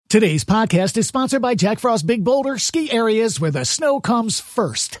Today's podcast is sponsored by Jack Frost Big Boulder Ski Areas, where the snow comes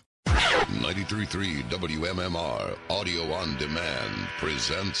first. 93.3 WMMR Audio on Demand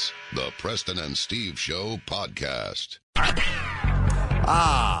presents the Preston and Steve Show podcast.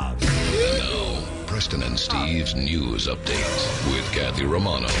 Now, Preston and Steve's news update with Kathy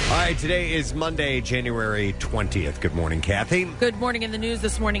Romano. All right, today is Monday, January 20th. Good morning, Kathy. Good morning. In the news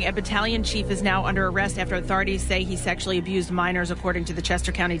this morning, a battalion chief is now under arrest after authorities say he sexually abused minors, according to the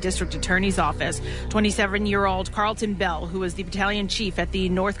Chester County District Attorney's Office. 27-year-old Carlton Bell, who was the battalion chief at the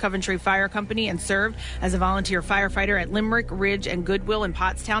North Coventry Fire Company and served as a volunteer firefighter at Limerick, Ridge, and Goodwill and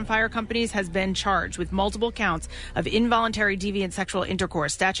Pottstown Fire Companies, has been charged with multiple counts of involuntary deviant sexual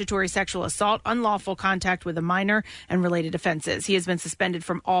intercourse, statutory sexual assault, unlawful contact with a minor, and related offenses. He has been suspended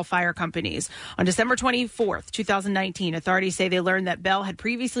from all fire companies. On December 24th, 2019, authorities say they learned that Bell had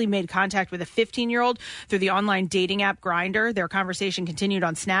previously made contact with a 15-year-old through the online dating app Grindr. Their conversation continued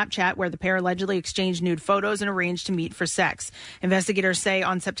on Snapchat, where the pair allegedly exchanged nude photos and arranged to meet for sex. Investigators say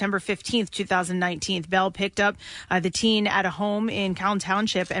on September 15th, 2019, Bell picked up the teen at a home in Calhoun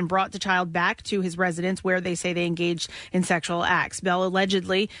Township and brought the child back to his residence, where they say they engaged in sexual acts. Bell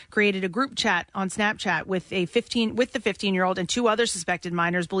allegedly created a group chat on Snapchat with the 15-year-old and two other suspected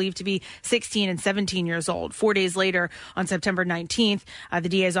minors believed to be 16 and 17 years old. 4 days later, on September 19th, the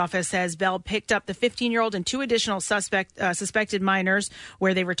DA's office says Bell picked up the 15-year-old and two additional suspected minors,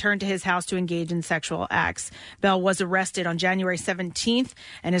 where they returned to his house to engage in sexual acts. Bell was arrested on January 17th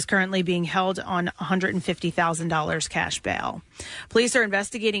and is currently being held on $150,000 cash bail. Police are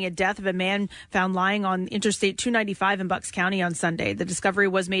investigating a death of a man found lying on Interstate 295 in Bucks County on Sunday. The discovery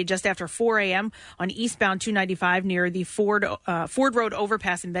was made just after 4 a.m. on eastbound 295 near the Ford Road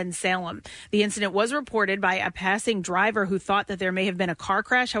overpass in Bensalem. The incident was reported by a passing driver who thought that there may have been a car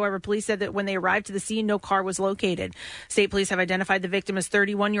crash. However, police said that when they arrived to the scene, no car was located. State police have identified the victim as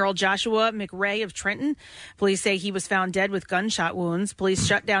 31-year-old Joshua McRae of Trenton. Police say he was found dead with gunshot wounds. Police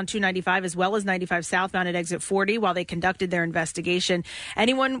shut down 295 as well as 95 southbound at exit 40 while they conducted their investigation.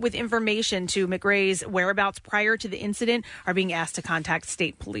 Anyone with information to McRae's whereabouts prior to the incident are being asked to contact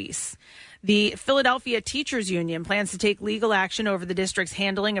state police. The Philadelphia Teachers Union plans to take legal action over the district's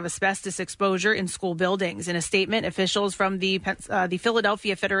handling of asbestos exposure in school buildings. In a statement, officials from the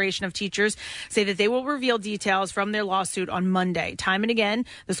Philadelphia Federation of Teachers say that they will reveal details from their lawsuit on Monday. Time and again,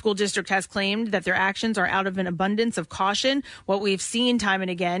 the school district has claimed that their actions are out of an abundance of caution. What we've seen time and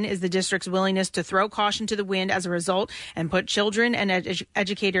again is the district's willingness to throw caution to the wind as a result and put children and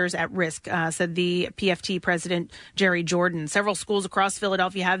educators at risk, said the PFT president Jerry Jordan. Several schools across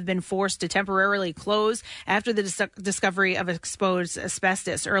Philadelphia have been forced to temporarily close after the discovery of exposed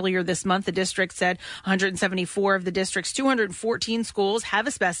asbestos. Earlier this month, the district said 174 of the district's 214 schools have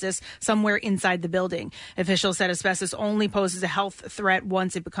asbestos somewhere inside the building. Officials said asbestos only poses a health threat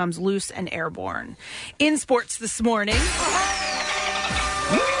once it becomes loose and airborne. In sports this morning,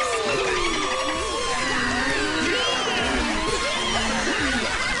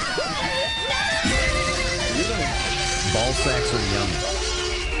 Ball sacks are yummy.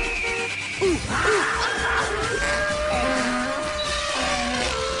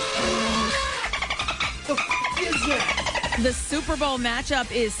 the Super Bowl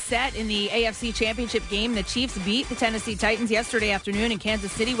matchup is set in the AFC Championship game. The Chiefs beat the Tennessee Titans yesterday afternoon in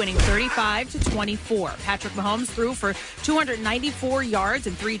Kansas City, winning 35-24. Patrick Mahomes threw for 294 yards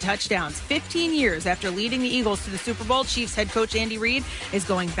and 3 touchdowns. 15 years after leading the Eagles to the Super Bowl, Chiefs head coach Andy Reid is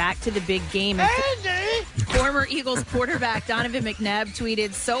going back to the big game. Andy! Former Eagles quarterback Donovan McNabb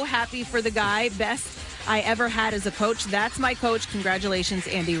tweeted, "So happy for the guy, best I ever had as a coach. That's my coach. Congratulations,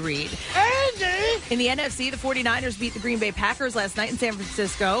 Andy Reid." Andy! In the NFC, the 49ers beat the Green Bay Packers last night in San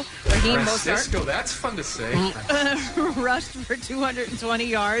Francisco. Raheem Mostert, that's fun to say. rushed for 220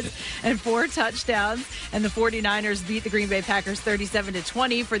 yards and 4 touchdowns. And the 49ers beat the Green Bay Packers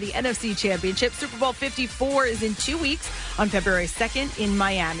 37-20 for the NFC Championship. Super Bowl 54 is in 2 weeks on February 2nd in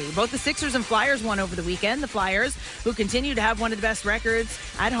Miami. Both the Sixers and Flyers won over the weekend. The Flyers, who continue to have one of the best records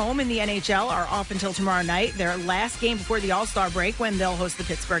at home in the NHL, are off until tomorrow night, their last game before the All-Star break, when they'll host the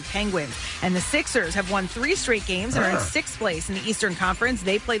Pittsburgh Penguins. And the Sixers have won 3 straight games and are in 6th place in the Eastern Conference.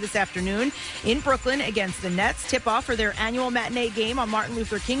 They play this afternoon in Brooklyn against the Nets. Tip-off for their annual matinee game on Martin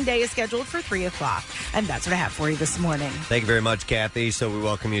Luther King Day is scheduled for 3 o'clock. And that's what I have for you this morning. Thank you very much, Kathy. So we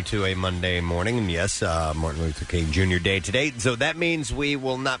welcome you to a Monday morning. And yes, Martin Luther King Jr. Day today. So that means we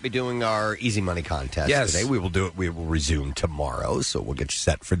will not be doing our Easy Money contest today. We will do it. We will resume tomorrow. So we'll get you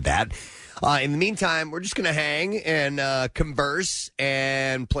set for that. In the meantime, we're just going to hang and converse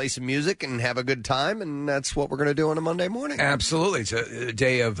and play some music and have a good time, and that's what we're going to do on a Monday morning. Absolutely. It's a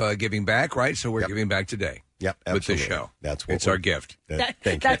day of giving back, right? So we're giving back today. Yep, with the show. It's our gift.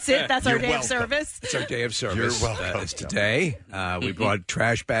 That's it? That's our day of service? It's our day of service. You're welcome. It's today. We brought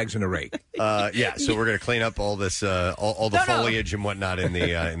trash bags and a rake. So we're going to clean up all this, all the foliage and whatnot in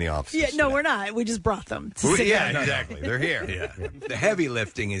the office. Yeah, no, we're not. We just brought them. Exactly. They're here. Yeah. The heavy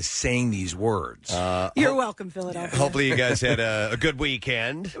lifting is saying these words. You're welcome, Philadelphia. Hopefully you guys had a good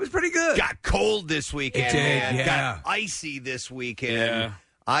weekend. It was pretty good. Got cold this weekend. It did, man. yeah. Got icy this weekend. Yeah.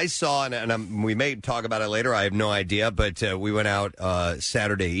 I saw, and we may talk about it later, I have no idea, but we went out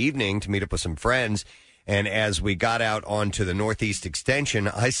Saturday evening to meet up with some friends, and as we got out onto the Northeast Extension,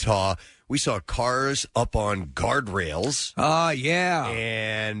 we saw cars up on guardrails. Yeah.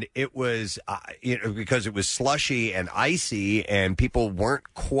 And it was, because it was slushy and icy, and people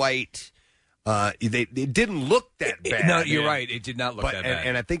weren't quite... It didn't look that bad. No, you're right. It did not look that bad.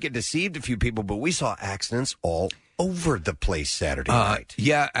 And I think it deceived a few people, but we saw accidents all over the place Saturday night.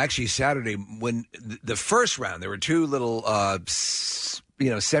 Yeah, actually, Saturday, when the first round, there were two little,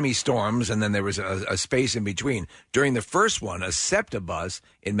 semi-storms, and then there was a space in between. During the first one, a SEPTA bus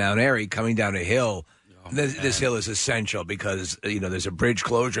in Mount Airy coming down a hill. This hill is essential because, there's a bridge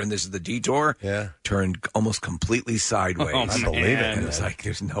closure, and this is the detour. Yeah. Turned almost completely sideways. I believe it. And it's like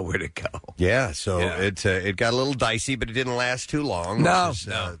there's nowhere to go. Yeah, so it got a little dicey, but it didn't last too long. No. Which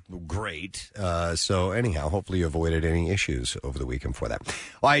is, great. So anyhow, hopefully you avoided any issues over the weekend for that.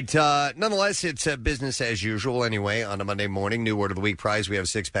 All right, nonetheless, it's business as usual anyway on a Monday morning. New Word of the Week prize. We have a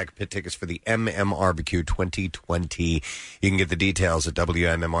 6-pack of pit tickets for the MMRBQ 2020. You can get the details at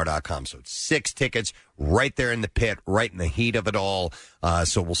WMMR.com. So it's 6 tickets right there in the pit, right in the heat of it all.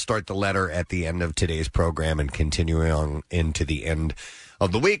 So we'll start the letter at the end of today's program and continue on into the end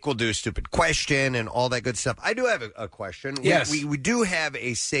of the week. We'll do a stupid question and all that good stuff. I do have a question. Yes. We do have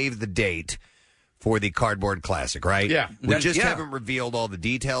a save the date for the Cardboard Classic, right? Yeah. We just haven't revealed all the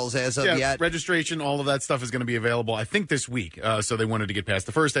details as of yet. Registration, all of that stuff is going to be available, I think, this week. So they wanted to get past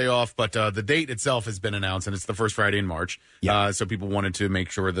the first day off, but the date itself has been announced, and it's the first Friday in March. Yeah. So people wanted to make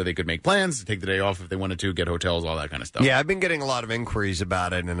sure that they could make plans to take the day off if they wanted to, get hotels, all that kind of stuff. Yeah, I've been getting a lot of inquiries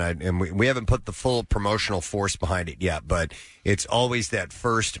about it, and we haven't put the full promotional force behind it yet, but it's always that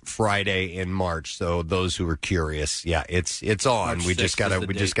first Friday in March. So those who are curious, it's on. March We just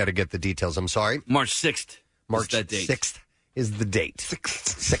 6th got to get the details. I'm sorry. March 6th. March that date. 6th is the date.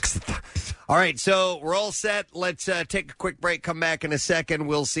 6th. All right, so we're all set. Let's take a quick break, come back in a second.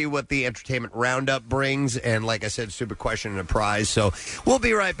 We'll see what the entertainment roundup brings. And like I said, stupid question and a prize. So we'll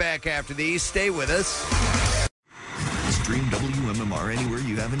be right back after these. Stay with us. Stream WMMR anywhere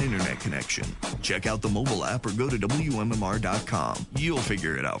you have an internet connection. Check out the mobile app or go to WMMR.com. You'll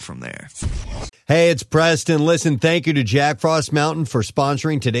figure it out from there. Hey, it's Preston. Listen, thank you to Jack Frost Mountain for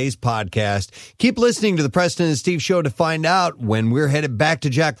sponsoring today's podcast. Keep listening to the Preston and Steve Show to find out when we're headed back to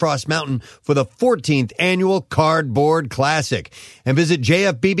Jack Frost Mountain for the 14th annual Cardboard Classic. And visit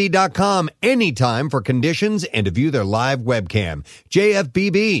JFBB.com anytime for conditions and to view their live webcam.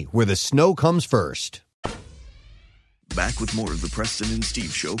 JFBB, where the snow comes first. Back with more of the Preston and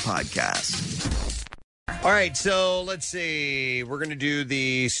Steve Show podcast. All right, so let's see. We're going to do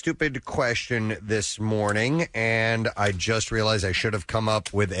the stupid question this morning, and I just realized I should have come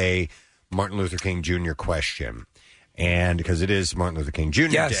up with a Martin Luther King Jr. question. And because it is Martin Luther King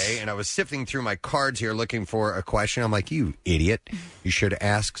Jr. Day, and I was sifting through my cards here looking for a question. I'm like, you idiot. You should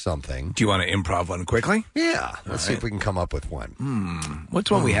ask something. Do you want to improv one quickly? Yeah. Let's see if we can come up with one. What's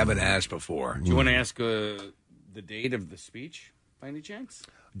one we haven't asked before? Do you want to ask the date of the speech, by any chance?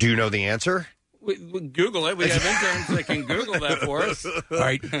 Do you know the answer? We Google it. We have interns that can Google that for us. All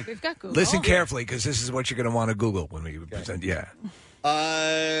right. We've got Google. Listen carefully, because this is what you're going to want to Google when we present. Yeah.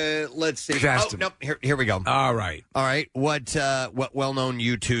 Let's see. Fast. Oh, nope. Here we go. All right. What well-known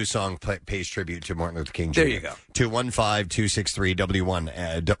U2 song pays tribute to Martin Luther King Jr.? There you go.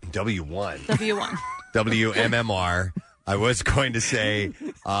 215-263-W1. W1. W1. WMMR. I was going to say,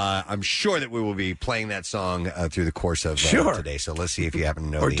 I'm sure that we will be playing that song through the course of today. So let's see if you happen to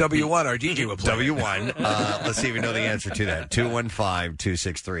know. Or W1, our DJ will play. W1. Let's see if you know the answer to that.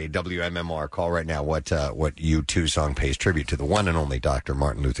 215-263-WMMR. Call right now. What U2 song pays tribute to the one and only Dr.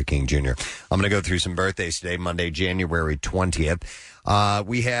 Martin Luther King Jr. I'm going to go through some birthdays today, Monday, January 20th.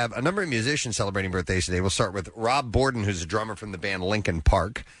 We have a number of musicians celebrating birthdays today. We'll start with Rob Borden, who's a drummer from the band Linkin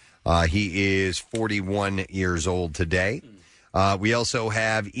Park. He is 41 years old today. We also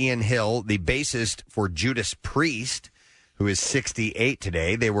have Ian Hill, the bassist for Judas Priest, who is 68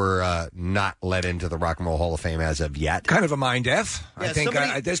 today. They were not let into the Rock and Roll Hall of Fame as of yet. Kind of a mind F. Yeah, I think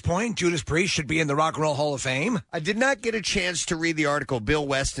at this point, Judas Priest should be in the Rock and Roll Hall of Fame. I did not get a chance to read the article Bill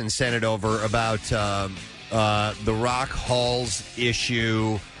Weston sent it over about the Rock Hall's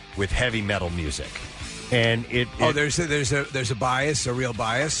issue with heavy metal music. And there's a bias, a real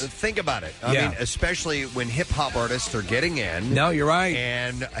bias. Think about it. I mean, especially when hip hop artists are getting in. No, you're right.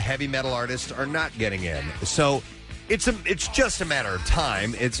 And heavy metal artists are not getting in. So it's just a matter of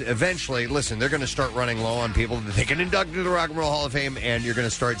time. It's eventually, listen, they're going to start running low on people that they can induct into the Rock and Roll Hall of Fame, and you're going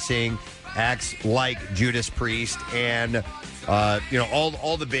to start seeing acts like Judas Priest and all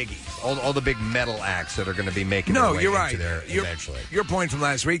the biggies, all the big metal acts that are going to be making their way into there eventually. Your point from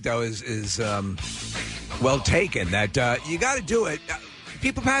last week, though, is well taken. That you got to do it.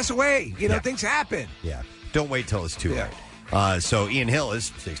 People pass away. Things happen. Yeah. Don't wait till it's too late. So Ian Hill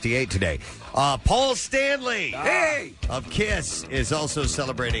is 68 today. Paul Stanley of Kiss is also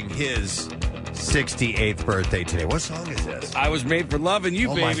celebrating his 68th birthday today. What song is this? I Was Made for Loving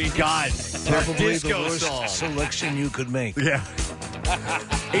You, Oh, baby. my God. Probably the disco worst song. selection you could make. Yeah.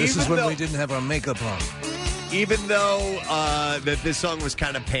 This is when we didn't have our makeup on. Even though that this song was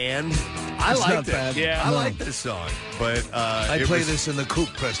kind of panned, I liked it. Bad. Yeah. I like this song. But I play this in the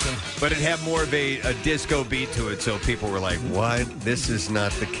coupe, Preston. But it had more of a disco beat to it, so people were like, what? This is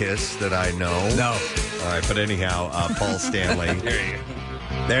not the Kiss that I know? No. All right, but anyhow, Paul Stanley.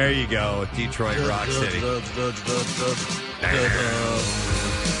 There you go. Detroit Rock City.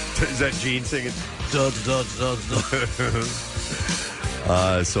 Is that Gene singing?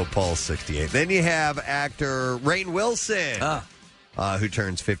 So Paul's 68. Then you have actor Rainn Wilson, who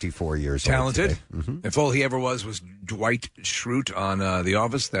turns 54 years old. Talented. Mm-hmm. If all he ever was Dwight Schrute on The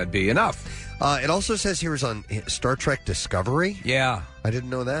Office, that'd be enough. It also says he was on Star Trek Discovery. Yeah. I didn't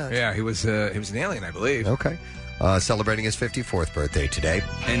know that. Yeah, he was an alien, I believe. Okay. Celebrating his 54th birthday today.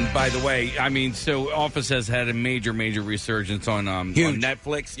 And by the way, I mean, so Office has had a major resurgence on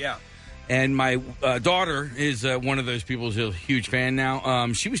Netflix. Yeah. And my daughter is one of those people who's a huge fan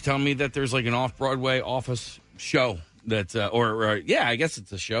now. She was telling me that there's like an off-Broadway Office show that's, I guess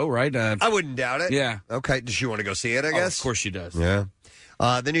it's a show, right? I wouldn't doubt it. Yeah. Okay. Does she want to go see it, I guess? Of course she does. Yeah.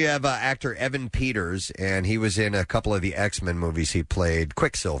 Then you have actor Evan Peters, and he was in a couple of the X-Men movies. He played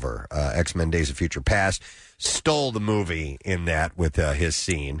Quicksilver, X-Men Days of Future Past. Stole the movie in that with his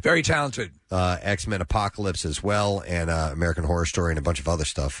scene. Very talented. X-Men Apocalypse as well, and American Horror Story and a bunch of other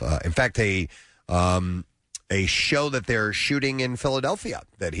stuff. In fact, a show that they're shooting in Philadelphia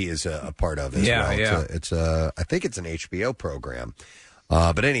that he is a part of as well. Yeah. It's I think it's an HBO program.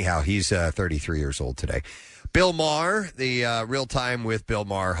 But anyhow, he's 33 years old today. Bill Maher, the Real Time with Bill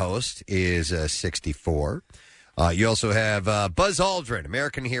Maher host, is 64. You also have Buzz Aldrin,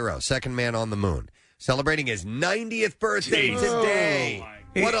 American hero, second man on the moon, celebrating his 90th birthday today.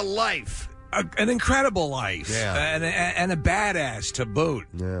 What a life. An incredible life. Yeah. And a badass to boot.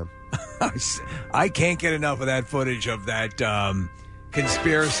 Yeah. I can't get enough of that footage of that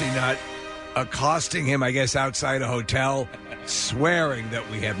conspiracy nut accosting him, I guess, outside a hotel, swearing that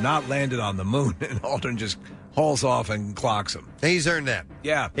we have not landed on the moon, and Aldrin just hauls off and clocks him. He's earned that.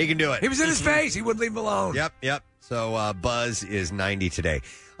 Yeah. He can do it. He was in his face. He wouldn't leave him alone. Yep. So Buzz is 90 today.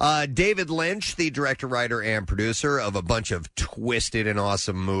 David Lynch, the director, writer, and producer of a bunch of twisted and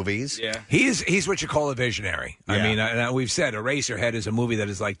awesome movies. Yeah. He's what you call a visionary. Yeah. I mean, we've said Eraserhead is a movie that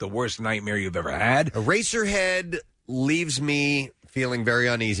is like the worst nightmare you've ever had. Eraserhead leaves me feeling very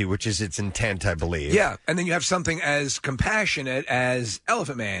uneasy, which is its intent, I believe. Yeah, and then you have something as compassionate as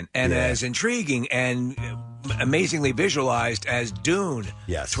Elephant Man and as intriguing and amazingly visualized as Dune,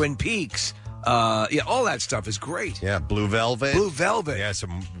 Twin Peaks. All that stuff is great. Yeah, Blue Velvet. Yeah,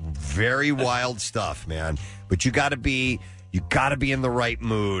 some very wild stuff, man. But you got to be in the right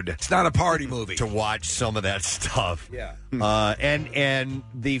mood. It's not a party movie to watch some of that stuff. Yeah. And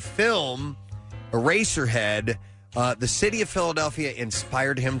the film Eraserhead, the city of Philadelphia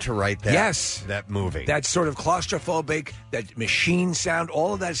inspired him to write that movie. That sort of claustrophobic, that machine sound,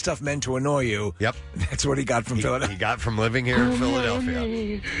 all of that stuff meant to annoy you. Yep. That's what he got from Philadelphia. He got from living here in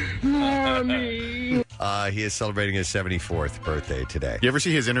Philadelphia. Mommy. He is celebrating his 74th birthday today. You ever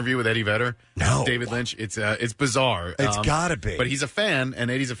see his interview with Eddie Vedder? No. David Lynch? It's bizarre. It's gotta be. But he's a fan,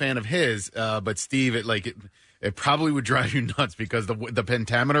 and Eddie's a fan of his. But Steve, it probably would drive you nuts because the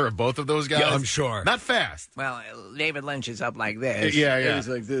pentameter of both of those guys. Yeah, I'm sure. Not fast. Well, David Lynch is up like this. Yeah. He's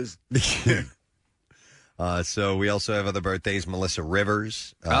like this. So we also have other birthdays. Melissa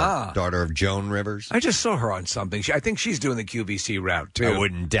Rivers, daughter of Joan Rivers. I just saw her on something. I think she's doing the QVC route, too. I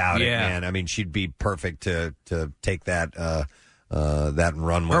wouldn't doubt it, man. I mean, she'd be perfect to take that and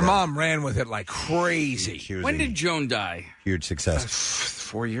run with it. Her mom ran with it like crazy. When did Joan die? Huge success.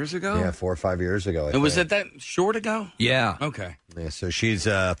 4 years ago? Yeah, 4 or 5 years ago. And was it that short ago? Yeah. Okay. Yeah, so she's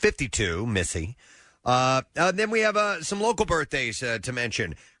 52, Missy. Then we have some local birthdays to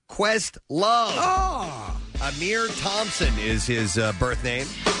mention. Questlove. Amir Thompson is his birth name.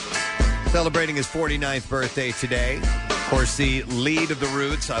 Celebrating his 49th birthday today. Of course, the lead of the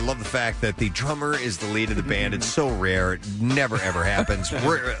Roots. I love the fact that the drummer is the lead of the band. It's so rare. It never, ever happens.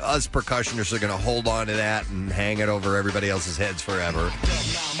 Us percussionists are going to hold on to that and hang it over everybody else's heads forever.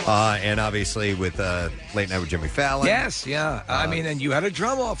 And obviously with Late Night with Jimmy Fallon. Yes, yeah. I mean, and you had a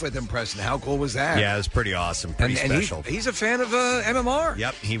drum off with him, Preston. How cool was that? Yeah, it was pretty awesome. Pretty special. And he's a fan of MMR.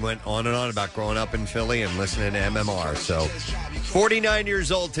 Yep, he went on and on about growing up in Philly and listening to MMR. So, 49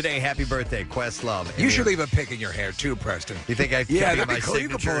 years old today. Happy birthday, Questlove. You should leave a pick in your hair, too, Preston. You think I yeah, that'd be my cool. You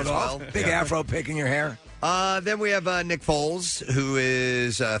can pull it off. Big afro pick in your hair. Then we have Nick Foles, who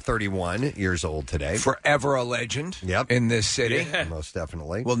is 31 years old today. Forever a legend in this city. Yeah. Most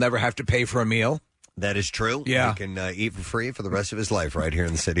definitely. Will never have to pay for a meal. That is true. Yeah. He can eat for free for the rest of his life right here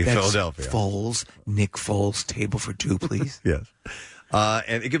in the city of Philadelphia. Foles, Nick Foles, table for two, please. Yes.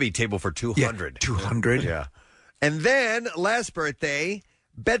 And it could be table for 200. Yeah, 200. Yeah. And then, last birthday,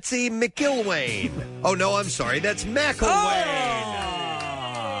 Betsy McIlwain. Oh, no, I'm sorry. That's McIlwain.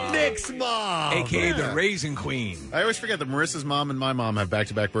 Nick's mom. A.K.A. the Raisin Queen. I always forget that Marissa's mom and my mom have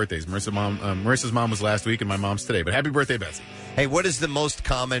back-to-back birthdays. Marissa's mom was last week and my mom's today. But happy birthday, Betsy. Hey, what is the most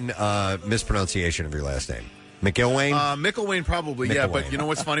common mispronunciation of your last name? McIlwain? McIlwain probably, McIlwain. yeah. But you know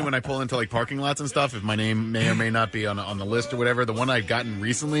what's funny when I pull into like parking lots and stuff, if my name may or may not be on the list or whatever, the one I've gotten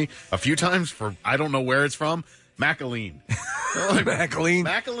recently a few times for, I don't know where it's from, Macaleen. Macaleen?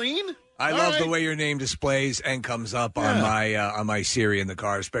 Macaleen? I love the way your name displays and comes up on my Siri in the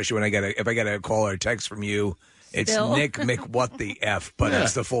car, especially when if I get a call or a text from you. It's Bill? Nick what the F, but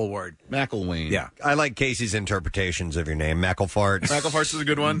it's the full word. McIlwain. Yeah. I like Casey's interpretations of your name. McIlfarts. McIlfarts is a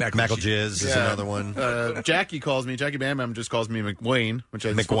good one. McIlJizz is another one. Jackie Bam Bam just calls me McWayne, which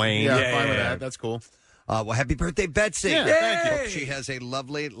I McWayne. Yeah, fine with that. That's cool. Well, happy birthday, Betsy. Yeah, thank you. Hope she has a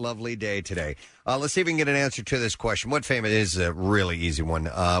lovely, lovely day today. Let's see if we can get an answer to this question. What fame? It is a really easy one.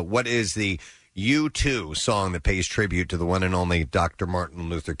 What is the U2 song that pays tribute to the one and only Dr. Martin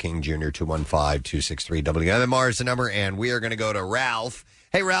Luther King Jr. 215-263 WMMR is the number, and we are going to go to Ralph.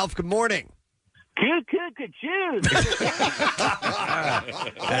 Hey, Ralph, good morning. Choose.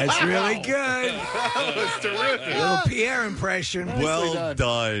 That's really good. That was terrific. Little Pierre impression. Well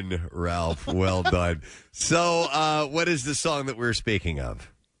done, Ralph. Well done. So, what is the song that we're speaking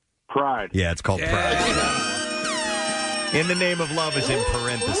of? Pride. Yeah, it's called Pride. In the Name of Love is in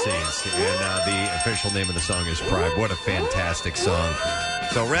parentheses, and the official name of the song is Pride. What a fantastic song.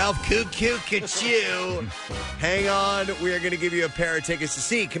 So, Ralph, coo-coo-ca-choo. Hang on. We are going to give you a pair of tickets to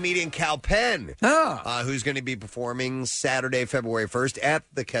see comedian Cal Penn, who's going to be performing Saturday, February 1st at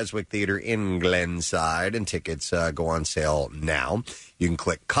the Keswick Theater in Glenside, and tickets go on sale now. You can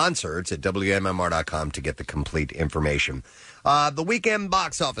click concerts at WMMR.com to get the complete information. The weekend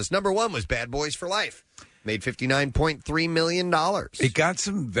box office, number one was Bad Boys for Life. Made $59.3 million. It got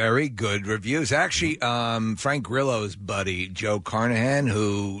some very good reviews. Actually, Frank Grillo's buddy, Joe Carnahan,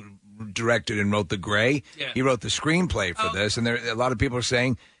 who directed and wrote The Gray, he wrote the screenplay for this. And a lot of people are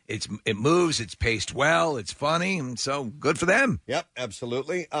saying it moves, it's paced well, it's funny, and so good for them. Yep,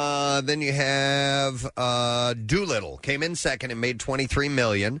 absolutely. Then you have Doolittle. Came in second and made $23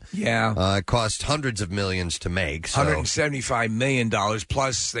 million. Yeah. It cost hundreds of millions to make. So. $175 million,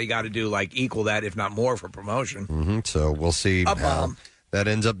 plus they got to do equal that, if not more, for promotion. Mm-hmm. So we'll see how that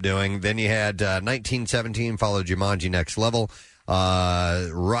ends up doing. Then you had 1917, followed Jumanji Next Level.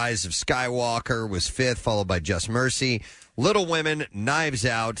 Rise of Skywalker was fifth, followed by Just Mercy. Little Women, Knives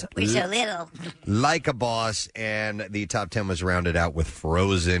Out, We're so little. Like a Boss, and the top 10 was rounded out with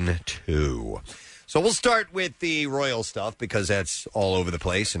Frozen 2. So we'll start with the royal stuff because that's all over the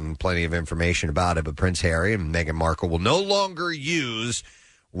place and plenty of information about it. But Prince Harry and Meghan Markle will no longer use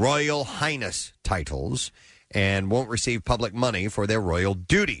Royal Highness titles and won't receive public money for their royal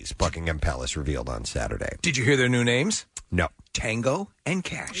duties, Buckingham Palace revealed on Saturday. Did you hear their new names? No. Tango and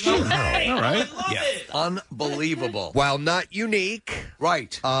Cash. All right. Unbelievable. While not unique,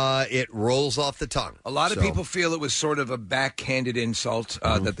 right? It rolls off the tongue. A lot of people feel it was sort of a backhanded insult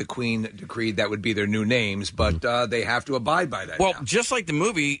that the Queen decreed that would be their new names, but they have to abide by that. Well, now. just like the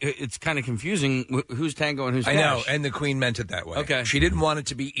movie, it's kind of confusing who's Tango and who's Cash. I know, and the Queen meant it that way. Okay. She didn't want it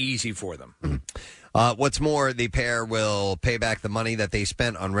to be easy for them. What's more, the pair will pay back the money that they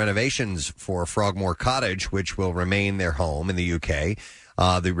spent on renovations for Frogmore Cottage, which will remain their home in the UK.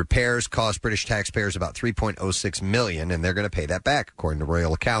 The repairs cost British taxpayers about $3.06 million, and they're going to pay that back, according to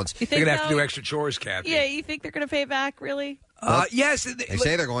royal accounts. They're going to have to do extra chores, Kathy. Yeah, you think they're going to pay back, really? Yes. They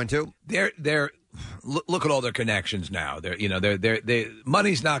say they're going to. They're look at all their connections now.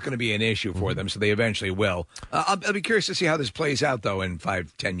 Money's not going to be an issue for them, so they eventually will. I'll be curious to see how this plays out, though, in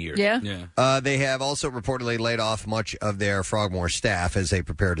 5-10 years. Yeah. They have also reportedly laid off much of their Frogmore staff as they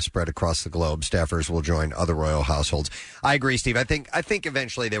prepare to spread across the globe. Staffers will join other royal households. I agree, Steve. I think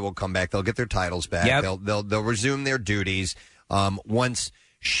eventually they will come back. They'll get their titles back. Yep. They'll resume their duties once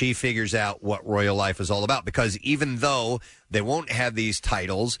she figures out what royal life is all about. Because even though they won't have these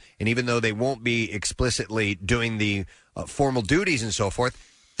titles, and even though they won't be explicitly doing the formal duties and so forth,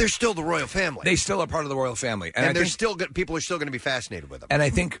 they're still the royal family. They still are part of the royal family, and people are still going to be fascinated with them. And I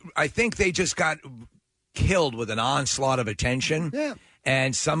think they just got killed with an onslaught of attention. Yeah.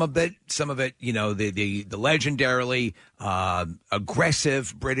 And some of it, the legendarily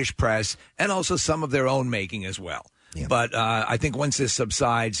aggressive British press, and also some of their own making as well. Yeah. But I think once this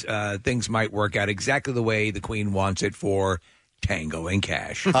subsides, things might work out exactly the way the Queen wants it for Tango and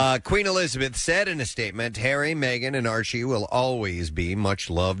Cash. Queen Elizabeth said in a statement, Harry, Meghan, and Archie will always be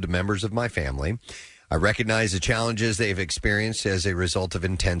much-loved members of my family. I recognize the challenges they've experienced as a result of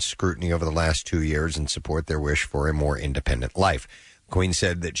intense scrutiny over the last 2 years and support their wish for a more independent life. The Queen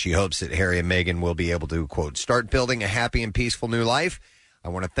said that she hopes that Harry and Meghan will be able to, quote, start building a happy and peaceful new life. I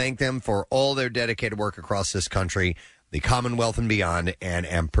want to thank them for all their dedicated work across this country, the Commonwealth and beyond, and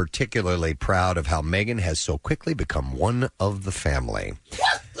am particularly proud of how Meghan has so quickly become one of the family.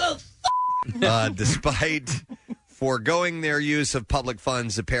 What the Despite foregoing their use of public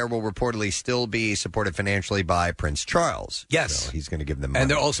funds, the pair will reportedly still be supported financially by Prince Charles. Yes. So he's going to give them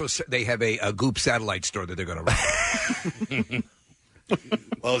money. And they have a Goop satellite store that they're going to run.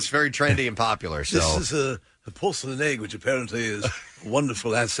 Well, it's very trendy and popular. So this is a porcelain egg, which apparently is a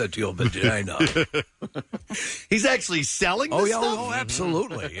wonderful asset to your vagina. He's actually selling this stuff? Oh,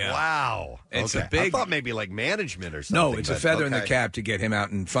 absolutely. Yeah. Wow. It's okay. a big... I thought maybe like management or something. No, it's a feather in the cap to get him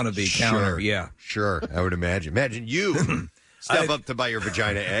out in front of the counter. Yeah. Sure, I would imagine. Imagine you step up to buy your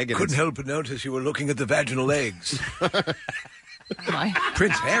vagina egg. And couldn't help but notice you were looking at the vaginal eggs.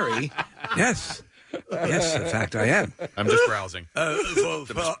 Prince Harry? Yes. Yes, in fact, I am. I'm just browsing.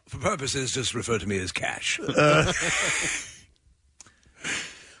 For purposes, just refer to me as Cash.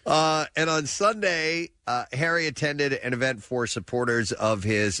 And on Sunday, Harry attended an event for supporters of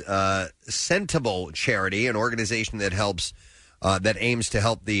his Sentable charity, an organization that aims to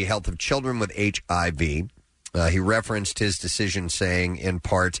help the health of children with HIV. He referenced his decision, saying, in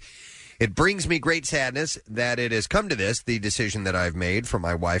part, "It brings me great sadness that it has come to this. The decision that I've made for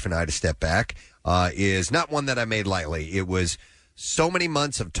my wife and I to step back is not one that I made lightly. It was so many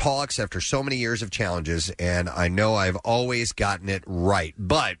months of talks after so many years of challenges, and I know I've always gotten it right.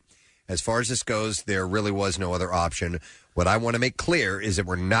 But as far as this goes, there really was no other option. What I want to make clear is that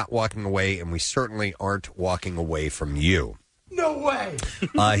we're not walking away, and we certainly aren't walking away from you." No way.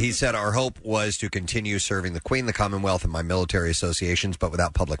 He said, "Our hope was to continue serving the Queen, the Commonwealth, and my military associations, but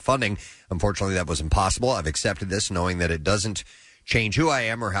without public funding. Unfortunately, that was impossible. I've accepted this, knowing that it doesn't change who I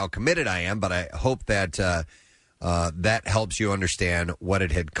am or how committed I am, but I hope that that helps you understand what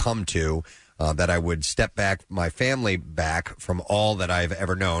it had come to, that I would step back, my family back from all that I've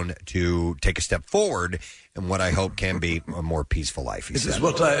ever known to take a step forward in what I hope can be a more peaceful life." This is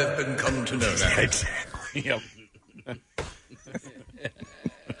what I have been come to know now. Exactly. Yep.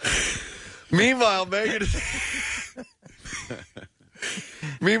 Meanwhile, Meghan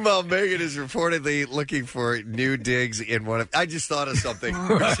is reportedly looking for new digs in one of... I just thought of something.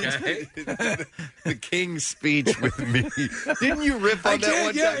 The King's speech with me. Didn't you riff on that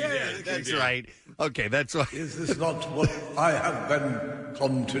one? Yeah. That's right. Okay, that's why. Is this not what I have been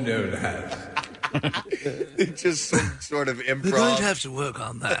come to know as? It's just some sort of improv. We're going to have to work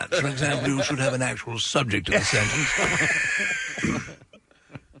on that. For example, you should have an actual subject of the sentence.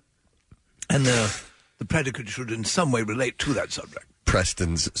 And the predicate should in some way relate to that subject.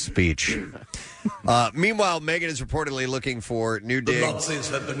 Preston's speech. Meanwhile, Meghan is reportedly looking for new digs. The Nazis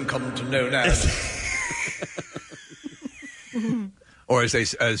have been come to know as. Or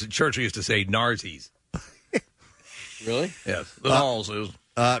as Churchill used to say, Narzies. Really? Yes. The Nazis.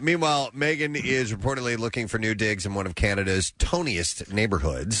 Meanwhile, Meghan is reportedly looking for new digs in one of Canada's toniest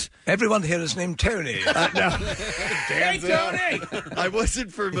neighborhoods. Everyone here is named Tony. No. Hey, Tony! I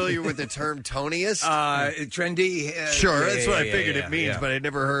wasn't familiar with the term toniest. Trendy. Sure, that's what I figured it means, but I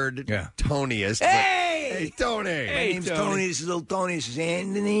never heard toniest. Hey, Tony! My name's Tony. This is old Tony. This is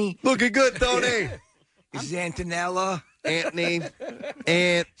Anthony. Looking good, Tony. This is Antonella. Anthony.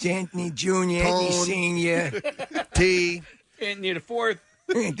 Anthony Jr. Anthony Sr. T. Anthony the fourth.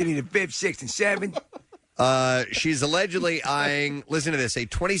 Anthony the 5th, 6th, and 7th. She's allegedly eyeing, listen to this, a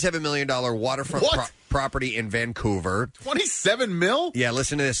 $27 million waterfront property in Vancouver. 27 mil? Yeah,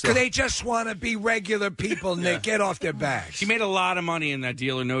 listen to this. Because they just want to be regular people, Nick. Get off their backs. She made a lot of money in that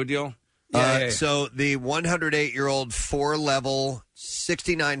Deal or No Deal. So the 108-year-old 4-level,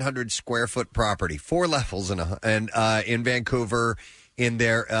 6,900 square foot property, 4 levels in Vancouver in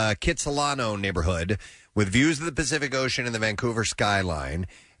their Kitsilano neighborhood with views of the Pacific Ocean and the Vancouver skyline.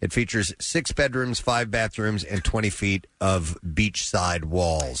 It features 6 bedrooms, 5 bathrooms, and 20 feet of beachside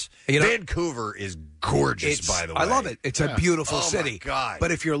walls. Vancouver is gorgeous, by the way. I love it. It's a beautiful city. My God.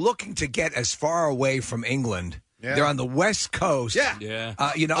 But if you're looking to get as far away from England, they're on the west coast. Yeah.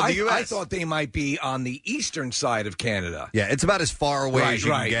 I thought they might be on the eastern side of Canada. Yeah, it's about as far away as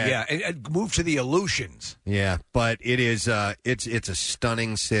you can get. Yeah, and move to the Aleutians. Yeah, but it is it's a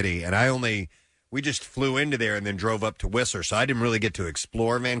stunning city, and we just flew into there and then drove up to Whistler, so I didn't really get to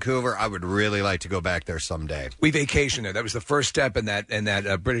explore Vancouver. I would really like to go back there someday. We vacationed there. That was the first step in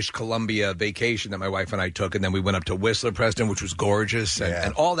that British Columbia vacation that my wife and I took, and then we went up to Whistler, Preston, which was gorgeous,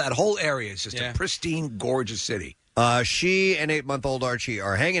 and all that whole area is just a pristine, gorgeous city. She and 8-month-old Archie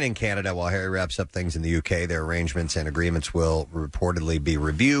are hanging in Canada while Harry wraps up things in the UK. Their arrangements and agreements will reportedly be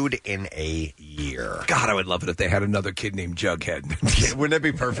reviewed in a year. God, I would love it if they had another kid named Jughead. Wouldn't that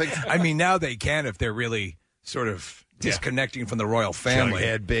be perfect? I mean, now they can if they're really sort of disconnecting from the royal family.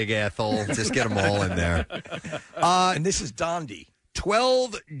 Jughead, Big Ethel, just get them all in there. And this is Dondi.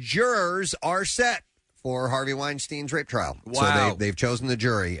 12 jurors are set for Harvey Weinstein's rape trial. Wow. So they've chosen the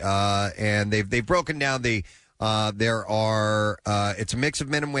jury, and they've broken down the... it's a mix of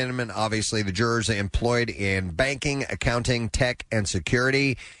men and women, obviously. The jurors are employed in banking, accounting, tech, and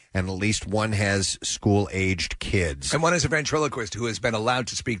security, and at least one has school-aged kids. And one is a ventriloquist who has been allowed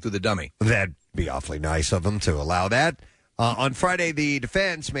to speak through the dummy. That'd be awfully nice of them to allow that. On Friday, the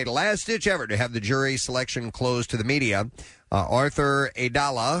defense made a last-ditch effort to have the jury selection closed to the media. Arthur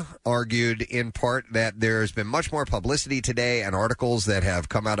Adala argued in part that there's been much more publicity today and articles that have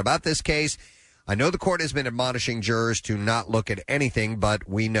come out about this case. I know the court has been admonishing jurors to not look at anything, but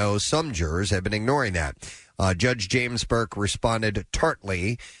we know some jurors have been ignoring that. Judge James Burke responded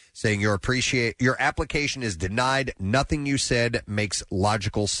tartly, saying, your application is denied. Nothing you said makes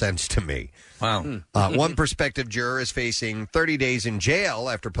logical sense to me. Wow. One prospective juror is facing 30 days in jail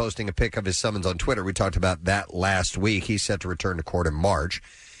after posting a pic of his summons on Twitter. We talked about that last week. He's set to return to court in March.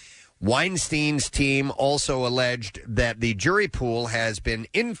 Weinstein's team also alleged that the jury pool has been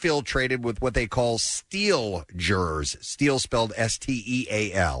infiltrated with what they call steal jurors. Steal spelled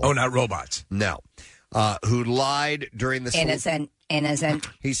S-T-E-A-L. Oh, not robots. No. Who lied during the... Innocent.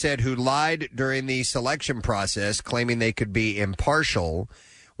 He said who lied during the selection process, claiming they could be impartial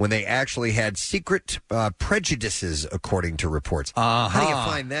when they actually had secret prejudices, according to reports. How do you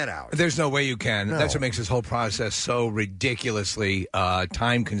find that out? There's no way you can. No. That's what makes this whole process so ridiculously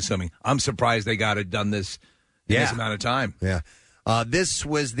time-consuming. I'm surprised they got it done this in this amount of time. Yeah. This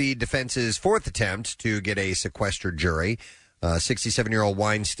was the defense's fourth attempt to get a sequestered jury. 67-year-old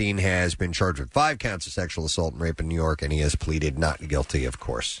Weinstein has been charged with 5 counts of sexual assault and rape in New York, and he has pleaded not guilty, of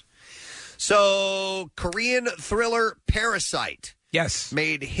course. So, Korean thriller Parasite. Yes.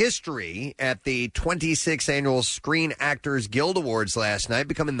 Made history at the 26th Annual Screen Actors Guild Awards last night,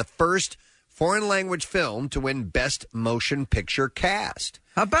 becoming the first foreign language film to win Best Motion Picture Cast.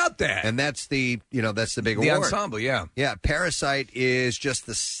 How about that? And that's the big award. The ensemble, yeah. Yeah, Parasite is just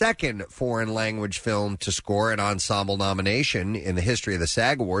the second foreign language film to score an ensemble nomination in the history of the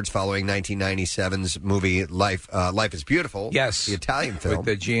SAG Awards, following 1997's movie Life is Beautiful. Yes. The Italian film.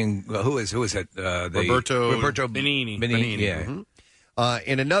 With the who is it? Roberto Benigni. Yeah. Mm-hmm.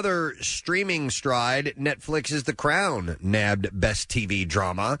 In another streaming stride, Netflix's The Crown nabbed Best TV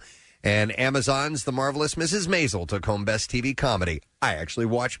Drama, and Amazon's The Marvelous Mrs. Maisel took home Best TV Comedy. I actually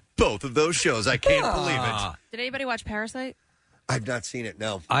watched both of those shows. I can't believe it. Did anybody watch Parasite? I've not seen it,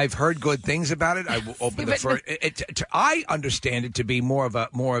 no. I've heard good things about it. I will open the first. I understand it to be more of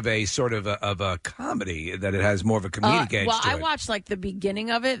a sort of a comedy, that it has more of a comedic edge to it. I watched like the beginning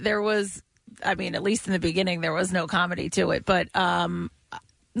of it. There was, I mean, at least in the beginning, there was no comedy to it. But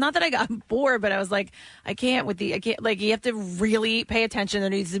not that I got bored, but I was like, I can't, like, you have to really pay attention. There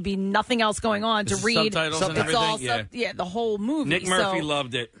needs to be nothing else going on to read. Subtitles and everything. The whole movie. Nick Murphy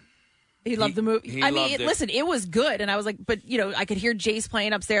loved it. He loved the movie. Listen, it was good, and I was like, but I could hear Jace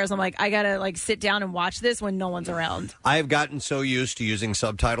playing upstairs. I'm like, I gotta sit down and watch this when no one's around. I have gotten so used to using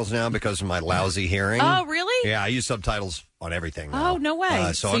subtitles now because of my lousy hearing. Oh, really? Yeah, I use subtitles on everything now. Oh, no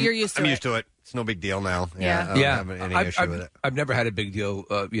way. So you're used to it. I'm used to it. It's no big deal now. Yeah. I don't have any issue with it. I've never had a big deal,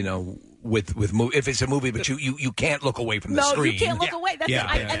 if it's a movie, but you can't look away from the screen. No, you can't look away. That's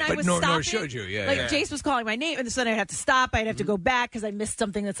and I was stopping. Nor should you. Yeah, like Jace was calling my name, and so then I'd have to stop. I'd have to go back because I missed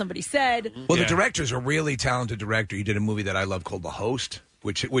something that somebody said. Well, the director's a really talented director. He did a movie that I love called The Host,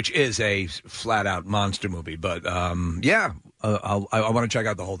 which is a flat out monster movie. But I want to check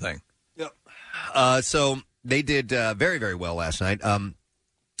out the whole thing. Yep. So they did very, very well last night.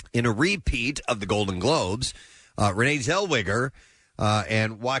 In a repeat of the Golden Globes, Renee Zellweger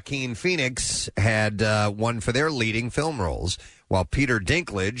and Joaquin Phoenix had won for their leading film roles, while Peter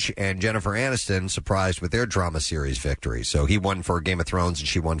Dinklage and Jennifer Aniston surprised with their drama series victory. So he won for Game of Thrones and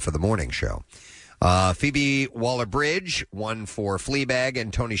she won for The Morning Show. Phoebe Waller-Bridge won for Fleabag,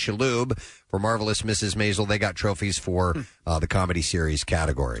 and Tony Shalhoub for Marvelous Mrs. Maisel. They got trophies for the comedy series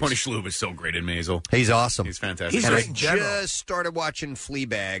categories. Tony Shalhoub is so great in Maisel. He's awesome. He's fantastic. He's great in general. Just started watching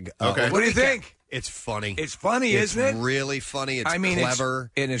Fleabag. Okay. What do you think? It's funny. It's funny, isn't it? It's really funny. It's clever.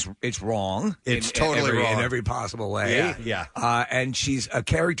 It's wrong. It's totally wrong. In every possible way. Yeah. And she's a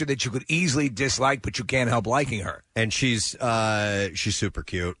character that you could easily dislike, but you can't help liking her. And she's super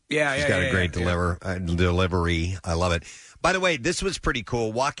cute. She's got a great delivery. I love it. By the way, this was pretty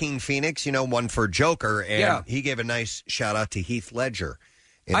cool. Joaquin Phoenix, won for Joker, and he gave a nice shout out to Heath Ledger.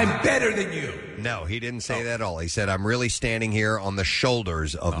 I'm better than you. No, he didn't say that at all. He said, I'm really standing here on the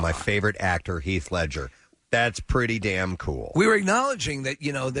shoulders of my favorite actor, Heath Ledger. That's pretty damn cool. We were acknowledging that,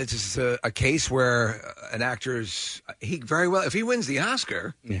 this is a case where an actor's, if he wins the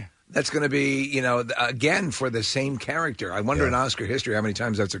Oscar, that's going to be, again, for the same character. I wonder in Oscar history how many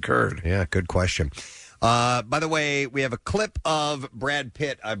times that's occurred. Yeah, good question. By the way, we have a clip of Brad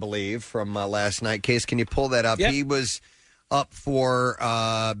Pitt, I believe, from last night. Case, can you pull that up? Yep. He was up for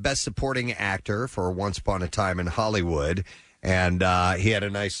Best Supporting Actor for Once Upon a Time in Hollywood, and he had a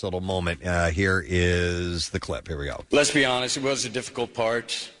nice little moment. Here is the clip. Here we go. Let's be honest, it was a difficult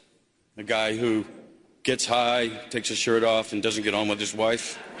part. A guy who gets high, takes his shirt off, and doesn't get on with his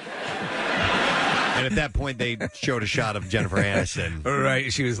wife. And at that point, they showed a shot of Jennifer Aniston.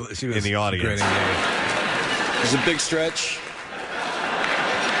 Right, she was in the audience. It's a big stretch.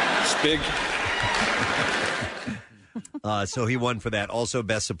 It's big. So he won for that. Also,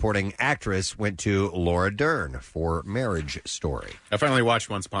 Best Supporting Actress went to Laura Dern for Marriage Story. I finally watched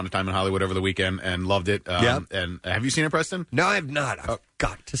Once Upon a Time in Hollywood over the weekend and loved it. And have you seen it, Preston? No, I have not. I've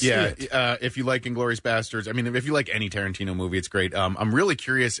got to see it. If you like Inglourious Bastards, if you like any Tarantino movie, it's great. I'm really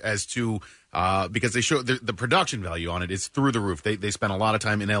curious as to because they show the production value on it is through the roof. They spent a lot of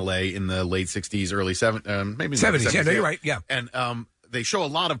time in L.A. in the late 60s, early 70s, maybe 70s. Yeah, no, you're right. Yeah, and they show a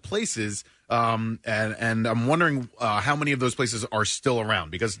lot of places. And I'm wondering how many of those places are still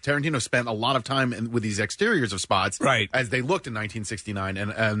around, because Tarantino spent a lot of time with these exteriors of spots, right, as they looked in 1969,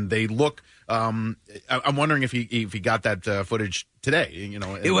 and they look. I'm wondering if he got that footage today, in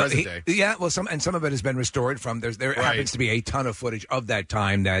present day. Yeah, well, some of it has been restored from. There happens to be a ton of footage of that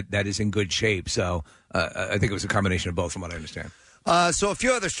time that is in good shape. So I think it was a combination of both, from what I understand. So a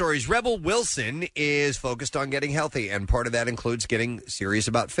few other stories. Rebel Wilson is focused on getting healthy, and part of that includes getting serious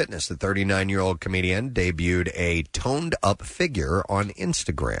about fitness. The 39-year-old comedian debuted a toned-up figure on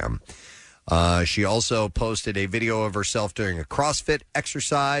Instagram. She also posted a video of herself doing a CrossFit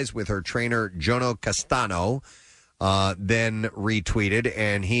exercise with her trainer, Jono Castano, then retweeted,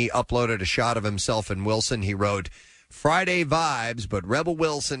 and he uploaded a shot of himself and Wilson. He wrote, "Friday vibes, but Rebel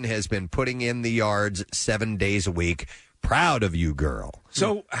Wilson has been putting in the yards 7 days a week. Proud of you, girl."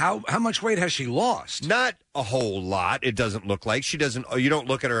 So how much weight has she lost? Not a whole lot. It doesn't look like she doesn't. You don't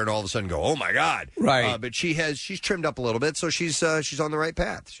look at her and all of a sudden go, "Oh my God!" Right. But she's trimmed up a little bit, so she's on the right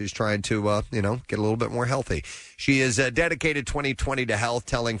path. She's trying to get a little bit more healthy. She is dedicated 2020 to health,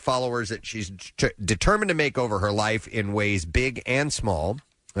 telling followers that she's determined to make over her life in ways big and small.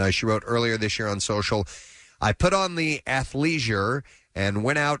 She wrote earlier this year on social, "I put on the athleisure and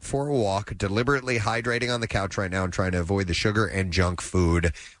went out for a walk, deliberately hydrating on the couch right now and trying to avoid the sugar and junk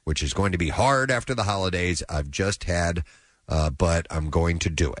food, which is going to be hard after the holidays. I've just had, but I'm going to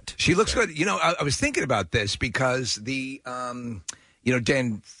do it." She looks good. I was thinking about this because the,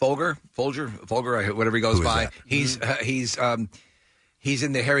 Dan Folger, whatever he goes by, he's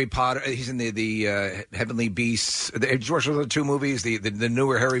in the Harry Potter. He's in the Heavenly Beasts. George, the two movies, the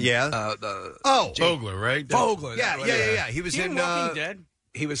newer Harry. Yeah. Vogler, right? Vogler. Yeah. He was in Walking Dead.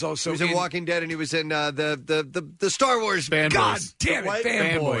 He was also in Walking Dead, and he was in the Star Wars Fanboys. God damn it,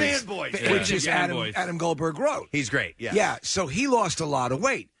 Fanboys. Which is Adam Goldberg wrote. He's great. Yeah. Yeah. So he lost a lot of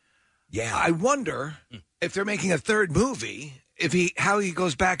weight. Yeah. I wonder if they're making a third movie, how he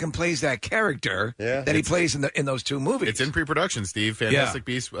goes back and plays that character that he plays in those two movies. It's in pre-production, Steve. Fantastic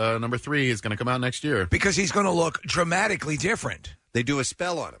Beasts number 3 is going to come out next year. Because he's going to look dramatically different. They do a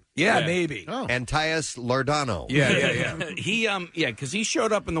spell on him. Yeah, maybe. Oh. Antias Lardano. He because he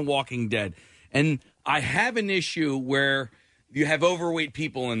showed up in The Walking Dead, and I have an issue where you have overweight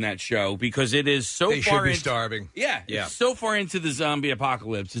people in that show because it is so they far should be into, starving. Yeah, it's so far into the zombie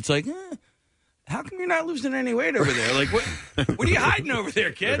apocalypse. It's like, how come you're not losing any weight over there? Like, what are you hiding over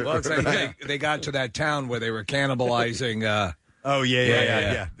there, kid? Well, it's like they got to that town where they were cannibalizing. Oh,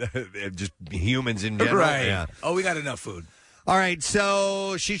 yeah. Just humans in general. Right. Yeah. Oh, we got enough food. All right,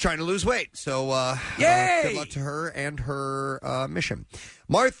 so she's trying to lose weight. So good luck to her and her mission.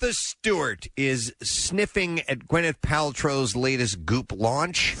 Martha Stewart is sniffing at Gwyneth Paltrow's latest Goop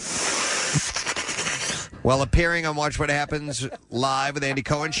launch. While appearing on Watch What Happens Live with Andy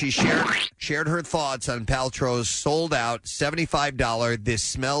Cohen, she shared her thoughts on Paltrow's sold-out $75 This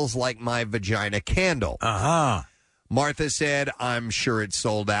Smells Like My Vagina candle. Uh-huh. Martha said, I'm sure it's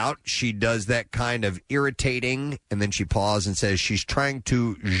sold out. She does that kind of irritating, and then she paused and says she's trying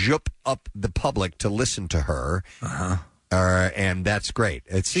to zhup up the public to listen to her. Uh-huh. And that's great.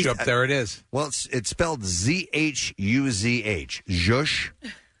 It's Zhup, there it is. Well, it's spelled Zhuzh. Zhush.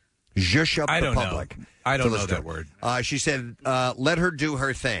 Zhush up the public. I don't know that word. She said, let her do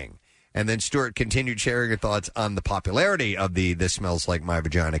her thing. And then Stewart continued sharing her thoughts on the popularity of the This Smells Like My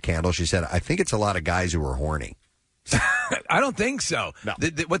Vagina candle. She said, I think it's a lot of guys who are horny. I don't think so. No.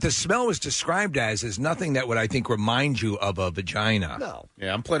 What the smell was described as is nothing that would, I think, remind you of a vagina. No.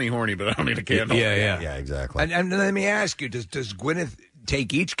 Yeah, I'm plenty horny, but I don't need a candle. Yeah, exactly. And let me ask you, does Gwyneth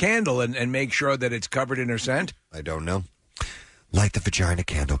take each candle and make sure that it's covered in her scent? I don't know. Light the vagina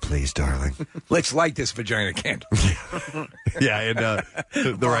candle, please, darling. Let's light this vagina candle. Yeah, and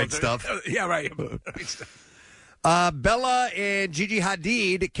the right stuff. Yeah, right. Bella and Gigi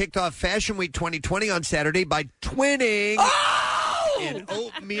Hadid kicked off Fashion Week 2020 on Saturday by twinning in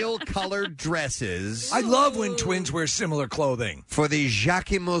oatmeal-colored dresses. I love when twins wear similar clothing. For the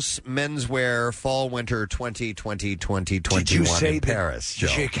Jacquemus Menswear Fall-Winter 2020-2021 Did you say in Paris. The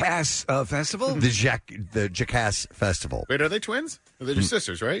Jackass Festival? The Jackass Festival. Wait, are they twins? They're just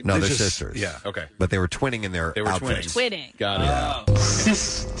sisters, right? No, they're sisters. Yeah. Okay. But they were twinning in their outfits. Twinning. Got it.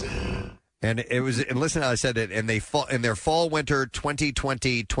 Sister. And it was, and listen how I said it, and they fall in their Fall-Winter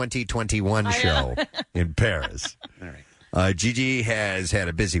 2020-2021 show in Paris. All right. Gigi has had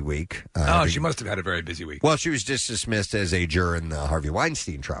a busy week. She must have had a very busy week. Well, she was just dismissed as a juror in the Harvey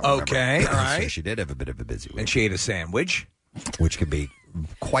Weinstein trial. Okay, all right. So she did have a bit of a busy week. And she ate a sandwich. Which could be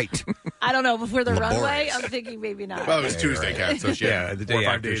quite I don't know. Before the laborious. runway, I'm thinking maybe not. Well, it was Tuesday, Kat, so she had the 4 or day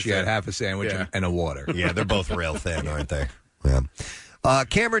 5 after days she had half a sandwich and a water. Yeah, they're both real thin, aren't they? Yeah.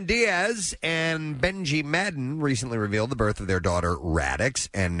 Cameron Diaz and Benji Madden recently revealed the birth of their daughter, Radix,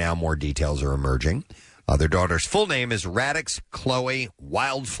 and now more details are emerging. Their daughter's full name is Radix Chloe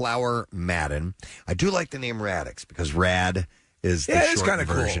Wildflower Madden. I do like the name Radix because Rad is the short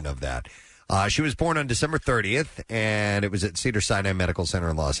version of that. She was born on December 30th, and it was at Cedars-Sinai Medical Center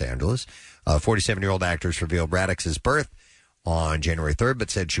in Los Angeles. 47-year-old actress revealed Radix's birth on January 3rd, but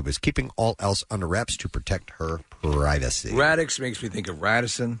said she was keeping all else under wraps to protect her privacy. Radix makes me think of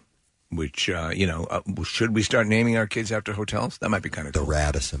Radisson, which, should we start naming our kids after hotels? That might be kind of cool. The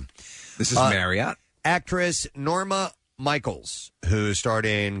Radisson. This is Marriott. Actress Norma Michaels, who starred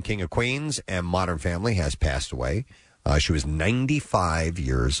in King of Queens and Modern Family, has passed away. She was 95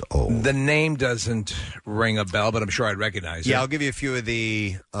 years old. The name doesn't ring a bell, but I'm sure I'd recognize her. Yeah, I'll give you a few of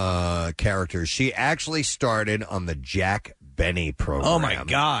the characters. She actually started on the Jack Benny program. Oh, my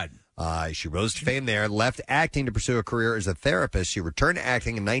God. She rose to fame there, left acting to pursue a career as a therapist. She returned to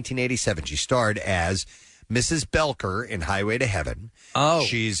acting in 1987. She starred as Mrs. Belker in Highway to Heaven. Oh.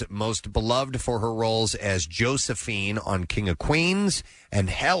 She's most beloved for her roles as Josephine on King of Queens and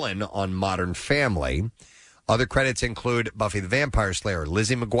Helen on Modern Family. Other credits include Buffy the Vampire Slayer,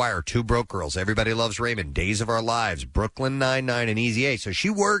 Lizzie McGuire, Two Broke Girls, Everybody Loves Raymond, Days of Our Lives, Brooklyn Nine-Nine, and Easy A. So she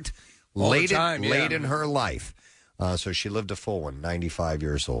worked late in her life. So she lived a full one, 95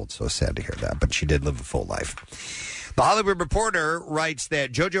 years old. So sad to hear that, but she did live a full life. The Hollywood Reporter writes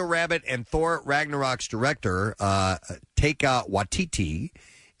that Jojo Rabbit and Thor Ragnarok's director, Taika Waititi,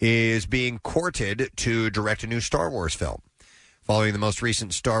 is being courted to direct a new Star Wars film. Following the most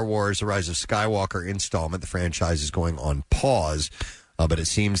recent Star Wars The Rise of Skywalker installment, the franchise is going on pause, but it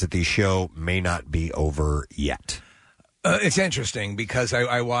seems that the show may not be over yet. It's interesting because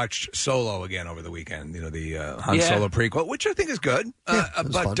I watched Solo again over the weekend, the Han Solo prequel, which I think is good.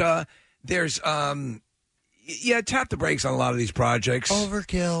 But there's, Yeah, tap the brakes on a lot of these projects.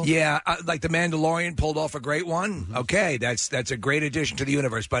 Overkill. Yeah, like The Mandalorian pulled off a great one. Mm-hmm. Okay, that's a great addition to the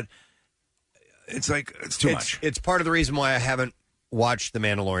universe, but it's too much. It's part of the reason why I haven't watched The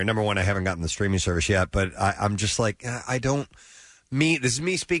Mandalorian. Number one, I haven't gotten the streaming service yet, but I'm just like, I don't. This is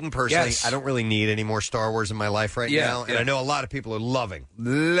me speaking personally. Yes. I don't really need any more Star Wars in my life right now, and I know a lot of people are loving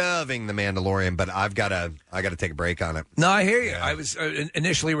The Mandalorian, but I got to take a break on it. No, I hear you. Yeah. I was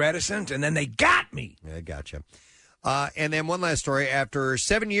initially reticent, and then they got me. Yeah, I gotcha. And then one last story. After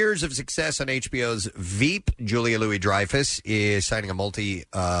 7 years of success on HBO's Veep, Julia Louis-Dreyfus is signing a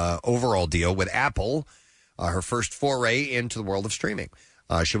multi-overall deal with Apple, her first foray into the world of streaming.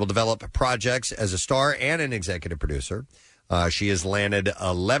 She will develop projects as a star and an executive producer. She has landed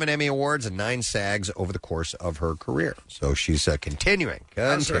 11 Emmy Awards and 9 SAGs over the course of her career. So she's continuing.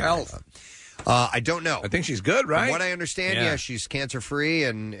 How's her health? I don't know. I think she's good, right? From what I understand, she's cancer-free,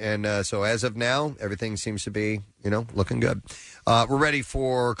 and so as of now, everything seems to be, looking good. We're ready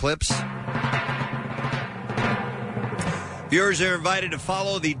for clips. Viewers are invited to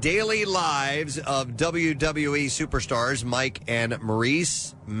follow the daily lives of WWE superstars Mike and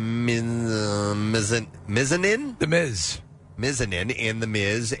Maurice Mizanin? The Miz. Mizanin in The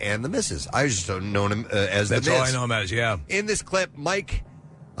Miz and The Mrs. I just don't know him as That's The Miz. all I know him as, yeah. In this clip, Mike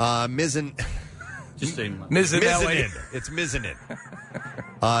Mizan... Just saying Mizanin. It's Mizanin.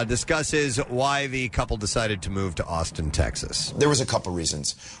 Discusses why the couple decided to move to Austin, Texas. There was a couple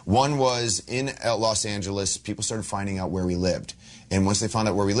reasons. One was in Los Angeles, people started finding out where we lived. And once they found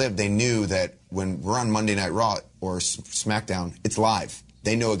out where we lived, they knew that when we're on Monday Night Raw or SmackDown, it's live.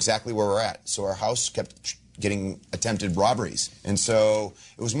 They know exactly where we're at. So our house kept getting attempted robberies. And so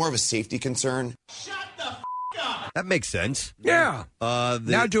it was more of a safety concern. Shut the f*** up! That makes sense. Yeah.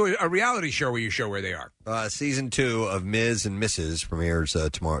 Now do a reality show where you show where they are. Season 2 of Ms. and Mrs. premieres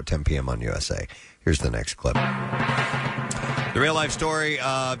tomorrow at 10 p.m. on USA. Here's the next clip. The real-life story,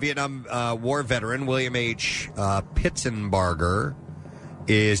 Vietnam War veteran William H. Pitzenbarger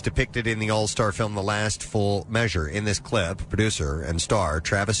is depicted in the all-star film The Last Full Measure. In this clip, producer and star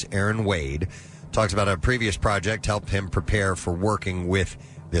Travis Aaron Wade talks about a previous project helped him prepare for working with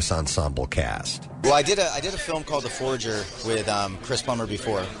this ensemble cast. Well, I did a film called The Forger with Chris Plummer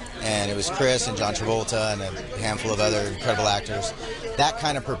before, and it was Chris and John Travolta and a handful of other incredible actors. That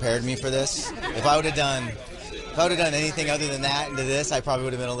kind of prepared me for this. If I would have done anything other than that into this, I probably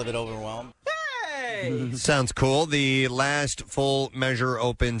would have been a little bit overwhelmed. Sounds cool. The Last Full Measure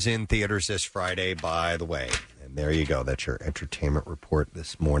opens in theaters this Friday, by the way. And there you go. That's your entertainment report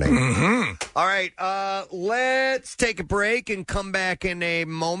this morning. Mm-hmm. All right. Let's take a break and come back in a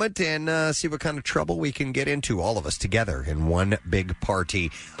moment and see what kind of trouble we can get into, all of us together in one big party.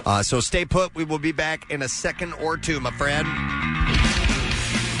 So stay put. We will be back in a second or two, my friend.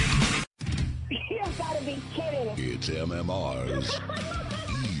 You gotta be kidding. It's MMR's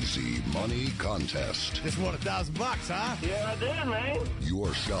Easy Money Contest. Just won $1,000, huh? Yeah, I did, man.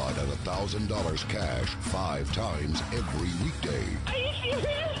 Your shot at $1,000 cash 5 times every weekday. Are you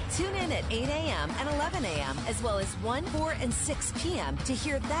serious? Tune in at 8 a.m. and 11 a.m. as well as 1, 4, and 6 p.m. to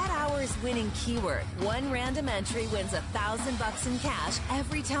hear that hour's winning keyword. One random entry wins $1,000 in cash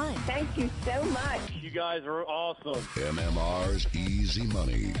every time. Thank you so much. You guys are awesome. MMR's Easy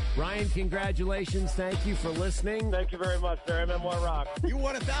Money. Ryan, congratulations. Thank you for listening. Thank you very much, sir. MMR rock. You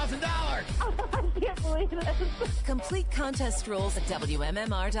won $1,000. I can't believe this. Complete contest rules at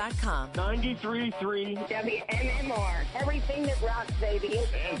WMMR.com. 93.3 WMMR. Everything that rocks, baby.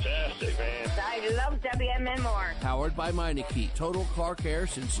 Fantastic, man. I love WMMR. Powered by Meineke. Total car care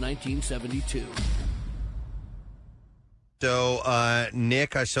since 1972. So,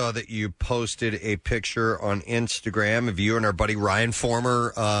 Nick, I saw that you posted a picture on Instagram of you and our buddy Ryan,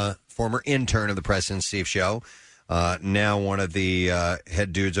 former intern of the Preston and Steve Show. Now one of the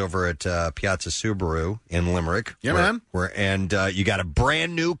head dudes over at Piazza Subaru in Limerick. Yeah, man. And you got a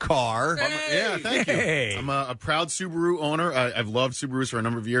brand new car. Yeah, thank you. I'm a proud Subaru owner. I've loved Subarus for a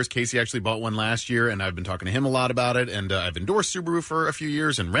number of years. Casey actually bought one last year, and I've been talking to him a lot about it. And I've endorsed Subaru for a few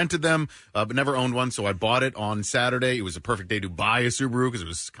years and rented them, but never owned one. So I bought it on Saturday. It was a perfect day to buy a Subaru because it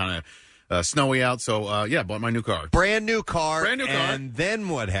was kind of snowy out. So, bought my new car. Brand new car. Brand new car. And then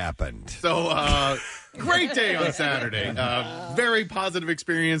what happened? So, great day on Saturday. Very positive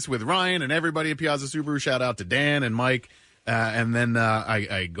experience with Ryan and everybody at Piazza Subaru. Shout out to Dan and Mike. And then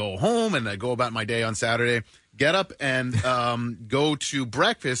I go home and I go about my day on Saturday. Get up and go to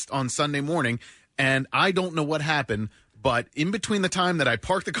breakfast on Sunday morning. And I don't know what happened, but in between the time that I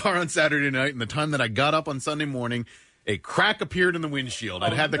parked the car on Saturday night and the time that I got up on Sunday morning, a crack appeared in the windshield.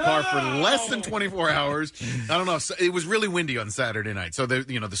 I'd had the car for less than 24 hours. I don't know. It was really windy on Saturday night, so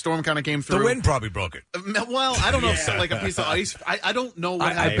the storm kind of came through. The wind probably broke it. Well, I don't know, like a piece of ice. I don't know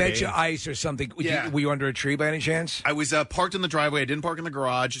what happened. I bet you ice or something. Yeah. Were you under a tree by any chance? I was parked in the driveway. I didn't park in the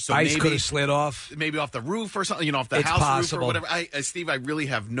garage, so ice maybe could have slid off. Maybe off the roof or something. Off the It's house possible. roof or whatever. Steve, I really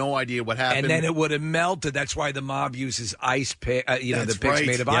have no idea what happened. And then it would have melted. That's why the mob uses ice pick. The That's picks right.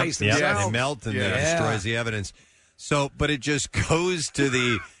 made of Yep, ice. yep. themselves. They melt and that destroys the evidence. So, but it just goes to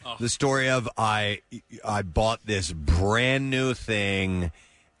the story of I bought this brand new thing,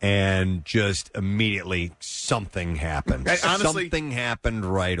 and just immediately something happened. Honestly, something happened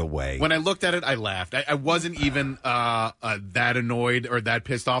right away. When I looked at it, I laughed. I wasn't even that annoyed or that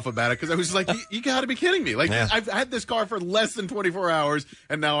pissed off about it because I was just like, you got to be kidding me. Like, I've had this car for less than 24 hours,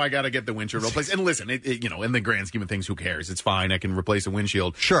 and now I got to get the windshield replaced. And listen, in the grand scheme of things, who cares? It's fine. I can replace a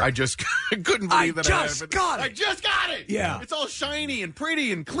windshield. Sure. I just couldn't believe that I just got it. I just got it. Yeah. It's all shiny and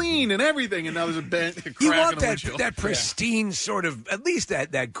pretty and clean and everything, and now there's a crack You want in the that windshield. that pristine sort of, at least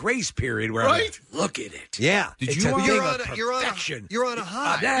that grace period where I'm Right? like, look at it. Yeah. It's Did you a want- thing you're of on a- you're on a- perfection. You're on a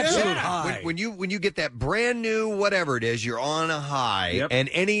high. An absolute high. When you get that brand new whatever it is, you're on a high. Yep. And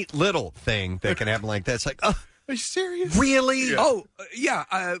any little thing that can happen like that, it's like, oh, are you serious? Really? Yeah. Oh, yeah.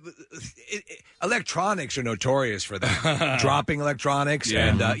 Electronics are notorious for that. Dropping electronics. Yeah.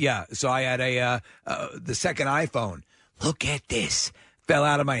 And, so I had the second iPhone. Look at this. Fell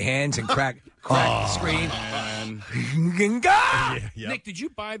out of my hands and cracked the screen. Nick, did you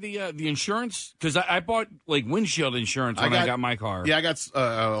buy the insurance? Because I bought like windshield insurance when I got my car. Yeah, I got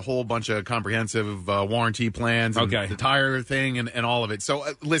a whole bunch of comprehensive warranty plans, and the tire thing, and all of it. So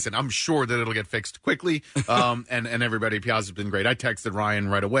listen, I'm sure that it'll get fixed quickly. And everybody at Piazza's been great. I texted Ryan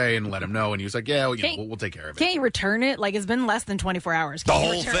right away and let him know, and he was like, "Yeah, we'll take care of it." Can't you return it? Like, it's been less than 24 hours. The Can't you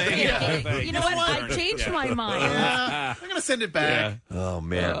whole return thing? it? Yeah. You know what? I changed my mind. I'm gonna send it back. Oh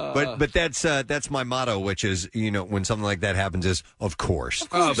man, but that's my motto, which is when something like that happens, is of course.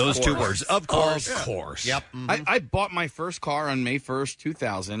 Those two words, of course, Of course. Yep. I bought my first car on May 1st,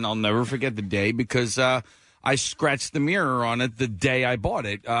 2000. I'll never forget the day because I scratched the mirror on it the day I bought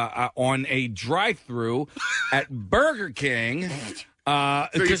it on a drive-through at Burger King. So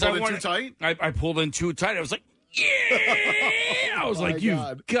you because pulled in too tight? I pulled in too tight. I was like, yeah! I was like,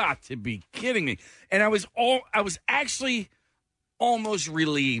 you've got to be kidding me. And I was actually almost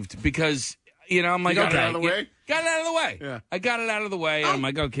relieved because, I'm like, You got it okay. out of the way? Got it out of the way. Yeah. I got it out of the way. And I'm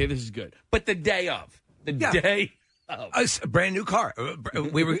like, okay, this is good. But the day of. Day of. A brand new car.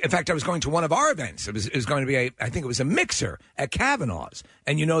 In fact, I was going to one of our events. It was going to be I think it was a mixer at Kavanaugh's.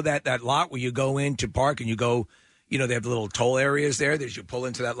 And that lot where you go in to park and you go, they have the little toll areas there that you pull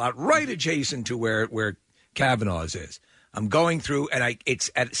into that lot right adjacent to where Kavanaugh's is. I'm going through, and it's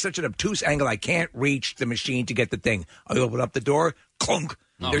at such an obtuse angle, I can't reach the machine to get the thing. I open up the door, clunk.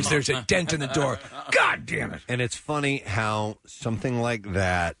 There's a dent in the door. God damn it! And it's funny how something like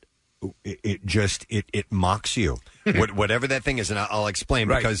that, it mocks you. Whatever that thing is, and I'll explain,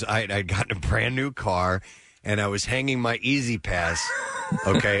 because I'd gotten a brand new car, and I was hanging my Easy Pass,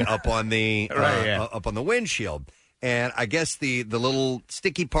 up on the up on the windshield, and I guess the little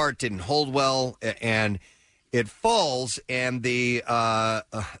sticky part didn't hold well, and it falls, and the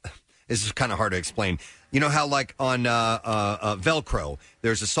this is kind of hard to explain. You know how, like, on Velcro,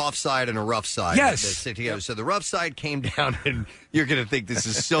 there's a soft side and a rough side. Yes. That stick together. So the rough side came down, and you're going to think this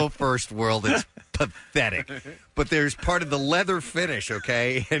is so first world. It's pathetic. But there's part of the leather finish,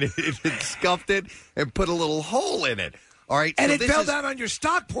 okay? And it scuffed it and put a little hole in it. All right. And so it this fell is- down on your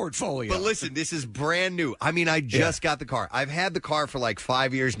stock portfolio. But listen, this is brand new. I mean, I just got the car. I've had the car for like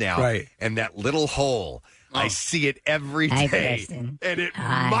 5 years now. Right. And that little hole, I see it every Hi, day. Preston. And it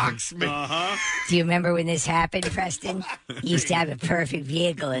Hi. mocks me. Do you remember when this happened, Preston? You used to have a perfect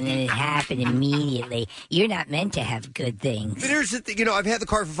vehicle, and then it happened immediately. You're not meant to have good things. But here's the thing, I've had the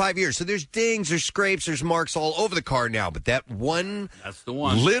car for 5 years, so there's dings, there's scrapes, there's marks all over the car now. But that that's the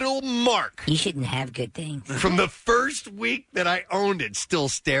one little mark You shouldn't have good things. from the first week that I owned it still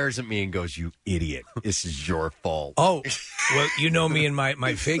stares at me and goes, "You idiot! This is your fault." Oh, well, you know me and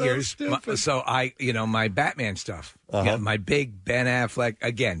my figures. So my Batman stuff. Yeah, my big Ben Affleck.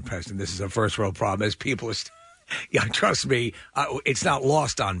 Again, Preston, this is a first world problem. As people are trust me, it's not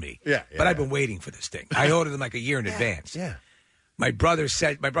lost on me. Yeah, but I've been waiting for this thing. I ordered them like a year in advance. Yeah. My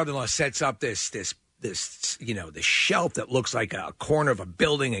brother-in-law sets up this the shelf that looks like a corner of a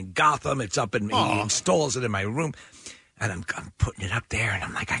building in Gotham. It's up and he installs it in my room, and I'm putting it up there, and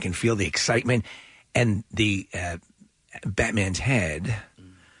I'm like, I can feel the excitement, and the Batman's head,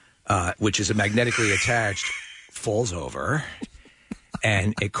 which is magnetically attached, falls over,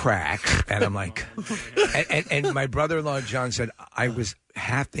 and it cracked, and I'm like, and my brother-in-law John said I was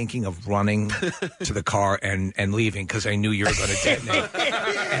half thinking of running to the car and leaving because I knew you were going to detonate,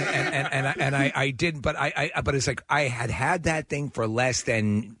 and I didn't, but but it's like I had that thing for less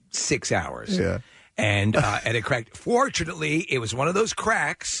than 6 hours, and it cracked. Fortunately, it was one of those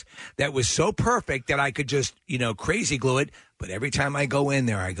cracks that was so perfect that I could just crazy glue it. But every time I go in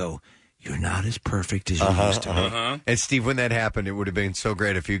there, I go, you're not as perfect as you used to be. And Steve, when that happened, it would have been so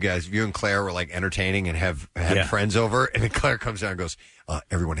great if you and Claire were like entertaining and had friends over, and then Claire comes down and goes,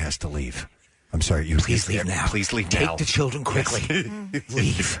 "Everyone has to leave. I'm sorry, please leave now. Please leave now. Take the children quickly.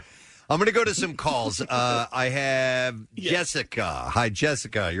 Leave." I'm going to go to some calls. I have Jessica. Hi,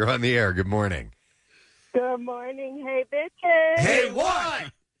 Jessica. You're on the air. Good morning. Good morning. Hey, bitches. Hey,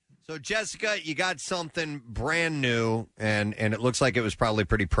 what? So, Jessica, you got something brand new, and it looks like it was probably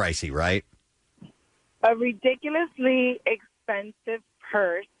pretty pricey, right? A ridiculously expensive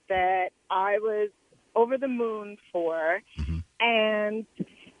purse that I was over the moon for. And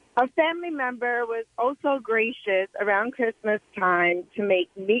a family member was also gracious around Christmas time to make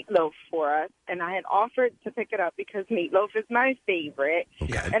meatloaf for us. And I had offered to pick it up because meatloaf is my favorite.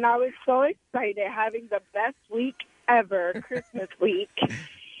 Okay. And I was so excited, having the best week ever, Christmas week.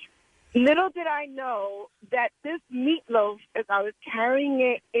 Little did I know that this meatloaf, as I was carrying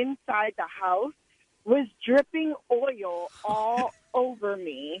it inside the house, was dripping oil all over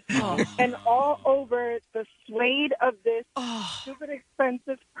me and all over the suede of this stupid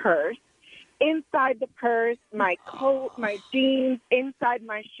expensive purse. Inside the purse, my coat, my jeans, inside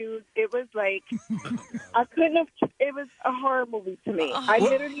my shoes. It was like, I couldn't have, it was a horror movie to me. I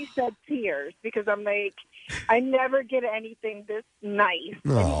literally shed tears because I'm like, I never get anything this nice.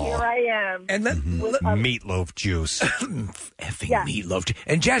 And here I am. And then meatloaf juice. Effing meatloaf.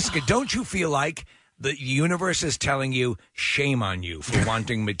 And Jessica, don't you feel like the universe is telling you, shame on you for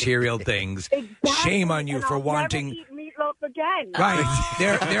wanting material things. Exactly. Shame on you And for I'll wanting... never eat meatloaf again. Right.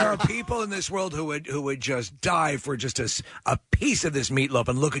 There are people in this world who would just die for just a piece of this meatloaf,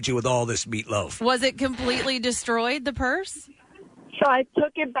 and look at you with all this meatloaf. Was it completely destroyed, the purse? So I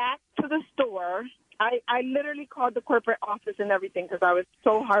took it back to the store. I literally called the corporate office and everything because I was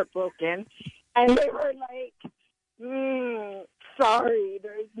so heartbroken. And they were like, sorry,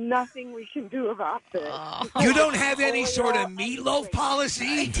 there's nothing we can do about this. You don't have any sort of meatloaf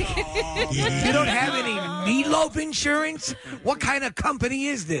policy? You don't have any meatloaf insurance? What kind of company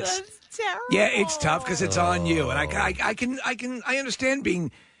is this? That's terrible. Yeah, it's tough because it's on you. And I understand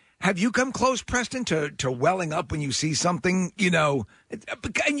being... Have you come close, Preston, to welling up when you see something,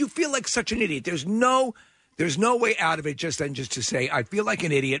 and you feel like such an idiot? There's no way out of it just to say, I feel like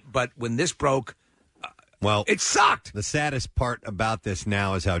an idiot, but when this broke, well, it sucked. The saddest part about this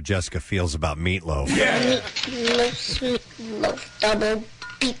now is how Jessica feels about meatloaf. Yeah. Meatloaf, sweet loaf, double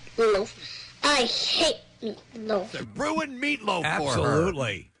beet loaf. I hate meatloaf. Ruined meatloaf for her.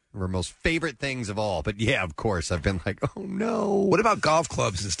 Absolutely. Her most favorite things of all. But yeah, of course, I've been like, oh no. What about golf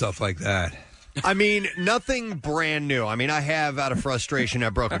clubs and stuff like that? I mean, nothing brand new. I mean, I have, out of frustration, I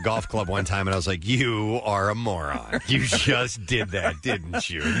broke a golf club one time, and I was like, you are a moron. You just did that, didn't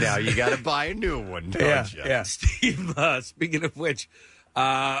you? Now you got to buy a new one, don't you? Yeah. Steve, speaking of which,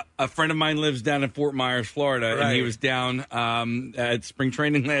 a friend of mine lives down in Fort Myers, Florida, and he was down at spring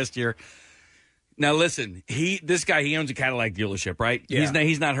training last year. Now, listen, this guy, he owns a Cadillac dealership, right? Yeah.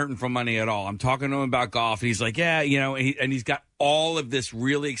 He's not hurting for money at all. I'm talking to him about golf. He's like, yeah, and he's got all of this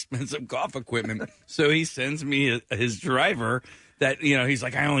really expensive golf equipment. So he sends me his driver that, he's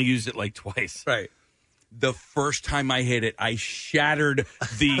like, I only used it like twice. Right. The first time I hit it, I shattered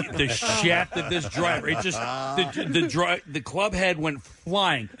the shaft of this driver. It just the club head went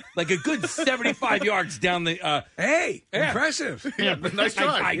flying like a good 75 yards down the. Hey, impressive! Yeah, but nice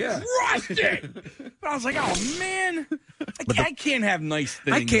try. I crushed it, but I was like, oh man, I can't have nice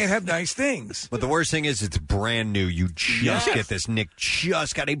things. I can't have nice things. But the worst thing is, it's brand new. You just get this. Nick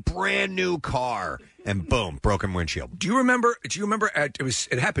just got a brand new car, and boom, broken windshield. Do you remember?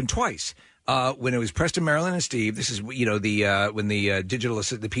 It happened twice. When it was Preston, Maryland, and Steve. This is when the digital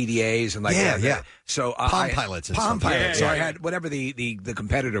the PDAs and that. So Palm Pilots. So I had whatever the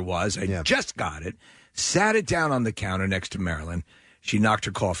competitor was. I just got it. Sat it down on the counter next to Marilyn. She knocked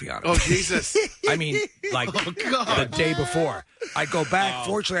her coffee on it. Oh Jesus! I mean, like the day before. I go back.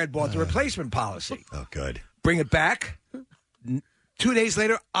 Fortunately, I'd bought the replacement policy. Oh, good. Bring it back. 2 days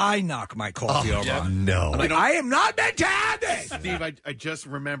later, I knock my coffee over. No. I'm like, I am not meant to have this. Steve, I just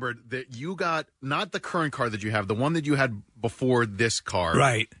remembered that you got not the current car that you have, the one that you had before this car.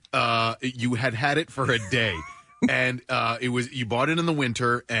 Right. You had it for a day. and you bought it in the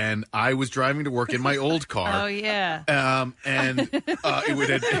winter, and I was driving to work in my old car. Oh yeah.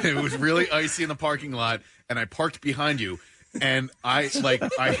 It was really icy in the parking lot, and I parked behind you, and I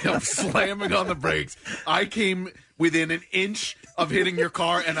am slamming on the brakes. I came within an inch of hitting your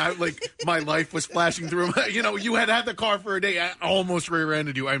car, and my life was flashing through. You had the car for a day. I almost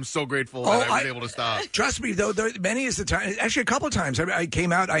rear-ended you. I'm so grateful that I was able to stop. Trust me, though, many is the time. Actually, a couple of times I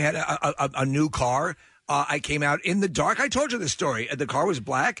came out. I had a new car. I came out in the dark. I told you this story. The car was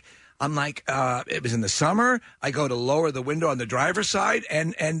black. I'm like, it was in the summer. I go to lower the window on the driver's side,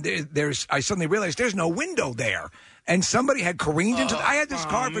 and I suddenly realized there's no window there. And somebody had careened into. I had this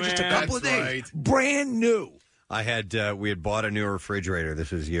car for just a couple of days, brand new. We had bought a new refrigerator.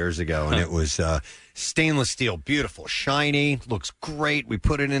 This was years ago, and it was stainless steel, beautiful, shiny, looks great. We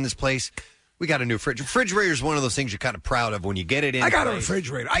put it in this place. We got a new fridge. Refrigerator is one of those things you're kind of proud of when you get it in. I got a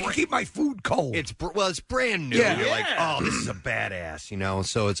refrigerator. I can keep my food cold. It's brand new. Yeah. You're like, oh, this is a badass,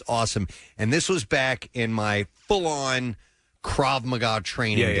 So it's awesome. And this was back in my full-on Krav Maga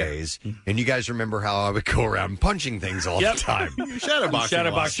training days. And you guys remember how I would go around punching things all the time.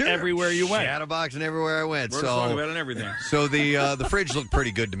 Shadowbox everywhere you went. Shadowboxing everywhere I went. Wrote a song about it and everything. So the fridge looked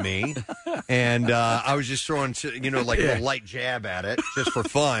pretty good to me. And I was just throwing, a little light jab at it just for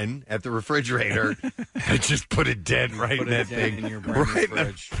fun at the refrigerator. I just put it dead right in that thing. In your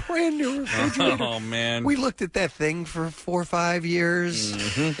brand new refrigerator. Oh, man. We looked at that thing for 4 or 5 years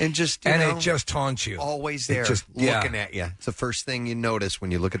and just, it just taunts you. Always there looking at you. It's the first thing you notice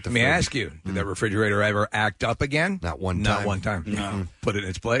when you look at the fridge. Let me ask you, did that refrigerator ever act up again? Not one time. Not one time. No. Put it in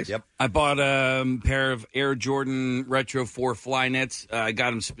its place? Yep. I bought a pair of Air Jordan Retro 4 fly nets. I got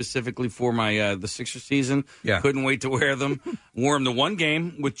them specifically for my the Sixers season. Yeah. Couldn't wait to wear them. Wore them the one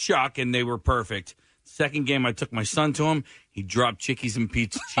game with Chuck, and they were perfect. Second game, I took my son to him. He dropped chickies and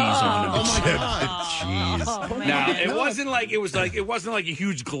pizza cheese on him. Jeez. Now it wasn't like a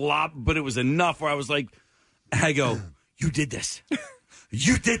huge glop, but it was enough where I go, you did this.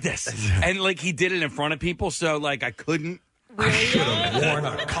 You did this. And he did it in front of people, so I couldn't. I should have worn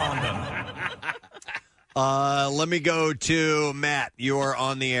a condom. Let me go to Matt. You are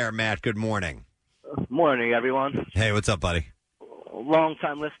on the air, Matt. Good morning. Morning, everyone. Hey, what's up, buddy?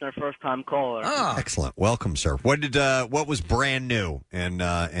 Long-time listener, first-time caller. Excellent. Welcome, sir. What was brand new and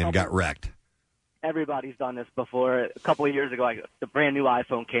got wrecked? Everybody's done this before. A couple of years ago, the brand new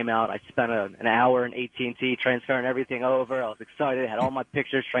iPhone came out. I spent an hour in AT&T transferring everything over. I was excited. Had all my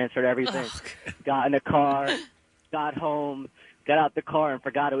pictures, transferred everything. Got in the car, got home, got out the car, and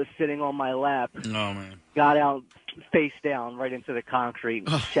forgot it was sitting on my lap. Oh, man. Got out face down right into the concrete,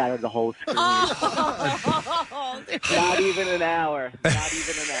 shattered the whole screen. Not even an hour.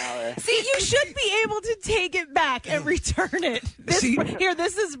 See, you should be able to take it back and return it. This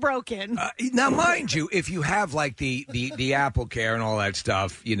is broken. Now, mind you, if you have the Apple Care and all that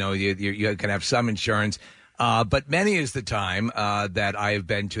stuff, you can have some insurance. But many is the time that I have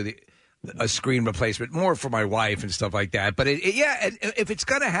been to a screen replacement, more for my wife and stuff like that. But if it's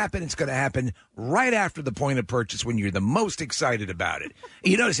going to happen, it's going to happen right after the point of purchase when you're the most excited about it.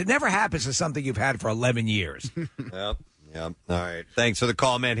 You notice it never happens to something you've had for 11 years. Yep. All right. Thanks for the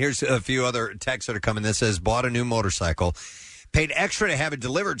call, man. Here's a few other texts that are coming. This says, bought a new motorcycle, paid extra to have it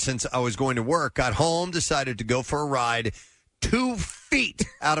delivered since I was going to work, got home, decided to go for a ride 2 feet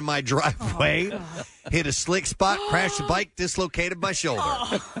out of my driveway, hit a slick spot, crashed the bike, dislocated my shoulder.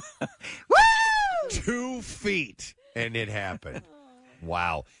 Woo! 2 feet, and it happened.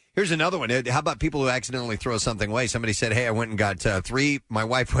 Wow. Here's another one. How about people who accidentally throw something away? Somebody said, hey, I went and got I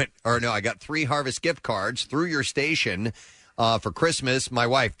got 3 Harvest gift cards through your station for Christmas. My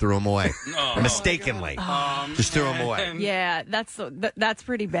wife threw them away. Mistakenly. Just threw them away. Yeah, that's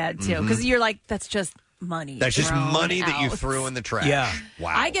pretty bad, too, because you're like, that's just money. That's just money out. that you threw in the trash. Yeah.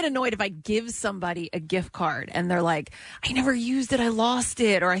 Wow. I get annoyed if I give somebody a gift card and they're like, I never used it, I lost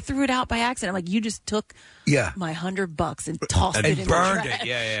it, or I threw it out by accident. I'm like, you just took my $100 and tossed it in the trash. Burned it.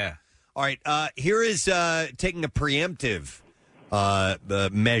 Yeah. All right. Here is taking a preemptive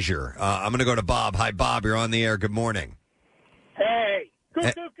measure. I'm going to go to Bob. Hi, Bob. You're on the air. Good morning. Hey,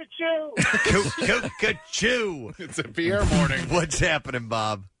 cuckoo-ca-choo. Cuckoo-ca-choo. It's a Pierre morning. What's happening,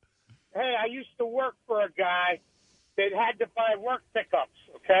 Bob? Hey, I used to work for a guy that had to buy work pickups,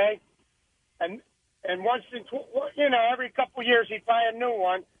 okay? And once in, every couple of years he'd buy a new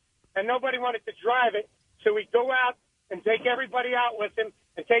one, and nobody wanted to drive it, so he'd go out and take everybody out with him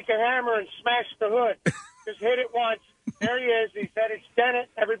and take a hammer and smash the hood. Just hit it once. There he is. He said it's dented.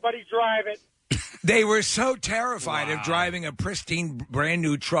 Everybody drive it. They were so terrified of driving a pristine, brand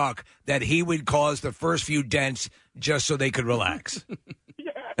new truck that he would cause the first few dents just so they could relax.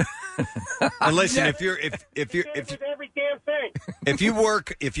 And listen, if you're every damn thing.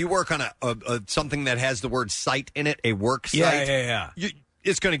 if you work on a something that has the word site in it, a work site,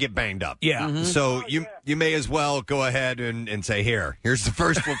 it's going to get banged up. Yeah. Mhm. So you may as well go ahead and say, here's the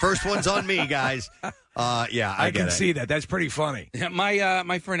first one. First one's on me, guys. I can see that. That's pretty funny. Yeah,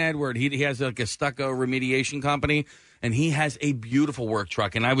 my friend Edward, he has like a stucco remediation company, and he has a beautiful work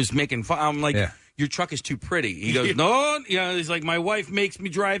truck. And I was making fun. I'm like, your truck is too pretty. He goes, no. He's like, my wife makes me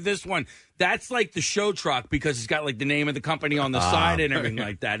drive this one. That's like the show truck because it's got like the name of the company on the side and everything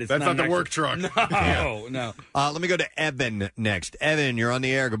like that. It's That's not the actually- work truck. No. Let me go to Evan next. Evan, you're on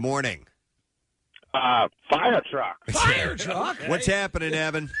the air. Good morning. Fire truck. Fire truck? What's happening,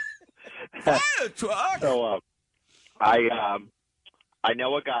 Evan? Fire truck. So, I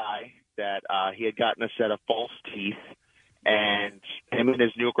know a guy that he had gotten a set of false teeth, and him and his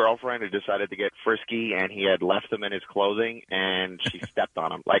new girlfriend had decided to get frisky, and he had left them in his clothing, and she stepped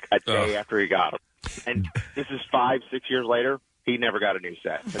on him like a day after he got them. And this is 5-6 years later. He never got a new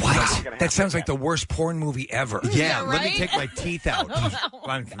set. What? That sounds like the worst porn movie ever. Yeah, let me take my teeth out.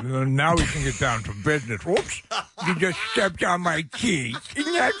 Now we can get down to business. Whoops. You just stepped on my key.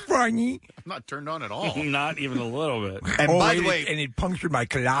 Isn't that funny? I'm not turned on at all. Not even a little bit. And by the way, and it punctured my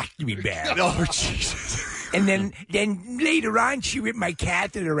colostomy bag. Oh, Jesus. And then later on, she whipped my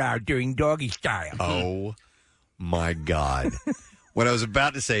catheter out during doggy style. Oh, my God. What I was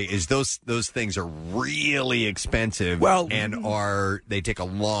about to say is those things are really expensive. Well, and they take a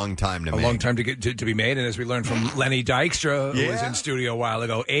long time to make. A long time to get to be made, and as we learned from Lenny Dykstra, who was in studio a while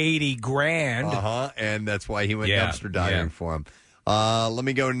ago, $80,000. And that's why he went dumpster diving for him. Let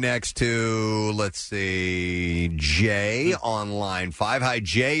me go next to, let's see, Jay on line 5. Hi,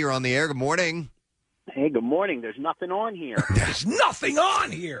 Jay. You're on the air. Good morning. Hey, good morning. There's nothing on here. There's nothing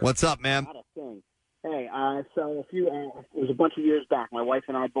on here. What's up, man? Not a thing. Hey, so it was a bunch of years back. My wife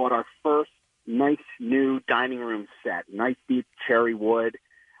and I bought our first nice new dining room set, nice deep cherry wood.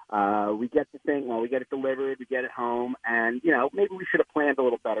 We get the thing, we get it delivered, we get it home, and, maybe we should have planned a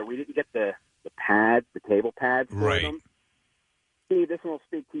little better. We didn't get the pads, the table pads for them. Steve, this one will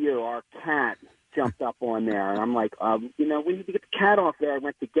speak to you. Our cat jumped up on there, and I'm like, we need to get the cat off there. I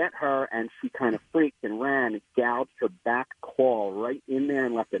went to get her, and she kind of freaked and ran and gouged her back claw right in there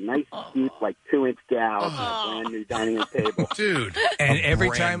and left a nice deep, 2-inch gouge on a brand new dining room table. Dude. And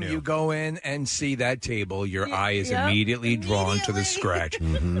every time you go in and see that table, your eye is immediately drawn to the scratch.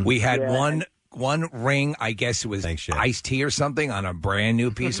 We had one ring, I guess it was iced tea or something, on a brand new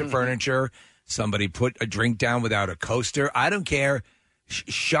piece of furniture. Somebody put a drink down without a coaster. I don't care.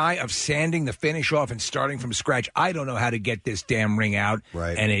 Shy of sanding the finish off and starting from scratch, I don't know how to get this damn ring out.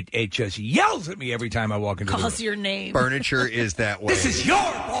 Right. And it just yells at me every time I walk into the room. Calls your name. Furniture is that way. This is your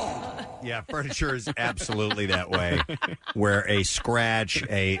fault. Yeah, furniture is absolutely that way. Where a scratch,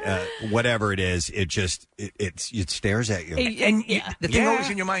 whatever it is, it stares at you. And the thing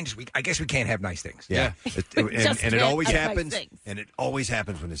always in your mind is, I guess we can't have nice things. Yeah, and it always happens. And it always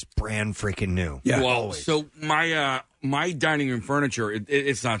happens when it's brand freaking new. Yeah, well, always. So my dining room furniture,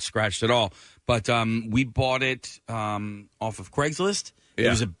 it's not scratched at all. But we bought it off of Craigslist. It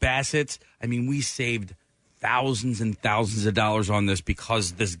was a Bassett. I mean, we saved thousands and thousands of dollars on this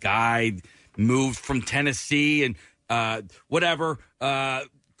because this guy moved from Tennessee and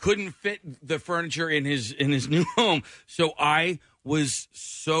couldn't fit the furniture in his new home. So I was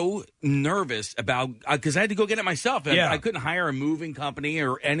so nervous about because I had to go get it myself. I couldn't hire a moving company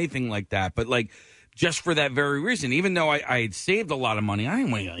or anything like that. But just for that very reason, even though I had saved a lot of money, I didn't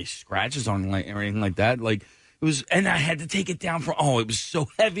want any scratches on or anything like that. It was, and I had to take it down from. Oh, it was so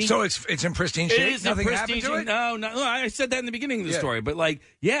heavy. So it's in pristine shape. It is Nothing in pristine happened to it. No. I said that in the beginning of the story, but I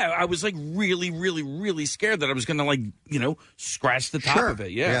was really, really, really scared that I was going to scratch the top of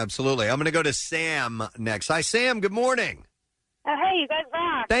it. Yeah, absolutely. I'm going to go to Sam next. Hi, Sam. Good morning. Hey, you guys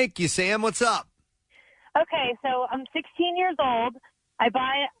rock. Thank you, Sam. What's up? Okay, so I'm 16 years old. I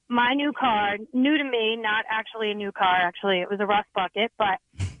buy my new car, new to me, not actually a new car. Actually, it was a rust bucket, but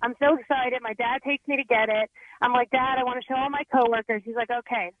I'm so excited. My dad takes me to get it. I'm like, Dad, I want to show all my coworkers. He's like,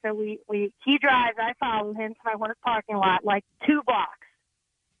 okay. So he drives. I follow him to my work parking lot, 2 blocks.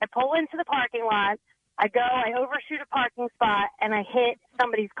 I pull into the parking lot. I overshoot a parking spot, and I hit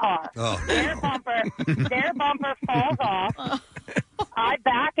somebody's car. Oh. Their bumper falls off. I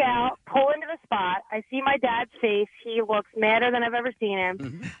back out, pull into the spot. I see my dad's face. He looks madder than I've ever seen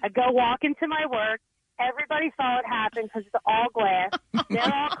him. I go walk into my work. Everybody saw it happen because it's all glass.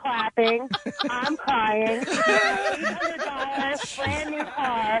 They're all clapping. I'm crying. $800, brand new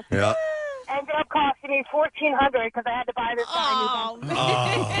car. Yeah. Ended up costing me $1,400 because I had to buy this guy a new bumper.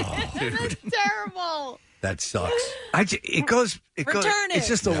 That's terrible. that sucks. It goes. Return it. It's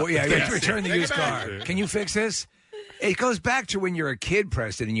just return the Take it used back. car. Can you fix this? It goes back to when you're a kid,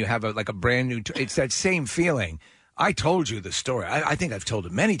 Preston, and you have a brand new. It's that same feeling. I told you the story. I think I've told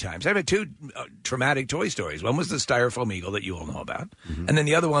it many times. I've had two traumatic toy stories. One was the styrofoam eagle that you all know about, and then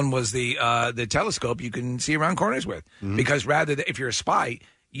the other one was the telescope you can see around corners with. Because if you're a spy,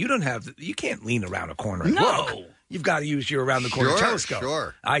 you can't lean around a corner and look. You've got to use your around the corner telescope.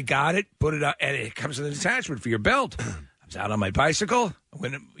 Sure. I got it, put it up, and it comes with an attachment for your belt. I was out on my bicycle,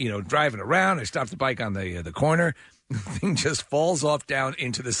 when driving around. I stopped the bike on the corner. The thing just falls off down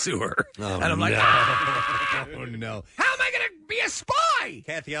into the sewer, and I'm like, oh no! How am I going to be a spy?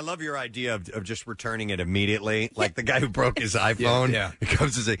 Kathy, I love your idea of just returning it immediately. Like the guy who broke his iPhone. Yeah. It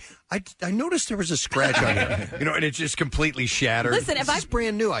comes to say, I noticed there was a scratch on it. And it's just completely shattered. Listen, if it's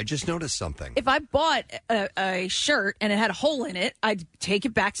brand new, I just noticed something. If I bought a shirt and it had a hole in it, I'd take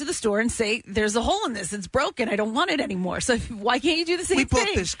it back to the store and say, "There's a hole in this. It's broken. I don't want it anymore." So why can't you do the same thing?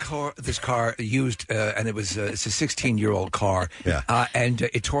 We bought this car used, and it was it's a 16-year-old car, and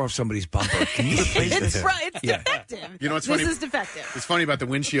it tore off somebody's bumper. Can you replace It's it? right. It's defective. You know what's funny? This is defective. It's funny about the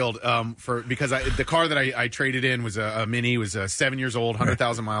windshield because the car that I traded in was a Mini, was 7 years old,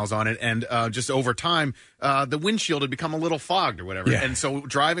 100,000 miles on it, and just over time, the windshield had become a little fogged or whatever. Yeah. And so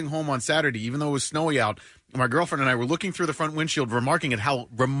driving home on Saturday, even though it was snowy out, my girlfriend and I were looking through the front windshield, remarking at how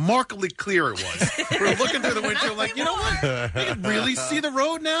remarkably clear it was. We're looking through the windshield like, you know what? I can really see the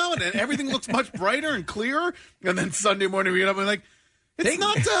road now, and everything looks much brighter and clearer. And then Sunday morning we get up and like, it's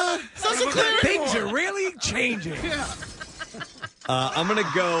not so clear Things anymore. are really changing. Yeah. I'm gonna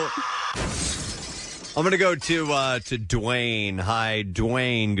go to Dwayne. Hi,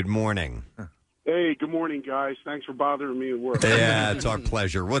 Dwayne. Good morning. Hey, good morning, guys. Thanks for bothering me at work. Yeah, it's our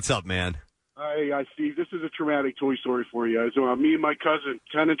pleasure. What's up, man? Hey, Steve, this is a traumatic toy story for you. So, me and my cousin,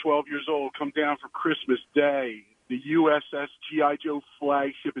 10 and 12 years old, come down for Christmas Day. The USS G.I. Joe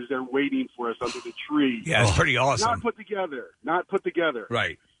flagship is there waiting for us under the tree. Yeah, it's pretty awesome. Not put together.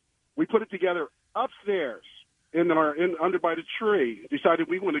 Right. We put it together upstairs under by the tree. Decided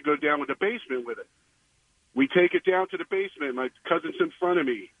we want to go down to the basement with it. We take it down to the basement. My cousin's in front of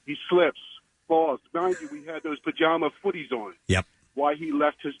me. He slips, falls. Mind you, we had those pajama footies on. Yep. That's why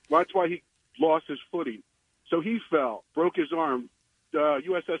he lost his footing. So he fell, broke his arm. The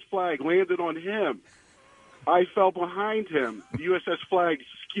USS flag landed on him. I fell behind him. The USS flag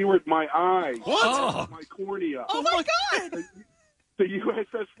skewered my eye. What? My cornea. Oh my God! The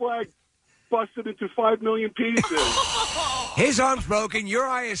USS flag busted into 5 million pieces. His arm's broken, your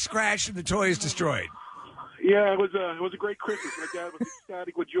eye is scratched, and the toy is destroyed. Yeah, it was a great Christmas. My dad was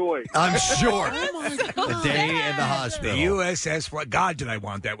ecstatic with joy. I'm sure. Oh The day in the hospital. The USS. God, did I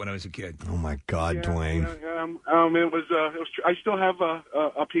want that when I was a kid? Oh my God, Dwayne. It was. I still have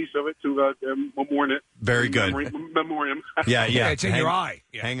a piece of it to mourn it. Very good. Memoriam. Yeah. It's in your eye.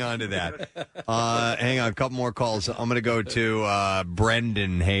 Yeah. Hang on to that. Hang on, a couple more calls. I'm going to go to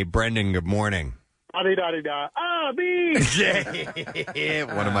Brendan. Hey, Brendan. Good morning. Da-di-da-di-da. B. Yeah,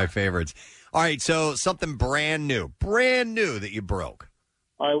 one of my favorites. All right, so something brand new that you broke.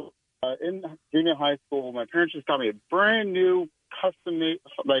 I in junior high school, my parents just got me a brand new custom-made,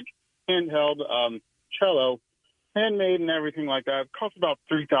 like handheld cello, handmade and everything like that. It cost about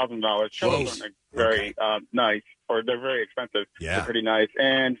 $3,000. Cellos aren't very nice, or they're very expensive. Yeah. They're pretty nice.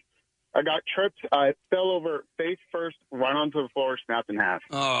 And I got tripped. I fell over face first, right onto the floor, snapped in half.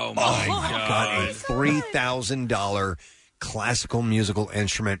 Oh my God! A $3,000 classical musical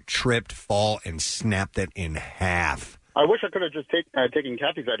instrument tripped, fall, and snapped it in half. I wish I could have just taken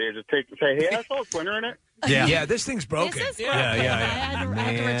Kathy's idea. Say, hey, I saw a splinter in it. Yeah, this thing's broken. This is broken. Yeah. I had to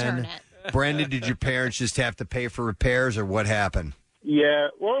return it. Brendan, did your parents just have to pay for repairs, or what happened? Yeah,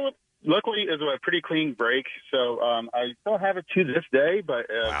 well, luckily it was a pretty clean break, so I still have it to this day. But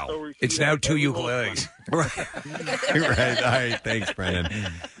It's now 2 ukuleles. Right. All right. Thanks, Brendan.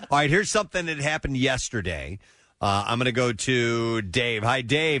 All right. Here's something that happened yesterday. I'm going to go to Dave. Hi,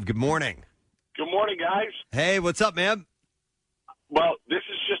 Dave. Good morning. Good morning, guys. Hey, what's up, man? Well, this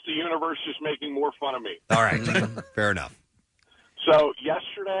is just the universe just making more fun of me. All right. Fair enough. So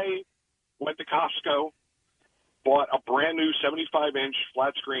yesterday, went to Costco, bought a brand new 75-inch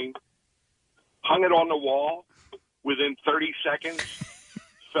flat screen, hung it on the wall. Within 30 seconds,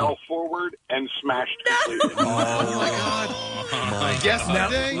 fell forward and smashed completely. Oh my God!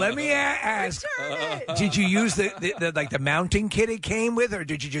 Yesterday. Now, let me ask: did you use the mounting kit it came with, or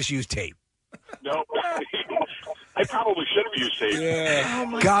did you just use tape? No, I probably should have used tape.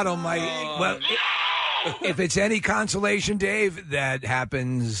 Yeah. God Almighty! Well, if it's any consolation, Dave, that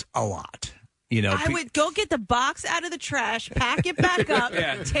happens a lot. I would go get the box out of the trash, pack it back up,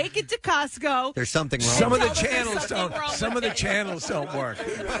 take it to Costco. There's something wrong. Some of the channels don't. Some of the channels don't work.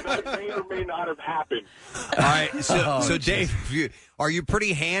 That may or may not have happened. All right, so Dave, are you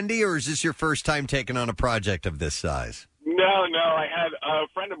pretty handy, or is this your first time taking on a project of this size? No. I had a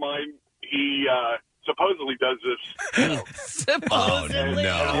friend of mine. He supposedly does this. Supposedly.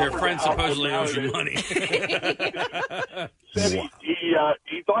 no. Your friend supposedly owes you money. He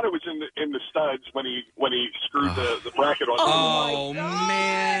thought it was in the studs when he screwed the bracket on. Oh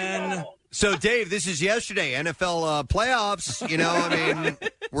man! So Dave, this is yesterday NFL playoffs. You know, I mean,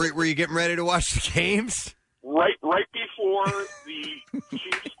 were you getting ready to watch the games? Right before the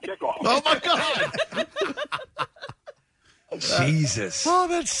Chiefs kickoff. Oh my God! Jesus. Oh,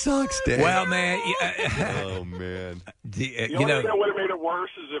 that sucks, Dave. Well, man. Oh man. The only thing that would have made it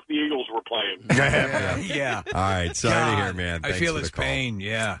worse is if the Eagles were playing. Yeah. All right. Sorry to hear, man. I Thanks feel for his the call. pain.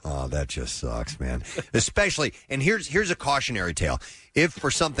 Yeah. Oh, that just sucks, man. Especially, and here's a cautionary tale. If for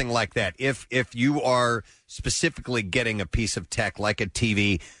something like that, if you are specifically getting a piece of tech like a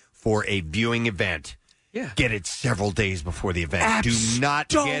TV for a viewing event, get it several days before the event. Do not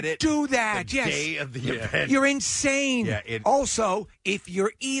get it. Do that. The day of the event. You're insane. Yeah, also, if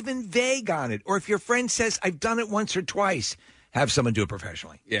you're even vague on it, or if your friend says, "I've done it once or twice," have someone do it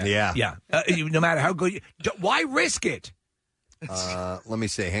professionally. Yeah. No matter how good. Why risk it? Let me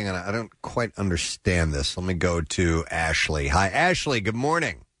see. Hang on. I don't quite understand this. Let me go to Ashley. Hi, Ashley. Good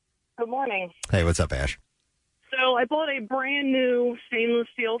morning. Good morning. Hey, what's up, Ash? So I bought a brand new stainless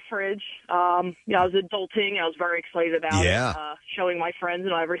steel fridge. I was adulting. I was very excited about it, showing my friends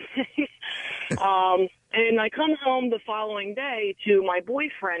and everything. And I come home the following day to my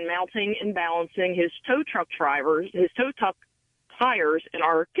boyfriend mounting and balancing his tow truck tires in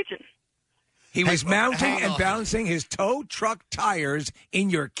our kitchen. He was mounting and balancing his tow truck tires in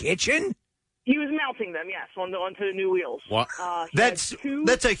your kitchen? He was mounting them, yes, onto the new wheels. What? That's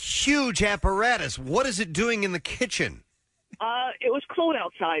a huge apparatus. What is it doing in the kitchen? It was cold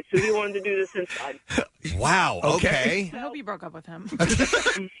outside, so he wanted to do this inside. Wow. Okay. I hope you broke up with him.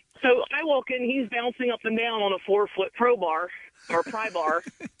 So I walk in, he's bouncing up and down on a 4-foot pry bar,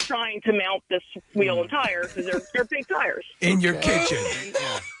 trying to mount this wheel and tire because they're big tires. In your kitchen.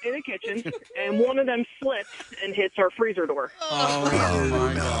 In the kitchen, and one of them slips and hits our freezer door. Oh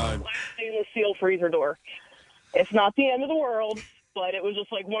my God. Stainless steel freezer door. It's not the end of the world, but it was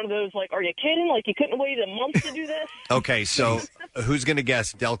just like one of those, like, are you kidding? Like, you couldn't wait a month to do this? Okay, so who's going to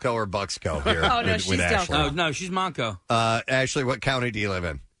guess, Delco or Bucksco here? Oh, no, with she's Ashley? Delco. Oh, no, she's Monco. Ashley, what county do you live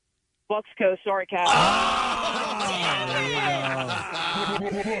in? Bucksco, sorry, Cat.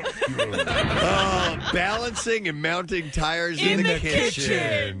 Balancing and mounting tires in the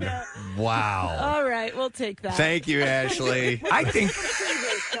kitchen. Wow. All right, we'll take that. Thank you, Ashley. I think.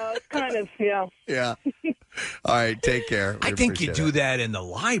 So it's kind of, Yeah. All right, take care. I think you do that in the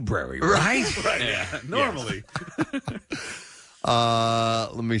library, right? Yeah, normally.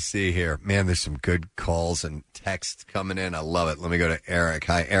 Let me see here. Man, there's some good calls and texts coming in. I love it. Let me go to Eric.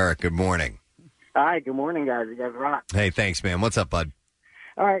 Hi, Eric. Good morning. Hi, good morning, guys. You guys rock. Hey, thanks, man. What's up, bud?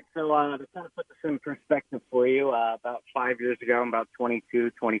 All right, so to kind of put this in perspective for you, about 5 years ago, I'm about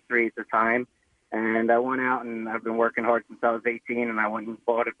 22, 23 at the time, and I went out and I've been working hard since I was 18, and I went and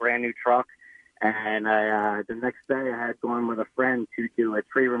bought a brand new truck, and the next day I had gone with a friend to do a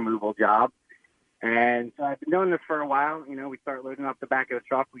tree removal job, and so I've been doing this for a while. You know, we start loading up the back of the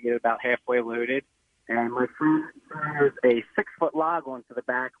truck, we get about halfway loaded, and my friend throws a 6-foot log onto the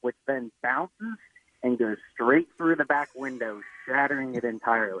back, which then bounces and goes straight through the back window, shattering it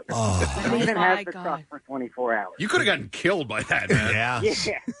entirely. And even has the truck for 24 hours. You could have gotten killed by that, man. Yeah.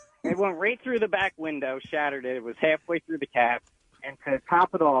 Yeah. It went right through the back window, shattered it. It was halfway through the cab. And to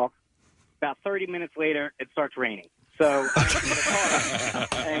top it off, about 30 minutes later, it starts raining. So I went to the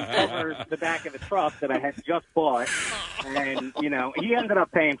car and covered the back of the truck that I had just bought. And, you know, he ended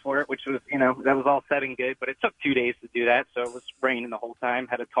up paying for it, which was, you know, that was all said and good. But it took 2 days to do that, so it was raining the whole time,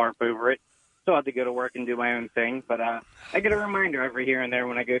 had a tarp over it. Still had to go to work and do my own thing. But I get a reminder every here and there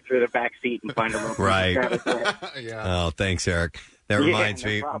when I go through the back seat and find a little Right. Yeah. Oh, thanks, Eric. That Yeah, reminds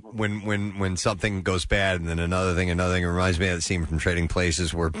no me problem. when something goes bad and then another thing. It reminds me of the scene from Trading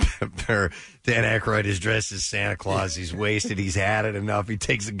Places where Dan Aykroyd is dressed as Santa Claus. He's wasted. He's had it enough. He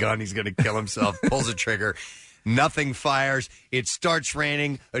takes a gun. He's going to kill himself. Pulls a trigger. Nothing fires. It starts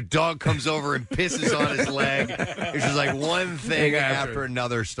raining. A dog comes over and pisses on his leg. It's just like one thing after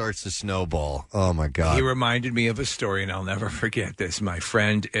another starts to snowball. Oh, my God. He reminded me of a story, and I'll never forget this. My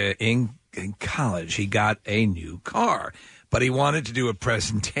friend in college, he got a new car, but he wanted to do a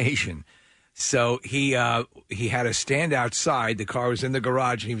presentation So he had to stand outside. The car was in the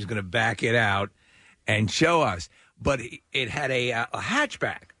garage, and he was going to back it out and show us. But it had a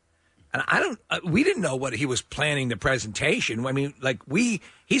hatchback. And we didn't know what he was planning the presentation. I mean,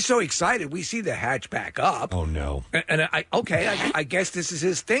 he's so excited. We see the hatchback up. Oh, no. And I guess this is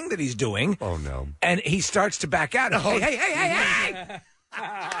his thing that he's doing. Oh, no. And he starts to back out. Hey.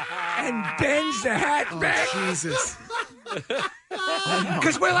 And bends the hatchback. Oh, Jesus.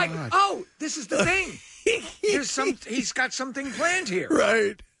 Because we're like, oh, this is the thing. He's got something planned here.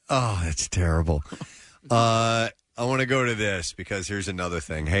 Right. Oh, that's terrible. I want to go to this because here's another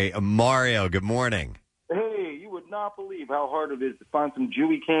thing. Hey, Mario, good morning. Hey, you would not believe how hard it is to find some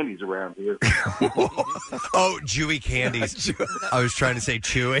Chewy candies around here. Oh, Chewy candies. I was trying to say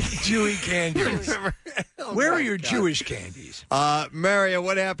Chewy. Chewy candies. Where are your Jewish candies? Mario,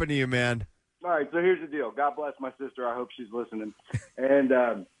 what happened to you, man? All right, so here's the deal. God bless my sister. I hope she's listening.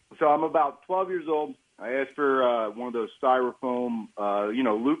 And so I'm about 12 years old. I asked for one of those styrofoam,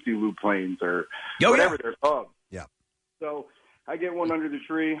 loop-de-loop planes or whatever they're called. Yeah. So I get one under the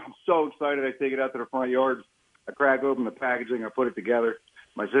tree. I'm so excited. I take it out to the front yard. I crack open the packaging. I put it together.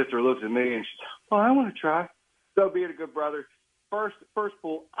 My sister looks at me and she's, I want to try. So being a good brother, first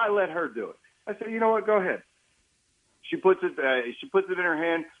pull, I let her do it. I said, you know what? Go ahead. She puts it in her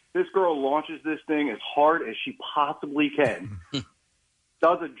hand. This girl launches this thing as hard as she possibly can.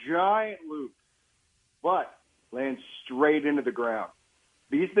 Does a giant loop, but lands straight into the ground.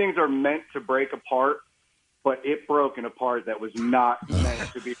 These things are meant to break apart, but it broke in a part that was not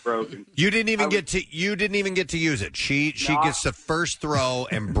meant to be broken. You didn't even get to use it. She gets the first throw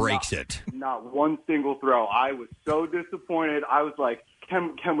and breaks it. Not one single throw. I was so disappointed. I was like,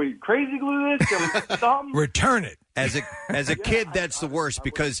 can we crazy glue this? Can we stop? Return it. As a kid, that's the worst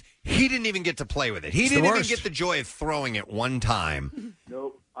because he didn't even get to play with it. He didn't even get the joy of throwing it one time.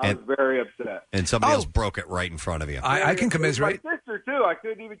 Nope. I was very upset. And somebody else broke it right in front of you. I can commiserate. My sister, too. I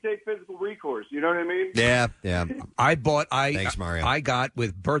couldn't even take physical recourse. You know what I mean? Yeah. Thanks, Mario. I got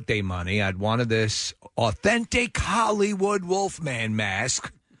with birthday money, I'd wanted this authentic Hollywood Wolfman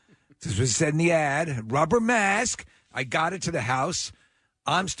mask. This was said in the ad. Rubber mask. I got it to the house.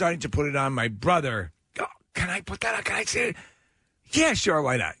 I'm starting to put it on my brother. Oh, can I put that on? Can I see it? Yeah, sure.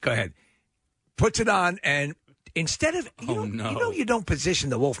 Why not? Go ahead. Puts it on, and instead of, you don't position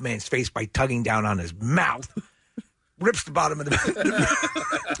the Wolfman's face by tugging down on his mouth. Rips the bottom of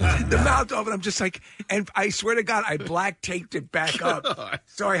the mouth off, and I'm just like, and I swear to God, I black taped it back up.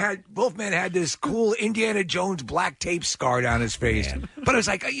 So Wolfman had this cool Indiana Jones black tape scar down his face. Man. But it's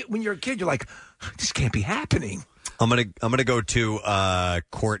like, when you're a kid, you're like, this can't be happening. I'm gonna go to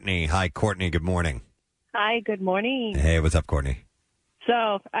Courtney. Hi, Courtney. Good morning. Hi, good morning. Hey, what's up, Courtney?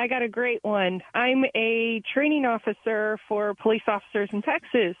 So I got a great one. I'm a training officer for police officers in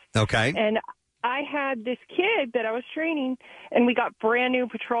Texas. Okay. And I had this kid that I was training, and we got brand new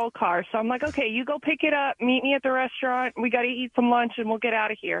patrol cars. So I'm like, okay, you go pick it up, meet me at the restaurant. We got to eat some lunch, and we'll get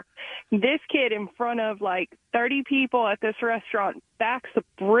out of here. This kid in front of like 30 people at this restaurant backs a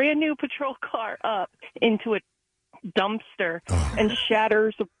brand new patrol car up into a dumpster and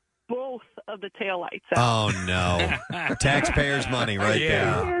shatters both of the taillights out. Oh, no. Taxpayers' money right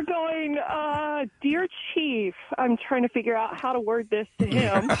there. You're going, dear chief, I'm trying to figure out how to word this to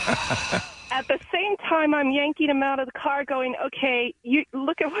him. At the same time, I'm yanking him out of the car going, okay, you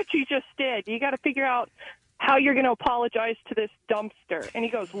look at what you just did. You got to figure out how you're going to apologize to this dumpster. And he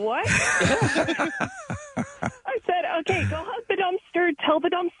goes, what? I said, okay, go hug the dumpster. Tell the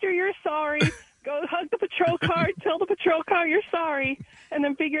dumpster you're sorry. Go hug the patrol car, tell the patrol car you're sorry, and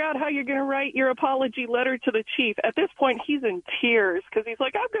then figure out how you're going to write your apology letter to the chief. At this point, he's in tears because he's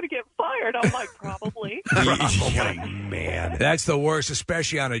like, I'm going to get fired. I'm like, probably. Man. That's the worst,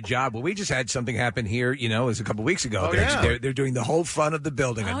 especially on a job. Well, we just had something happen here, it was a couple weeks ago. They're doing the whole front of the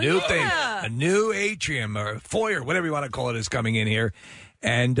building. A new thing, a new atrium or foyer, whatever you want to call it, is coming in here.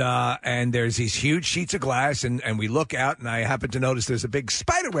 And there's these huge sheets of glass, and we look out, and I happen to notice there's a big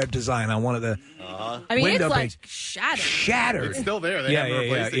spiderweb design on one of the window it's panes. like shattered. Shattered. It's still there. They haven't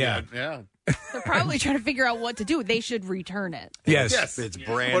replaced it yet. Yeah. They're probably trying to figure out what to do. They should return it. Yes. It's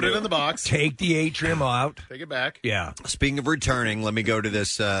brand Put new. it in the box. Take the atrium out. Take it back. Yeah. Speaking of returning, let me go to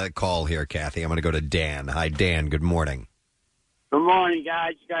this call here, Kathy. I'm going to go to Dan. Hi, Dan. Good morning. Good morning,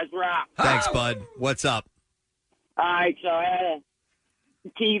 guys. You guys rock. Thanks, bud. What's up? All right, so I had a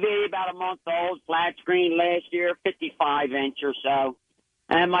TV about a month old, flat screen last year, 55-inch or so.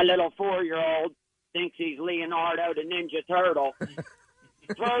 And my little 4-year-old thinks he's Leonardo the Ninja Turtle.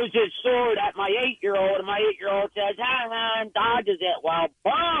 throws his sword at my 8-year-old, and my 8-year-old says, and dodges it. Well,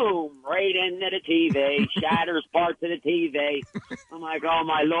 boom, right into the TV, shatters parts of the TV. I'm like, oh,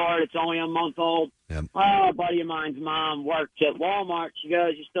 my Lord, it's only a month old. Yep. Oh, a buddy of mine's mom works at Walmart. She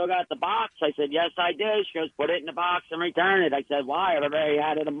goes, you still got the box? I said, yes, I do. She goes, put it in the box and return it. I said, why? I've already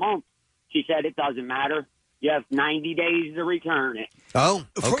had it a month. She said, it doesn't matter. You have 90 days to return it. Oh,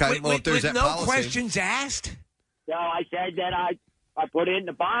 okay. Well, if there's with that no policy. questions asked? So I said that I put it in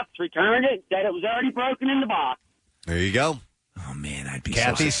the box, returned it, said it was already broken in the box. There you go. Oh, man, I'd be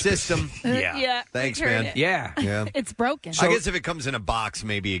Kathy's so system. Yeah. Thanks, we heard man. it. Yeah. Yeah. It's broken. I guess if it comes in a box,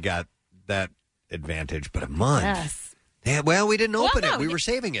 maybe you got that advantage, but a month. Yes. Yeah, well, we didn't open no, it. We were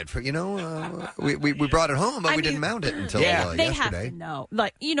saving it for, we brought it home, but we didn't mount it until they yesterday. have to know.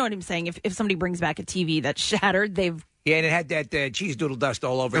 Like, you know what I'm saying? If somebody brings back a TV that's shattered, they've... Yeah, and it had that cheese doodle dust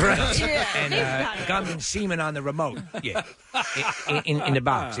all over it. Right. Yeah, And gum and semen on the remote. Yeah. In the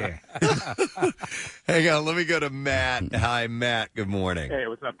box, yeah. Hang on, let me go to Matt. Hi, Matt. Good morning. Hey,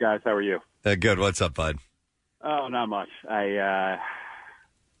 what's up, guys? How are you? Good. What's up, bud? Oh, not much. I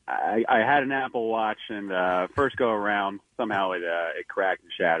had an Apple Watch, and first go around, somehow it cracked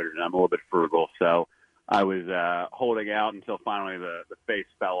and shattered, and I'm a little bit frugal, so I was holding out until finally the face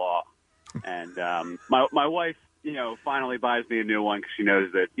fell off. And my wife, finally buys me a new one because she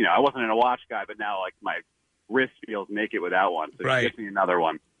knows that, I wasn't a watch guy, but now, like, my wrist feels naked without one, so she gets me another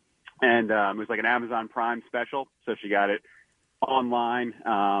one. And it was like an Amazon Prime special, so she got it online,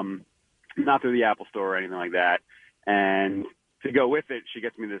 not through the Apple Store or anything like that. And to go with it, she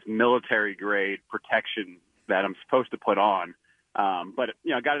gets me this military-grade protection that I'm supposed to put on. But,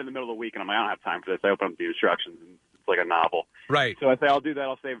 I got it in the middle of the week, and I'm like, I don't have time for this. I open up the instructions, and it's like a novel. Right. So I say, I'll do that.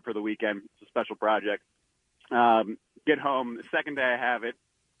 I'll save it for the weekend. It's a special project. Get home. The second day I have it,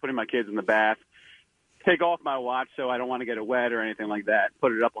 putting my kids in the bath, take off my watch so I don't want to get it wet or anything like that.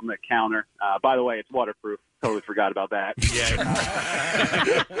 Put it up on the counter. By the way, it's waterproof. Totally forgot about that. Yeah.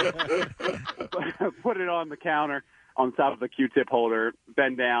 Put it on the counter on top of the Q-tip holder,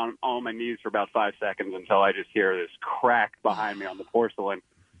 bend down on my knees for about 5 seconds until I just hear this crack behind me on the porcelain.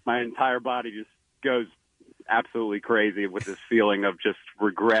 My entire body just goes absolutely crazy with this feeling of just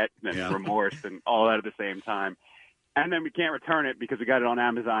regret and remorse and all that at the same time. And then we can't return it because we got it on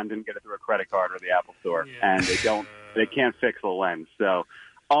Amazon, didn't get it through a credit card or the Apple Store, and they can't fix the lens. So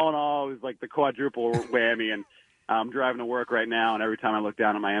all in all, it was like the quadruple whammy, and I'm driving to work right now, and every time I look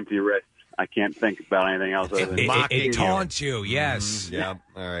down at my empty wrist, I can't think about anything else. Other than It taunts you, yes. Yeah.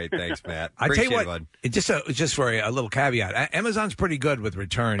 All right. Thanks, Matt. I tell you Appreciate what, it, bud. just for a little caveat, Amazon's pretty good with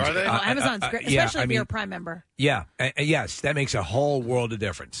returns. Are they? Amazon's great, especially if you're a Prime member. Yeah, yes, that makes a whole world of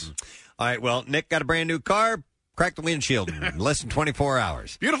difference. All right. Well, Nick got a brand new car, cracked the windshield in less than 24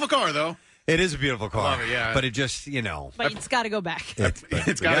 hours. Beautiful car, though. It is a beautiful car. I love it, yeah. But it just, But it's got to go back. It's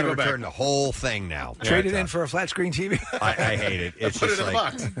gotta got to go back. return the whole thing now. Trade it in for a flat screen TV. I hate it. It's Put just it in a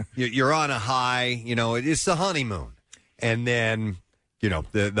like box. you're on a high. It's the honeymoon, and then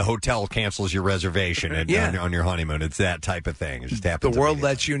the hotel cancels your reservation on your honeymoon. It's that type of thing. It just happens. The world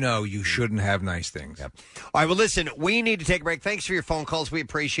lets you know you shouldn't have nice things. Yep. All right, well, listen, we need to take a break. Thanks for your phone calls. We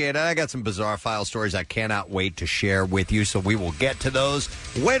appreciate it. I got some bizarre file stories I cannot wait to share with you, so we will get to those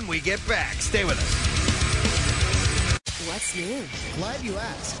when we get back. Stay with us. What's new? Glad you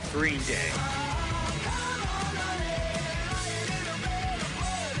asked. Green Day.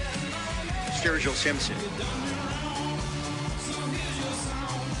 Sturgill Simpson.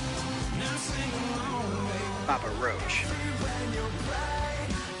 Papa Roach.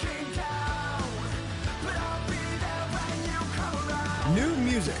 New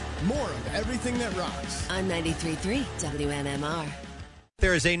music. More of everything that rocks. On 93.3 WMMR.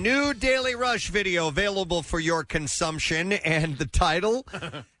 There is a new Daily Rush video available for your consumption, and the title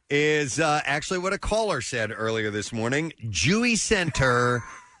is actually what a caller said earlier this morning, Jewy Center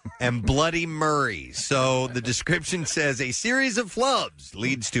and Bloody Murray. So the description says, a series of flubs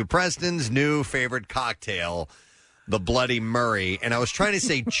leads to Preston's new favorite cocktail, the Bloody Murray. And I was trying to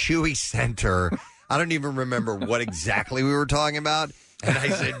say Chewy Center. I don't even remember what exactly we were talking about. And I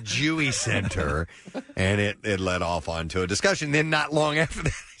said Jewy Center, and it led off onto a discussion. Then not long after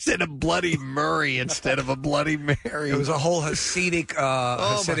that, I said a Bloody Murray instead of a Bloody Mary. It was a whole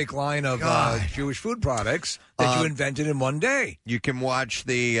Hasidic line of Jewish food products that you invented in one day. You can watch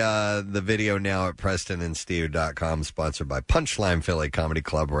the video now at PrestonandSteve.com, sponsored by Punchline Philly Comedy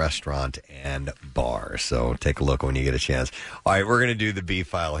Club Restaurant and Bar. So take a look when you get a chance. All right, we're going to do the B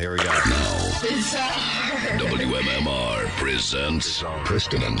file. Here we go. WMMR presents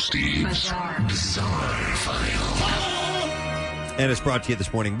Preston and Steve's Bizarre File. And it's brought to you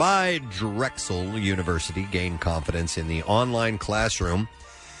this morning by Drexel University. Gain confidence in the online classroom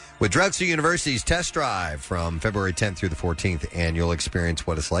with Drexel University's test drive from February 10th through the 14th, and you'll experience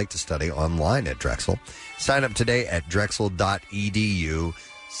what it's like to study online at Drexel. Sign up today at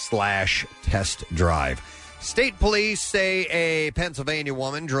drexel.edu/test drive. State police say a Pennsylvania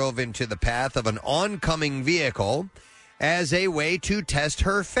woman drove into the path of an oncoming vehicle as a way to test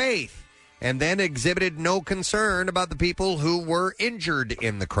her faith, and then exhibited no concern about the people who were injured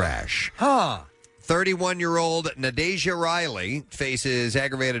in the crash. 31-year-old Nadeja Riley faces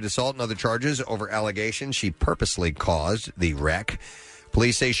aggravated assault and other charges over allegations she purposely caused the wreck.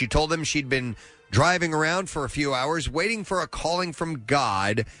 Police say she told them she'd been driving around for a few hours waiting for a calling from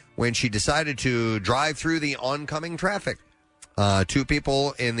God when she decided to drive through the oncoming traffic. Two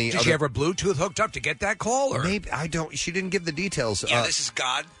people in the Did she have her Bluetooth hooked up to get that call? Or? Maybe, I don't. She didn't give the details. Yeah, this is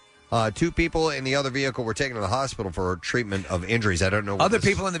God. Two people in the other vehicle were taken to the hospital for treatment of injuries. I don't know. Other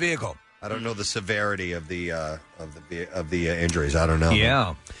people in the vehicle. I don't know the severity of the injuries. I don't know.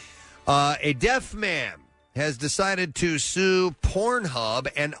 Yeah. A deaf man has decided to sue Pornhub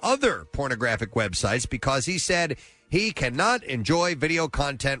and other pornographic websites because he said he cannot enjoy video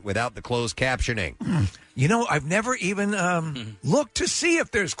content without the closed captioning. You know, I've never even looked to see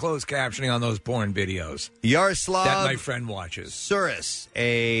if there's closed captioning on those porn videos. Yaroslav that my friend watches. Suris,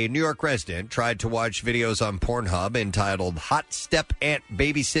 a New York resident, tried to watch videos on Pornhub entitled Hot Step Aunt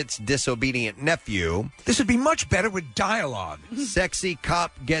Babysits Disobedient Nephew. This would be much better with dialogue. Sexy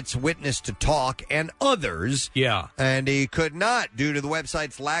Cop Gets Witness to Talk, and others. Yeah. And he could not due to the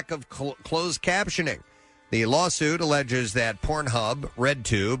website's lack of closed captioning. The lawsuit alleges that Pornhub,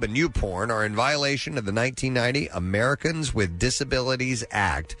 RedTube, and YouPorn are in violation of the 1990 Americans with Disabilities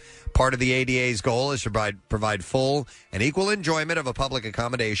Act. Part of the ADA's goal is to provide full and equal enjoyment of a public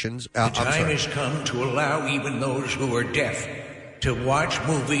accommodations. The time has come to allow even those who are deaf to watch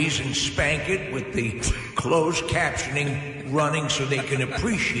movies and spank it with the closed captioning running so they can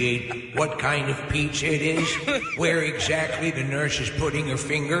appreciate what kind of pizza it is, where exactly the nurse is putting her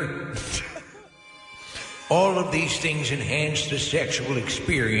finger. All of these things enhance the sexual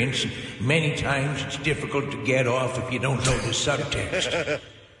experience. Many times it's difficult to get off if you don't know the subtext.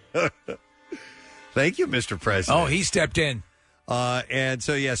 Thank you, Mr. President. Oh, he stepped in. And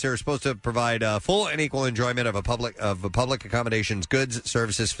so, yes, they're supposed to provide full and equal enjoyment of public accommodations, goods,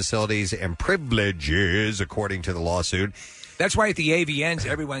 services, facilities, and privileges, according to the lawsuit. That's why at the AVNs,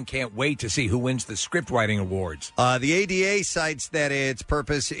 everyone can't wait to see who wins the script writing awards. The ADA cites that its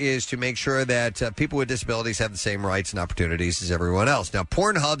purpose is to make sure that people with disabilities have the same rights and opportunities as everyone else. Now,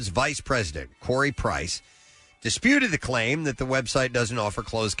 Pornhub's vice president, Corey Price, disputed the claim that the website doesn't offer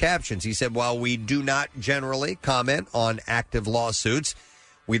closed captions. He said, while we do not generally comment on active lawsuits,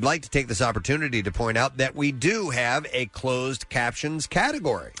 we'd like to take this opportunity to point out that we do have a closed captions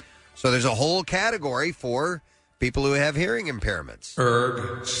category. So there's a whole category for people who have hearing impairments.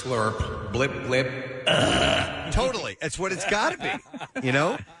 Erg, slurp, blip, blip. Totally. That's what it's got to be, you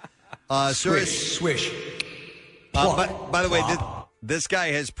know? Swish. By the way, this guy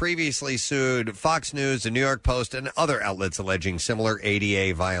has previously sued Fox News, the New York Post, and other outlets alleging similar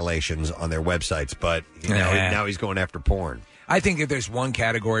ADA violations on their websites, but now he's going after porn. I think if there's one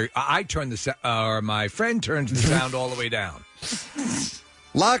category, I turn or my friend turns the sound all the way down.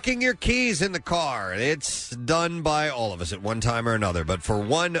 Locking your keys in the car. It's done by all of us at one time or another. But for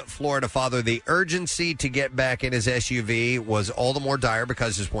one Florida father, the urgency to get back in his SUV was all the more dire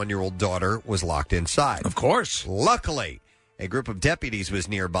because his 1-year-old daughter was locked inside. Of course. Luckily, a group of deputies was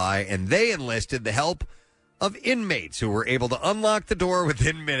nearby, and they enlisted the help of inmates who were able to unlock the door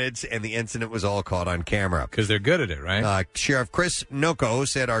within minutes, and the incident was all caught on camera. Because they're good at it, right? Sheriff Chris Noko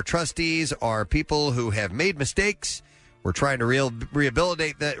said, our trustees are people who have made mistakes. We're trying to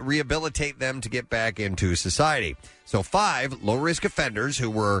rehabilitate them to get back into society. So 5 low-risk offenders who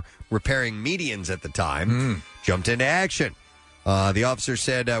were repairing medians at the time jumped into action. The officer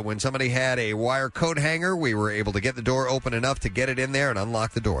said when somebody had a wire coat hanger, we were able to get the door open enough to get it in there and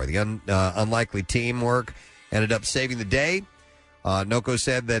unlock the door. The unlikely teamwork ended up saving the day. Noko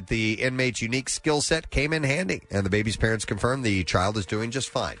said that the inmate's unique skill set came in handy, and the baby's parents confirmed the child is doing just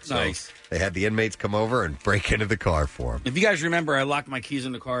fine. So Nice. They had the inmates come over and break into the car for him. If you guys remember, I locked my keys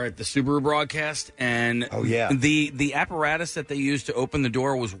in the car at the Subaru broadcast, and the apparatus that they used to open the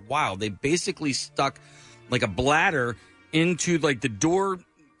door was wild. They basically stuck like a bladder into like the door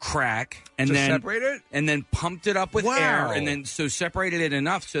crack and To then separate it? and then pumped it up with Wow. air, and then so separated it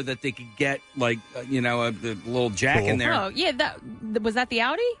enough so that they could get like a little jack in there. Oh, yeah, was that the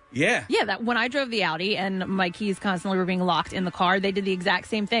Audi? Yeah. Yeah, that when I drove the Audi and my keys constantly were being locked in the car, they did the exact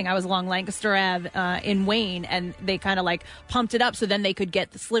same thing. I was along Lancaster Ave in Wayne, and they kind of like pumped it up so then they could get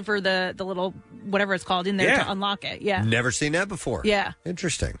the sliver, the little whatever it's called in there to unlock it. Yeah. Never seen that before. Yeah.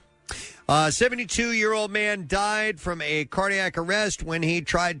 Interesting. 72-year-old man died from a cardiac arrest when he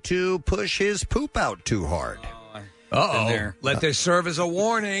tried to push his poop out too hard. Uh-oh. Let this serve as a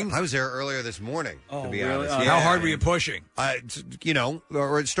warning. I was there earlier this morning, to be really? honest. How hard were you pushing?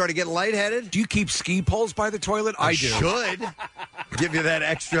 Or it started getting lightheaded. Do you keep ski poles by the toilet? I do. Should. Give you that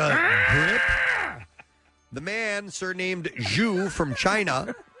extra grip. The man, surnamed Zhu from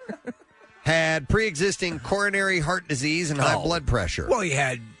China, had pre-existing coronary heart disease and high blood pressure. Well, he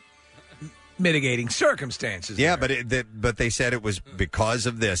had mitigating circumstances. Yeah, but they said it was because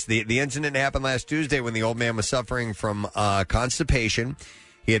of this. The incident happened last Tuesday when the old man was suffering from constipation.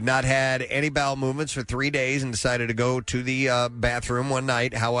 He had not had any bowel movements for 3 days and decided to go to the bathroom one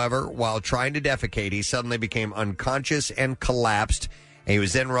night. However, while trying to defecate, he suddenly became unconscious and collapsed. And he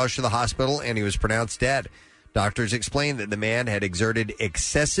was then rushed to the hospital, and he was pronounced dead. Doctors explained that the man had exerted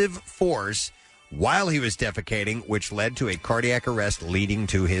excessive force while he was defecating, which led to a cardiac arrest leading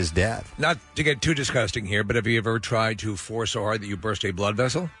to his death. Not to get too disgusting here, but have you ever tried to force so hard that you burst a blood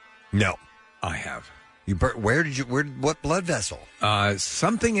vessel? No. I have. What blood vessel?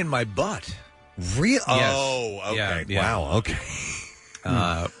 Something in my butt. Real? Yes. Oh, okay. Yeah. Wow, okay.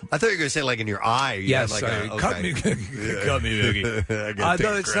 I thought you were going to say like in your eye. You Yes, had like cut me, cut me, Boogie.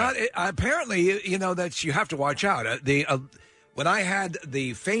 No, it's not. Apparently, that you have to watch out. When I had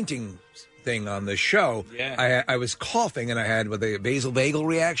the fainting thing on the show, I was coughing and I had with a vasovagal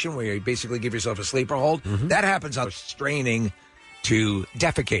reaction where you basically give yourself a sleeper hold. Mm-hmm. That happens on straining to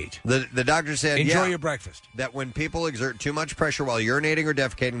defecate. The doctor said, enjoy your breakfast. That when people exert too much pressure while urinating or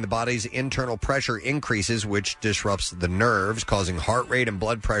defecating, the body's internal pressure increases, which disrupts the nerves, causing heart rate and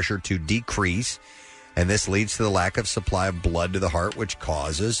blood pressure to decrease. And this leads to the lack of supply of blood to the heart, which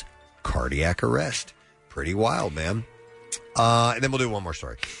causes cardiac arrest. Pretty wild, man. And then we'll do one more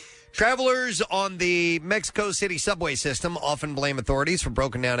story. Travelers on the Mexico City subway system often blame authorities for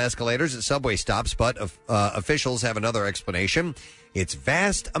broken down escalators at subway stops, but officials have another explanation. It's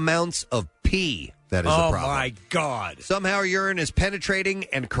vast amounts of pee that is the problem. Oh, my God. Somehow urine is penetrating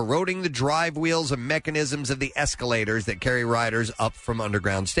and corroding the drive wheels and mechanisms of the escalators that carry riders up from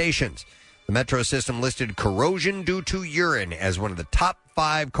underground stations. The metro system listed corrosion due to urine as one of the top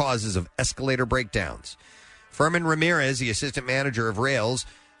 5 causes of escalator breakdowns. Furman Ramirez, the assistant manager of Rails,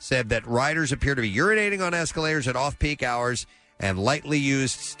 said that riders appear to be urinating on escalators at off-peak hours and lightly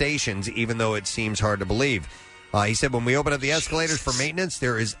used stations, even though it seems hard to believe. He said when we open up the escalators for maintenance,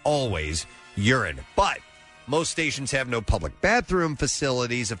 there is always urine. But most stations have no public bathroom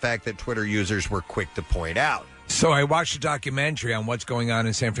facilities, a fact that Twitter users were quick to point out. So I watched a documentary on what's going on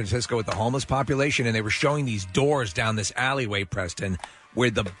in San Francisco with the homeless population, and they were showing these doors down this alleyway, Preston,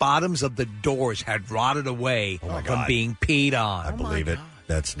 where the bottoms of the doors had rotted away from being peed on. I believe it.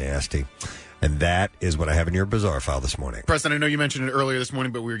 That's nasty. And that is what I have in your bizarre file this morning. Preston, I know you mentioned it earlier this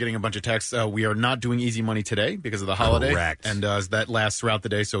morning, but we were getting a bunch of texts. We are not doing Easy Money today because of the holiday. Correct. And that lasts throughout the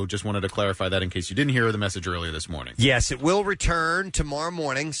day, so just wanted to clarify that in case you didn't hear the message earlier this morning. Yes, it will return tomorrow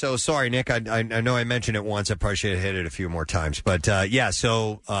morning. So sorry, Nick. I know I mentioned it once. I probably should have hit it a few more times. But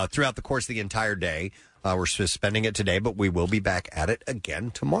so throughout the course of the entire day, we're suspending it today, but we will be back at it again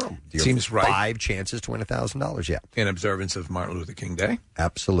tomorrow. Seems right. 5 chances to win $1,000, yeah. In observance of Martin Luther King Day.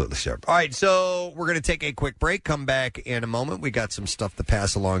 Absolutely, sir. All right, so we're going to take a quick break, come back in a moment. We got some stuff to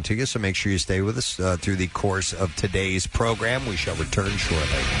pass along to you, so make sure you stay with us through the course of today's program. We shall return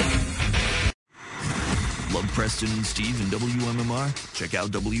shortly. Love Preston and Steve and WMMR? Check out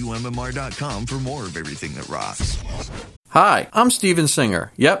WMMR.com for more of everything that rocks. Hi, I'm Steven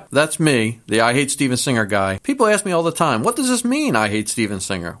Singer. Yep, that's me, the I Hate Steven Singer guy. People ask me all the time, what does this mean, I hate Steven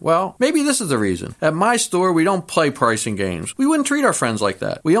Singer? Well, maybe this is the reason. At my store, we don't play pricing games. We wouldn't treat our friends like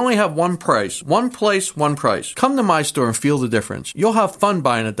that. We only have one price. One place, one price. Come to my store and feel the difference. You'll have fun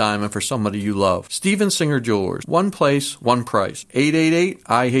buying a diamond for somebody you love. Steven Singer Jewelers. One place, one price. 888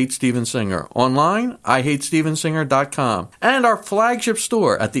 I Hate Steven Singer. Online, IHateStevenSinger.com. And our flagship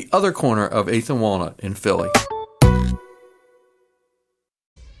store at the other corner of 8th and Walnut in Philly.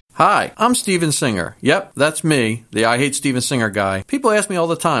 Hi, I'm Steven Singer. Yep, that's me, the I Hate Steven Singer guy. People ask me all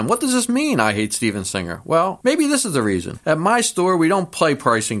the time, what does this mean, I hate Steven Singer? Well, maybe this is the reason. At my store, we don't play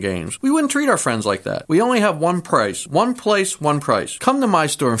pricing games. We wouldn't treat our friends like that. We only have one price. One place, one price. Come to my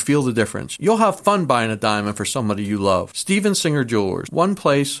store and feel the difference. You'll have fun buying a diamond for somebody you love. Steven Singer Jewelers. One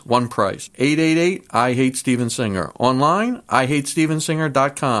place, one price. 888 I Hate Steven Singer. Online,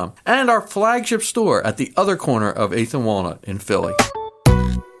 IHateStevenSinger.com. And our flagship store at the other corner of 8th and Walnut in Philly.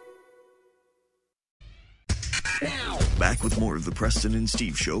 Back with more of the Preston and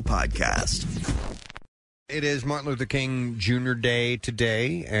Steve Show podcast. It is Martin Luther King Jr. Day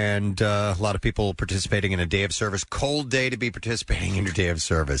today, and a lot of people participating in a day of service. Cold day to be participating in your day of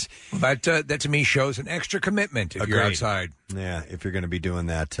service. Well, that to me shows an extra commitment if you're outside. Yeah, if you're going to be doing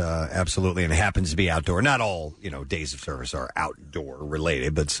that, absolutely. And it happens to be outdoor. Not all, days of service are outdoor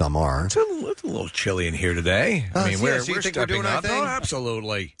related, but some are. It's a little chilly in here today. I mean, we're stepping doing up. our thing? Oh,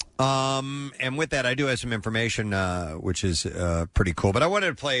 absolutely. And with that, I do have some information, which is pretty cool. But I wanted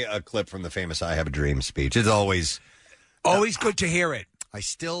to play a clip from the famous "I Have a Dream" speech. It's always good to hear it. I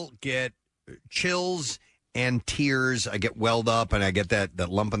still get chills and tears. I get welled up, and I get that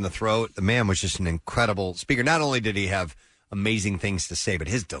lump in the throat. The man was just an incredible speaker. Not only did he have amazing things to say, but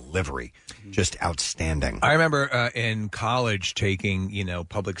his delivery, just outstanding. I remember in college taking,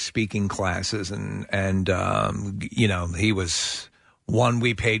 public speaking classes, and he was one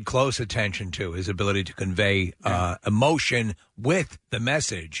we paid close attention to, his ability to convey emotion with the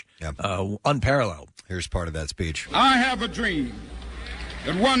message, unparalleled. Here's part of that speech. I have a dream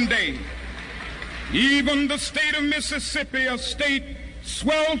that one day, even the state of Mississippi, a state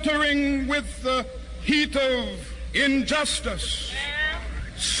sweltering with the heat of injustice,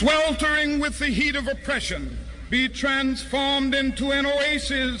 sweltering with the heat of oppression, be transformed into an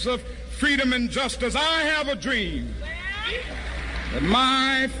oasis of freedom and justice. I have a dream that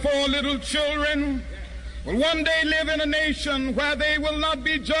my 4 little children will one day live in a nation where they will not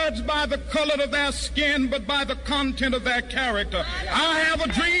be judged by the color of their skin, but by the content of their character. I have a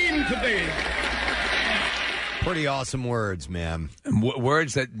dream today. Pretty awesome words, man.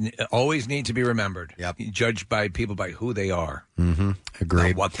 Words that always need to be remembered. Yep. Judged by people by who they are. Mm-hmm.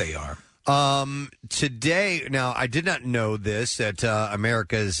 Agreed. Not what they are. Today, now, I did not know this, that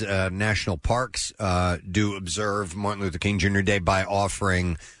America's national parks do observe Martin Luther King Jr. Day by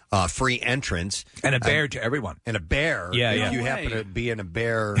offering free entrance. And a bear to everyone. And a bear, if you happen to be in a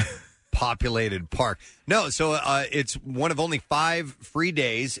bear-populated park. No, so it's one of only 5 free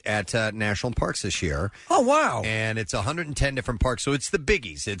days at national parks this year. Oh, wow. And it's 110 different parks, so it's the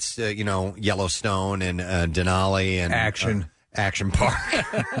biggies. It's, Yellowstone and Denali and... Action Park.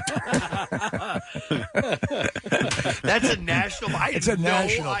 That's a national park. It's a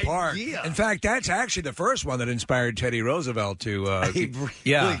national park. In fact, that's actually the first one that inspired Teddy Roosevelt to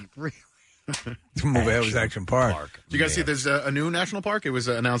move out of Action Park. Do you guys see there's a new national park? It was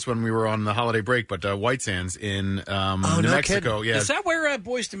announced when we were on the holiday break, but White Sands in New Mexico. Yeah. Is that where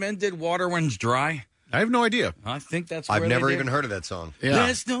Boyz II Men did Water Runs Dry? I have no idea. I think that's where I've never they even did. heard of that song. Yeah.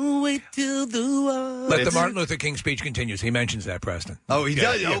 Let's don't wait till the war. Let the Martin Luther King speech continues. He mentions that, Preston. Oh, he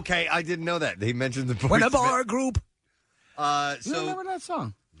does? Yeah. Okay, I didn't know that. He mentioned the When a bar group. You don't remember that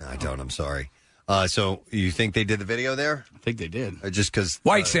song? No, I don't. I'm sorry. So you think they did the video there? I think they did. Just because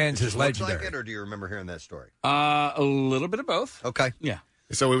White Sands is looks legendary. like it, or do you remember hearing that story? A little bit of both. Okay. Yeah.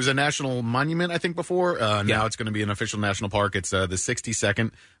 So it was a national monument, I think, before. Now it's going to be an official national park. It's the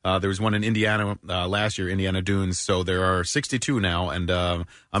 62nd. There was one in Indiana last year, Indiana Dunes. So there are 62 now, and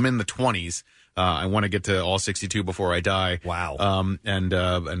I'm in the 20s. I want to get to all 62 before I die. Wow. And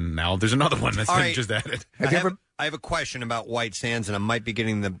now there's another one that's been just added. I have a question about White Sands, and I might be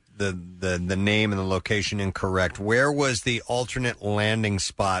getting the name and the location incorrect. Where was the alternate landing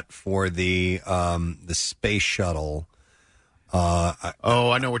spot for the space shuttle?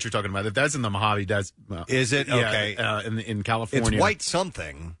 I know what you're talking about. If that's in the Mojave Desert. Is it? Okay. In California. It's White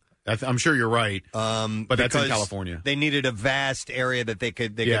something. I'm sure you're right. But that's in California. They needed a vast area that they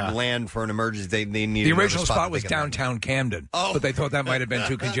could land for an emergency. They needed the original spot was downtown Camden, but they thought that might have been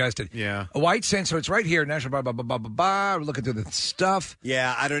too congested. Yeah. A White Sands, so it's right here, National We're looking through the stuff.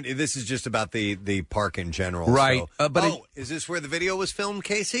 Yeah, I don't. This is just about the park in general, right? So. Is this where the video was filmed,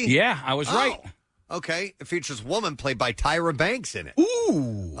 Casey? Yeah, I was right. Okay, it features a woman played by Tyra Banks in it.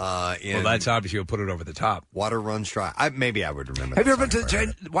 Ooh. Well, that's obviously will put it over the top. Water Runs Dry. Maybe I would remember. Have you ever been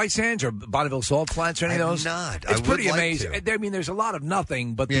to White Sands or Bonneville Salt Flats or any of those? Not. It's pretty amazing. I mean, there's a lot of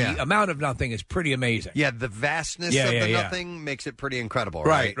nothing, but the amount of nothing is pretty amazing. Yeah, the vastness of the nothing makes it pretty incredible.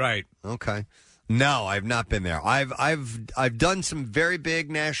 Right. Okay. No, I've not been there. I've done some very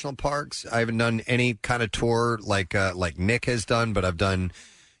big national parks. I haven't done any kind of tour like Nick has done, but I've done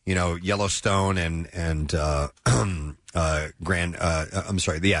Yellowstone and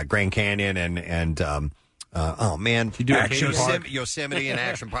Grand Canyon and oh man, you do Action Park? Yosemite and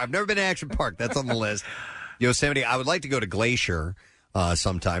Action Park. I've never been to Action Park. That's on the list. Yosemite. I would like to go to Glacier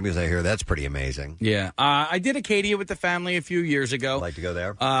sometime because I hear that's pretty amazing. Yeah. I did Acadia with the family a few years ago. I'd like to go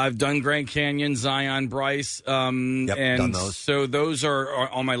there. I've done Grand Canyon, Zion, Bryce. And done those. So those are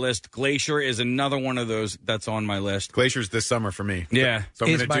on my list. Glacier is another one of those that's on my list. Glacier's this summer for me. Yeah. So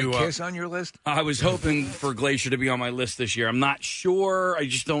I'm Is gonna my do, Kiss on your list? I was hoping for Glacier to be on my list this year. I'm not sure. I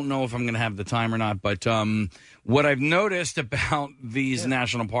just don't know if I'm going to have the time or not. But what I've noticed about these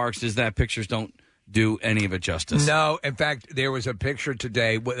national parks is that pictures don't do any of it justice. No, in fact, there was a picture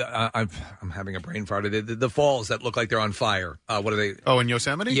today. I'm having a brain fart. The falls that look like they're on fire. What are they? Oh, in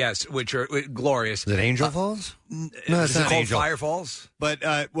Yosemite? Yes, which are glorious. Is it Angel Falls? No, Is it called Fire Falls? But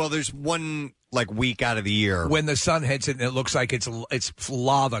there's one week out of the year when the sun hits it and it looks like it's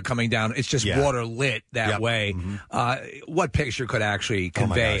lava coming down. It's just water lit that way. Mm-hmm. What picture could actually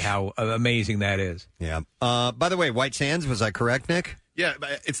convey how amazing that is? Yeah. By the way, White Sands, was I correct, Nick? Yeah,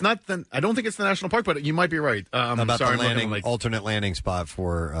 it's not. I don't think it's the national park, but you might be right. About the alternate landing spot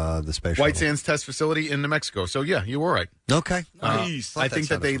for the space White shuttle. Sands Test Facility in New Mexico. So yeah, you were right. Okay, nice. I think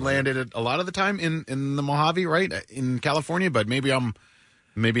that they landed it a lot of the time in the Mojave, right, in California. But maybe I'm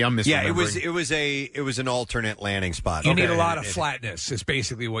misremembering. Yeah, it was an alternate landing spot. You need a lot of flatness. Is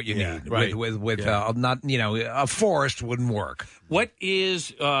basically what you need. Right. With not a forest wouldn't work. What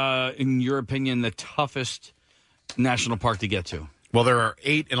is, in your opinion, the toughest national park to get to? Well, there are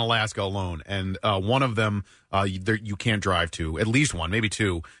 8 in Alaska alone, and one of them you can't drive to. At least one, maybe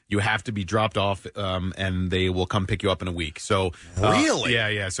 2. You have to be dropped off, and they will come pick you up in a week. So really,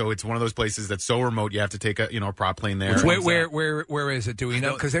 yeah. So it's one of those places that's so remote. You have to take a prop plane there. Where is it? Do we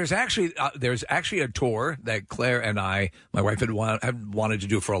know? Because there's actually a tour that Claire and my wife had wanted to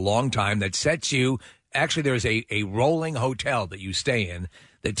do for a long time that sets you. Actually, there's a rolling hotel that you stay in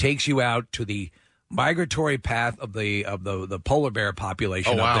that takes you out to the migratory path of the polar bear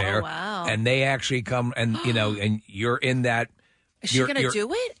population up there. Oh, wow. And they actually come and and you're in that. Is she going to do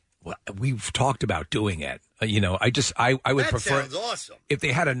it? Well, we've talked about doing it. I would prefer. Sounds awesome. If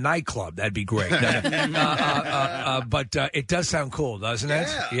they had a nightclub, that'd be great. But it does sound cool, doesn't it?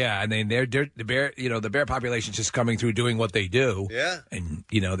 Yeah. And then the bear population's just coming through doing what they do. Yeah. And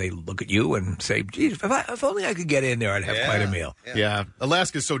they look at you and say, "Geez, if only I could get in there, I'd have quite a meal." Yeah.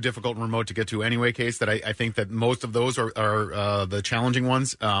 Alaska is so difficult and remote to get to anyway, Case, that I think that most of those are the challenging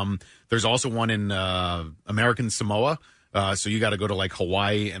ones. There's also one in American Samoa. So you got to go to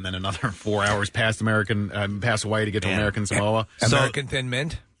Hawaii and then another 4 hours past Hawaii to get to American Samoa. American Thin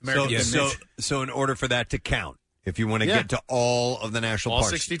Mint. So in order for that to count, if you want to get to all of the national all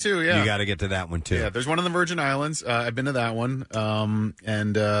parks, 62, you got to get to that one too. Yeah, there's one in the Virgin Islands. I've been to that one,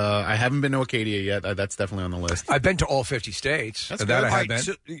 and I haven't been to Acadia yet. That's definitely on the list. I've been to all 50 states. That's that good. I have been.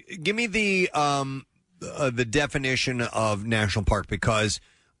 So give me the definition of national park because.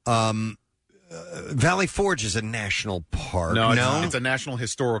 Valley Forge is a national park. No, it's a national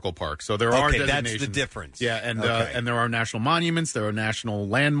historical park. So there are designations. That's the difference. Yeah, and there are national monuments. There are national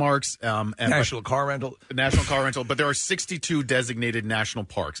landmarks. And national car rental. National car rental. But there are 62 designated national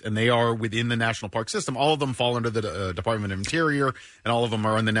parks, and they are within the national park system. All of them fall under the Department of Interior, and all of them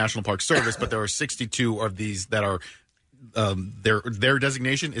are in the National Park Service. But there are 62 of these that are their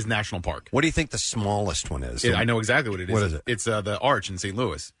designation is national park. What do you think the smallest one is? I know exactly what it is. What is it? It's the Arch in St.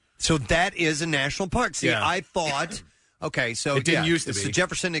 Louis. So that is a national park. See, I thought. Okay, so it didn't used to be. The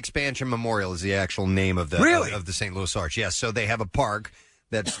Jefferson Expansion Memorial is the actual name of the of the St. Louis Arch. Yes, so they have a park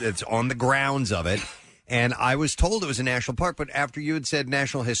that's on the grounds of it. And I was told it was a national park, but after you had said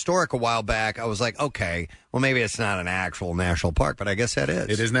National Historic a while back, I was like, okay, well, maybe it's not an actual national park, but I guess that is.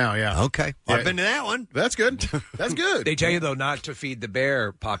 It is now, yeah. Okay. Yeah. I've been to that one. That's good. That's good. They tell you, though, not to feed the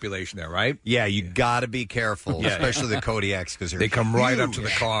bear population there, right? Yeah, you got to be careful, especially the Kodiaks, because they come right up to the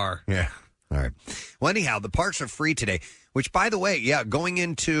car. Yeah. All right. Well, anyhow, the parks are free today, which, by the way, going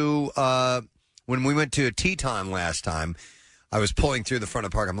into when we went to a tea time last time, I was pulling through the front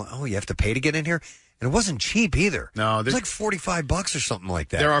of the park. I'm like, oh, you have to pay to get in here? And it wasn't cheap either. No, it's like $45 or something like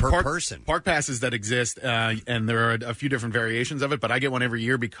that there are per person. Park passes that exist, and there are a few different variations of it. But I get one every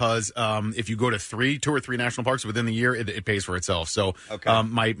year because if you go to 2 or 3 national parks within the year, it pays for itself. So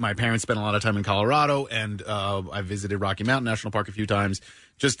my parents spent a lot of time in Colorado, and I visited Rocky Mountain National Park a few times.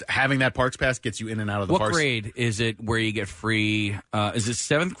 Just having that parks pass gets you in and out of the parks. What grade is it where you get free? Is it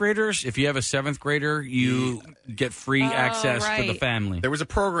 7th graders? If you have a 7th grader, you get free access for the family. There was a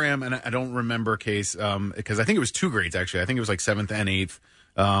program, and I don't remember, Case, curious because I think it was 2 grades, actually. I think it was like 7th and 8th.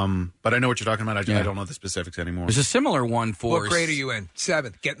 But I know what you're talking about. I don't know the specifics anymore. There's a similar one for... What grade are you in?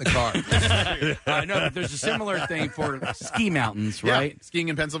 7th. Get in the car. I know, but there's a similar thing for ski mountains, right? Yeah, skiing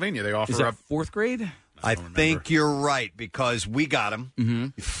in Pennsylvania. They offer Is that up 4th grade? I think you're right because we got them.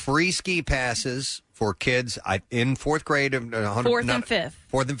 Mm-hmm. Free ski passes for kids in 4th grade. 4th and 5th.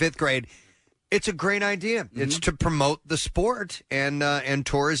 4th and 5th grade. It's a great idea. Mm-hmm. It's to promote the sport and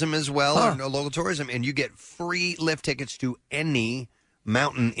tourism as well, and local tourism. And you get free lift tickets to any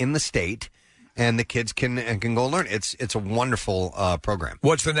mountain in the state, and the kids can go learn. It's a wonderful program.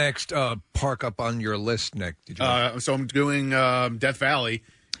 What's the next park up on your list, Nick? Did you so I'm doing Death Valley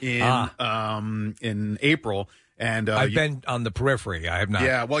in April. And I've been on the periphery. I have not.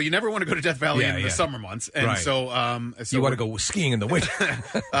 Yeah, well, you never want to go to Death Valley in the summer months, and right. so you want to go skiing in the winter.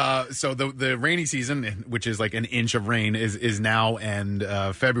 So the rainy season, which is like an inch of rain, is now and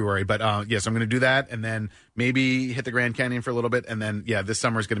February. But yes, I'm going to do that, and then maybe hit the Grand Canyon for a little bit, and then this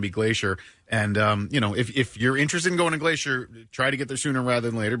summer is going to be Glacier. And if you're interested in going to Glacier, try to get there sooner rather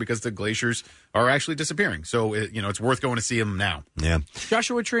than later because the glaciers are actually disappearing. So it's worth going to see them now. Yeah,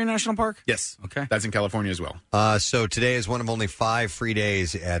 Joshua Tree National Park. Yes, okay, that's in California as well. So today is one of only 5 free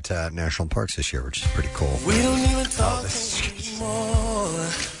days at national parks this year, which is pretty cool. We don't even talk anymore.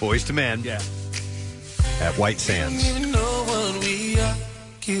 Boys to Men. Yeah. At White Sands. Don't even know what we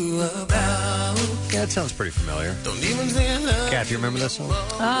argue about. Yeah, it sounds pretty familiar. Don't even think Kath, you remember this song?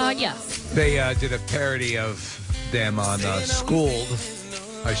 Yes. They did a parody of them on Schooled.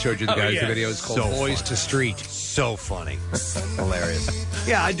 I showed you the guys the video. It's called Boys to Street. So funny. Hilarious.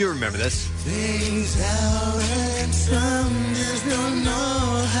 Yeah, I do remember this. Things out and some just don't know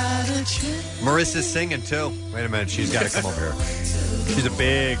how to change. Marissa's singing, too. Wait a minute. She's got to come over here. She's a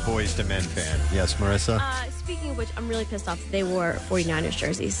big Boys to Men fan. Yes, Marissa? Speaking of which, I'm really pissed off that they wore 49ers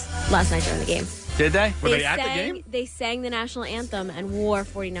jerseys last night during the game. Did they? Were they at the game? They sang the national anthem and wore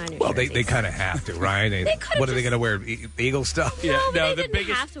 49ers Well, jerseys. they kind of have to, right? What are they going to wear? Eagle stuff? No, they didn't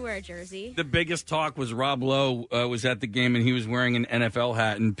have to wear a jersey. The biggest talk was Rob Lowe was at the game and he was wearing an NFL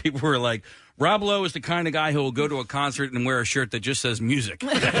hat, and people were like, Rob Lowe is the kind of guy who will go to a concert and wear a shirt that just says music.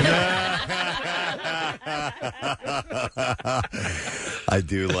 I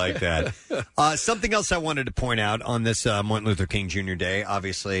do like that. Something else I wanted to point out on this Martin Luther King Jr. Day,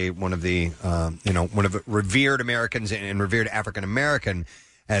 obviously one of the, one of the revered Americans and revered African American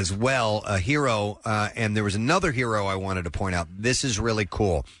as well, a hero. And there was another hero I wanted to point out. This is really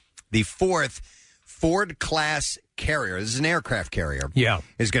cool. The 4th Ford class carrier, this is an aircraft carrier,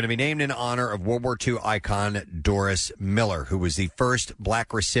 is going to be named in honor of World War II icon Doris Miller, who was the first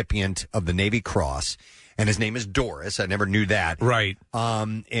black recipient of the Navy Cross. And his name is Doris. I never knew that. Right.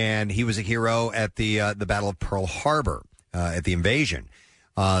 And he was a hero at the Battle of Pearl Harbor, at the invasion.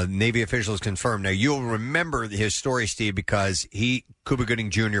 Navy officials confirmed. Now, you'll remember his story, Steve, because Cuba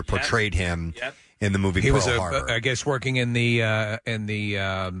Gooding Jr. portrayed him in the movie Pearl Harbor. I guess, working in the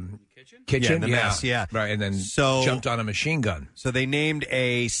kitchen. Yeah, in the mess, yeah. Right, and then jumped on a machine gun. So they named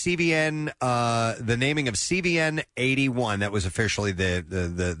a CVN, the naming of CVN 81. That was officially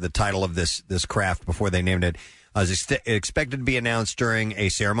the title of this craft before they named it. Is expected to be announced during a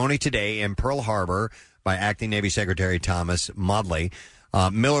ceremony today in Pearl Harbor by Acting Navy Secretary Thomas Modley.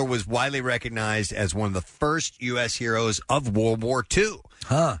 Miller was widely recognized as one of the first U.S. heroes of World War II.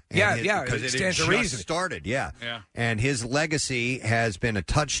 Huh. Because it it stands to just reason. started, And his legacy has been a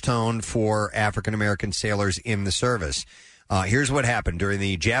touchstone for African-American sailors in the service. Here's what happened. During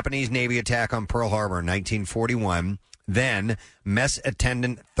the Japanese Navy attack on Pearl Harbor in 1941, then Mess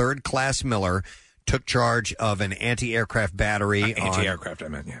Attendant 3rd Class Miller took charge of an anti-aircraft battery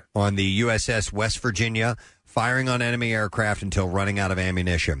on the USS West Virginia, firing on enemy aircraft until running out of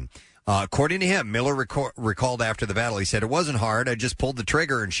ammunition. According to him, Miller recalled after the battle, he said, "It wasn't hard. I just pulled the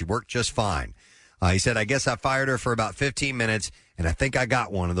trigger and she worked just fine." He said, "I guess I fired her for about 15 minutes and I think I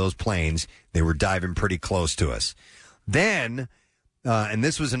got one of those planes. They were diving pretty close to us." Then, and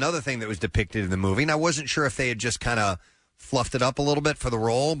this was another thing that was depicted in the movie, and I wasn't sure if they had just kind of fluffed it up a little bit for the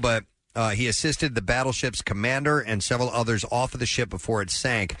role, but he assisted the battleship's commander and several others off of the ship before it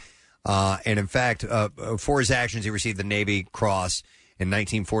sank. And in fact, for his actions, he received the Navy Cross in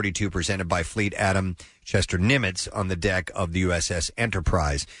 1942, presented by Fleet Admiral Chester Nimitz on the deck of the USS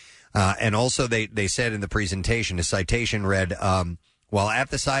Enterprise. And also, they said in the presentation, his citation read, while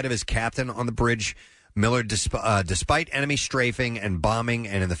at the side of his captain on the bridge, Miller, despite enemy strafing and bombing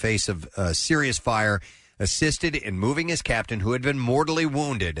and in the face of serious fire, assisted in moving his captain, who had been mortally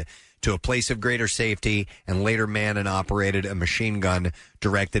wounded, to a place of greater safety, and later manned and operated a machine gun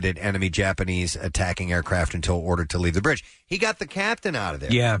directed at enemy Japanese attacking aircraft until ordered to leave the bridge. He got the captain out of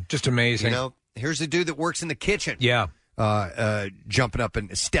there. Yeah, just amazing. You know, here's a dude that works in the kitchen. Yeah. Jumping up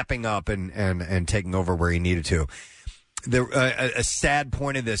and stepping up and taking over where he needed to. A sad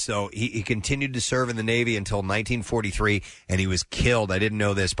point of this, though, he continued to serve in the Navy until 1943, and he was killed, I didn't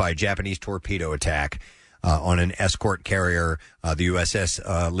know this, by a Japanese torpedo attack on an escort carrier, the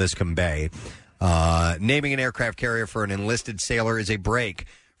USS Liscombe Bay. Naming an aircraft carrier for an enlisted sailor is a break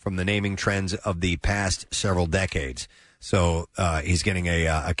from the naming trends of the past several decades. So he's getting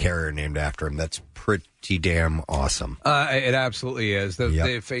a carrier named after him. That's pretty damn awesome. It absolutely is.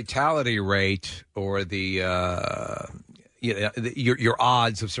 The fatality rate or the your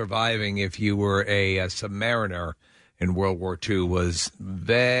odds of surviving if you were a submariner in World War II was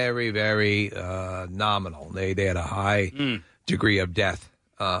very, very nominal. They had a high degree of death.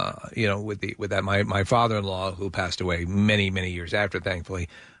 With that, my father-in-law, who passed away many, many years after, thankfully,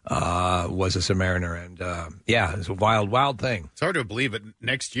 was a submariner, and it's a wild thing. It's hard to believe, but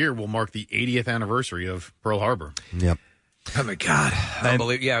next year will mark the 80th anniversary of Pearl Harbor. Yep. Oh my God!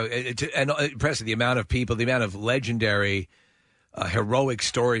 Unbelievable. Yeah, and Preston, the amount of people, the amount of legendary, heroic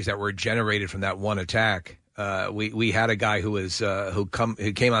stories that were generated from that one attack. We had a guy who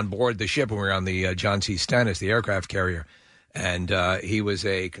came on board the ship when we were on the John C. Stennis, the aircraft carrier. And he was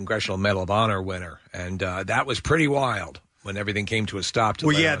a Congressional Medal of Honor winner, and that was pretty wild when everything came to a stop.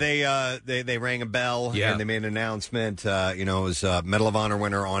 They rang a bell and they made an announcement. It was Medal of Honor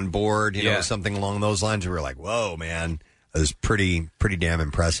winner on board. Something along those lines. We were like, "Whoa, man!" It was pretty damn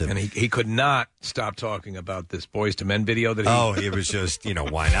impressive. And he could not stop talking about this Boys to Men video that he. Oh, it was just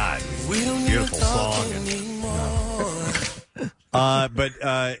why not? Beautiful song. But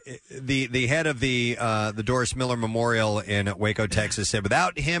the head of the Doris Miller Memorial in Waco, Texas, said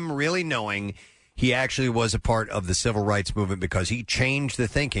without him really knowing, he actually was a part of the civil rights movement because he changed the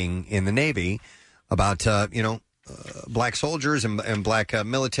thinking in the Navy about black soldiers and black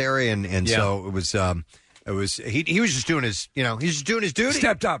military, and so it was he was just doing his he's just doing his duty.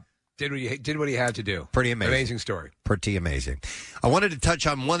 Stepped up. Did what he had to do. Pretty amazing. Amazing story. Pretty amazing. I wanted to touch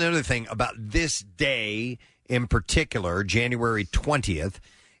on one other thing about this day in particular, January 20th.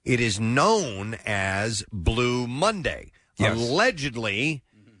 It is known as Blue Monday. Yes. Allegedly,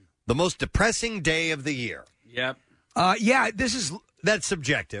 the most depressing day of the year. Yep. That's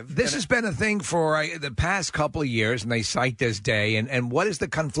subjective. This has been a thing for the past couple of years, and they cite this day. And what is the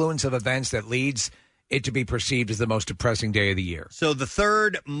confluence of events that leads it to be perceived as the most depressing day of the year? So the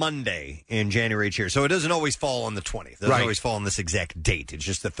third Monday in January each year. So it doesn't always fall on the 20th. It doesn't always fall on this exact date. It's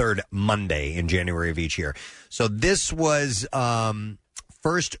just the third Monday in January of each year. So this was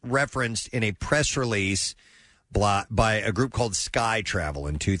first referenced in a press release by a group called Sky Travel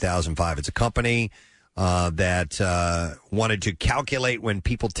in 2005. It's a company that wanted to calculate when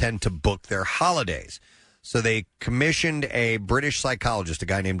people tend to book their holidays. So they commissioned a British psychologist, a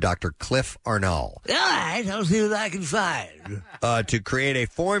guy named Dr. Cliff Arnall. All right, I'll see what I can find. To create a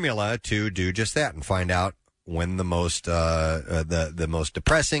formula to do just that and find out when the most the most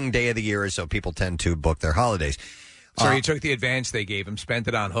depressing day of the year is, so people tend to book their holidays. So he took the advance they gave him, spent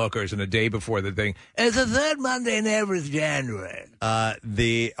it on hookers, and a day before the thing. It's the third Monday in every January.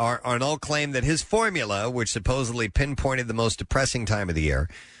 Arnall claimed that his formula, which supposedly pinpointed the most depressing time of the year,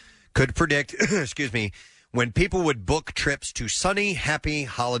 could predict, when people would book trips to sunny, happy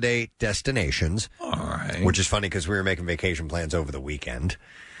holiday destinations. All right. Which is funny because we were making vacation plans over the weekend.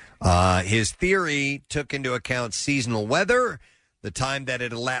 His theory took into account seasonal weather, the time that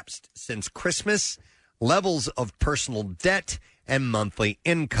had elapsed since Christmas, levels of personal debt, and monthly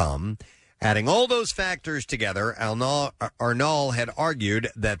income. Adding all those factors together, Arnall had argued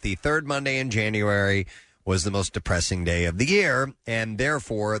that the third Monday in January was the most depressing day of the year, and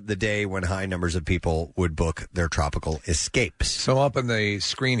therefore the day when high numbers of people would book their tropical escapes. So up on the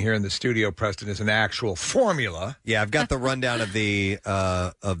screen here in the studio, Preston, is an actual formula. Yeah, I've got the rundown of the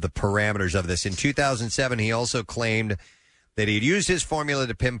parameters of this. In 2007, he also claimed that he had used his formula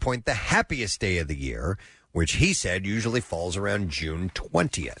to pinpoint the happiest day of the year, which he said usually falls around June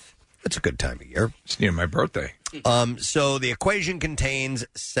 20th. That's a good time of year. It's near my birthday. So the equation contains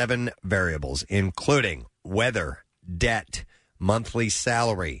 7 variables, including weather, debt, monthly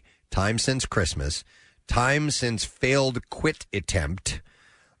salary, time since Christmas, time since failed quit attempt,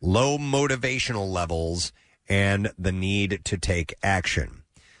 low motivational levels, and the need to take action.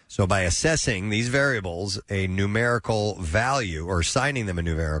 So by assessing these variables a numerical value, or assigning them a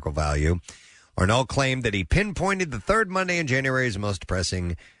numerical value, Arnall claimed that he pinpointed the third Monday in January as the most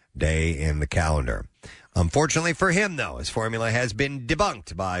depressing day in the calendar. Unfortunately for him, though, his formula has been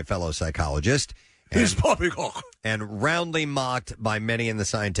debunked by fellow psychologists and roundly mocked by many in the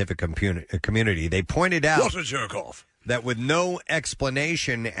scientific community. They pointed out what a jerk off. that with no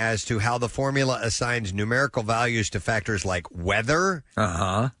explanation as to how the formula assigns numerical values to factors like weather,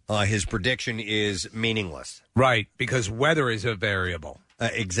 his prediction is meaningless. Right, because weather is a variable.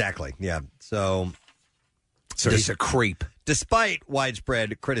 Exactly, yeah. So he's a creep. Despite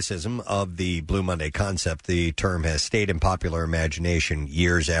widespread criticism of the Blue Monday concept, the term has stayed in popular imagination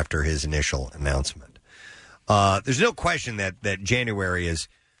years after his initial announcement. There's no question that January is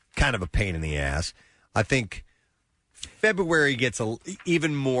kind of a pain in the ass. I think February gets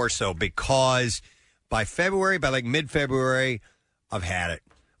even more so because by like mid-February, I've had it.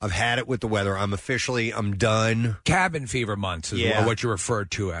 I've had it with the weather. I'm done. Cabin fever months is what you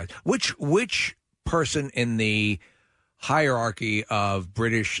referred to as. Which person in the hierarchy of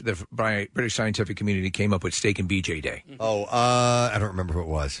British scientific community came up with Steak and BJ Day? Oh, I don't remember who it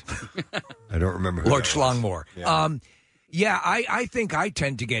was. I don't remember who Lord that was. Schlongmore. Yeah. I think I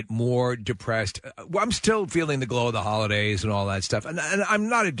tend to get more depressed. I'm still feeling the glow of the holidays and all that stuff, and I'm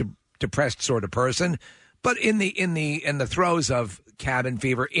not a depressed sort of person. But in the throes of cabin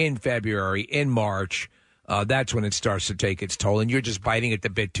fever in February, in March, that's when it starts to take its toll, and you're just biting at the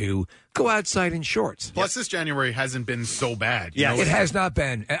bit to go outside in shorts. Plus, this January hasn't been so bad. Yeah, it has not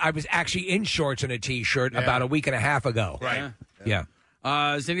been. I was actually in shorts and a T-shirt about a week and a half ago. Right. Yeah.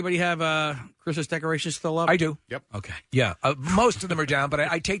 Does anybody have Christmas decorations still up? I do. Yep. Okay. Yeah. Most of them are down, but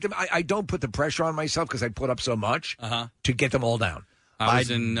I take them. I don't put the pressure on myself because I put up so much to get them all down. I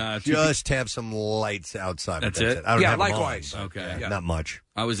was in just have some lights outside. That's it? I don't have them likewise. on, Okay. yeah, not much.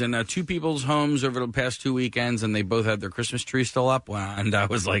 I was in two people's homes over the past 2 weekends, and they both had their Christmas tree still up. Wow, and I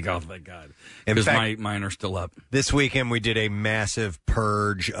was like, oh, thank God. Because mine are still up. This weekend, we did a massive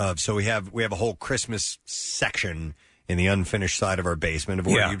purge of, so we have a whole Christmas section in the unfinished side of our basement of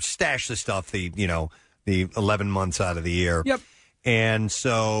where you stash the stuff, the 11 months out of the year. Yep. And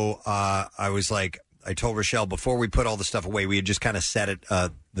so I was like, I told Rochelle before we put all the stuff away, we had just kind of set it,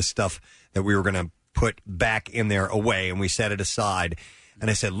 the stuff that we were going to put back in there away, and we set it aside. And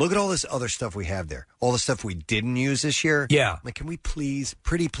I said, look at all this other stuff we have there, all the stuff we didn't use this year. Yeah. Like, can we please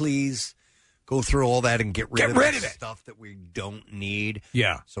go through all that and get rid of it. Stuff that we don't need.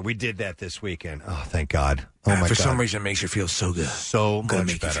 Yeah. So we did that this weekend. Oh, thank God. Oh, my God. For some reason, it makes you feel so good. So Gonna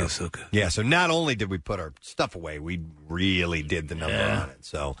much make better. you feel so good. Yeah, so not only did we put our stuff away, we really did the number on it.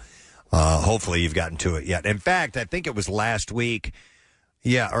 So hopefully you've gotten to it yet. In fact, I think it was last week.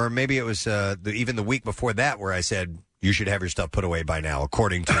 Yeah, or maybe it was even the week before that where I said, you should have your stuff put away by now,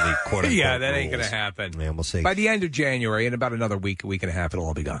 according to the quote-unquote Yeah, that ain't rules. going to happen. Man, we'll see. By the end of January, in about another week and a half, it'll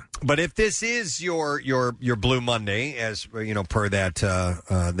all be gone. But if this is your Blue Monday, as you know, per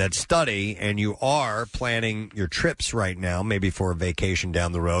that study, and you are planning your trips right now, maybe for a vacation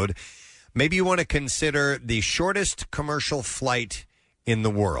down the road, maybe you want to consider the shortest commercial flight in the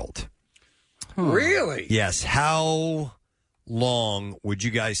world. Really? Yes. How long would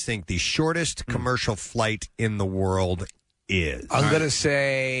you guys think the shortest commercial flight in the world is? I'm going to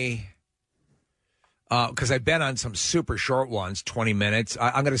say, because I've been on some super short ones, 20 minutes.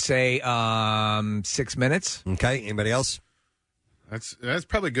 I'm going to say 6 minutes. Okay. Anybody else? That's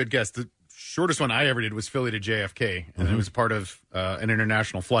probably a good guess. The shortest one I ever did was Philly to JFK, and it was part of an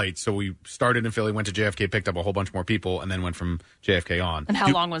international flight. So we started in Philly, went to JFK, picked up a whole bunch more people, and then went from JFK on. And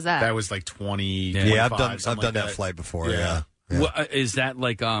how long was that? That was like 20. Yeah, I've 25, done like that flight before. Yeah. What, is that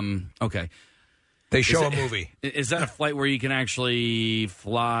like okay? They show a movie. Is that a flight where you can actually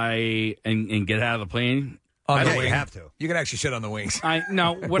fly and get out of the plane? On the wing. You have to. You can actually sit on the wings. I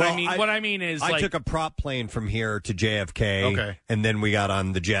mean is I like, took a prop plane from here to JFK, Okay. and then we got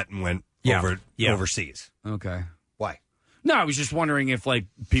on the jet and went overseas. okay. Why? No, I was just wondering if like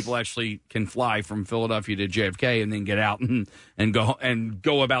people actually can fly from Philadelphia to JFK and then get out and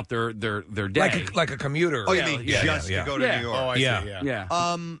go about their day Like a commuter. Oh, you mean just to go to New York? Oh, I see. Yeah.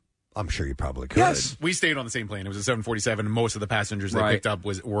 I'm sure you probably could. Yes. We stayed on the same plane. It was a 747, and most of the passengers they Right. picked up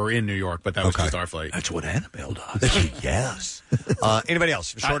were in New York, but that was just our flight. That's what Annabelle does. Yes. Anybody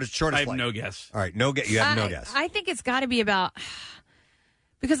else? Shortest I have flight. no guess. All right, no guess. You have no guess. I think it's got to be about,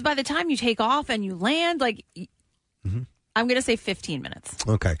 because by the time you take off and you land, like, I'm going to say 15 minutes.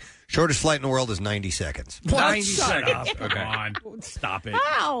 Okay. Shortest flight in the world is 90 seconds. 90 Shut seconds. up. Come on. Stop it.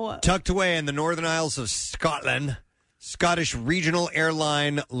 Wow. Tucked away in the Northern Isles of Scotland, Scottish regional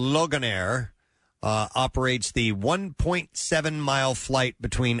airline Loganair operates the 1.7-mile flight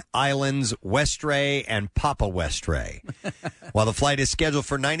between islands Westray and Papa Westray. While the flight is scheduled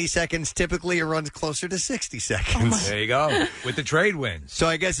for 90 seconds, typically it runs closer to 60 seconds. There you go. With the trade winds. So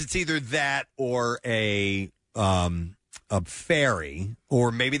I guess it's either that or a ferry,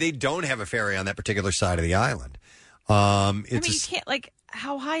 or maybe they don't have a ferry on that particular side of the island. I mean, you can't, like,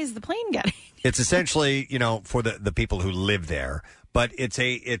 how high is the plane getting? It's essentially, for the people who live there, but it's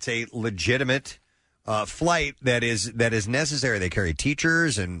a legitimate flight that is necessary. They carry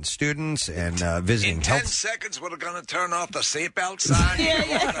teachers and students and visiting In 10 health. seconds, we're going to turn off the seatbelt sign.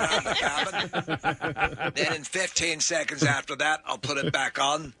 Then in 15 seconds after that, I'll put it back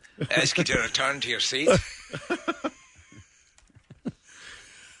on. Ask you to return to your seat.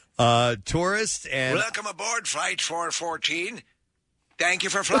 Tourists and... Welcome aboard Flight 414. Thank you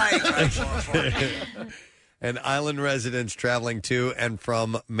for flying Flight 414. And island residents traveling to and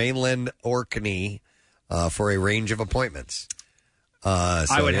from mainland Orkney for a range of appointments.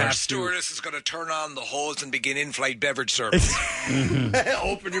 Stewardess is going to turn on the hose and begin in-flight beverage service.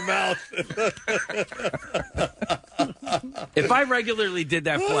 Open your mouth. If I regularly did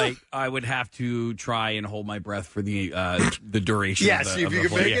that flight, I would have to try and hold my breath for the duration. Yeah, of the, see if of you the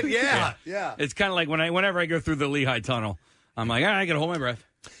can flight. make it. Yeah. It's kind of like whenever I go through the Lehigh Tunnel, I'm like, all right, I got to hold my breath.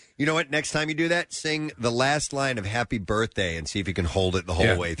 You know what? Next time you do that, sing the last line of Happy Birthday and see if you can hold it the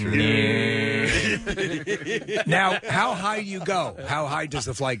whole way through. Now, how high do you go? How high does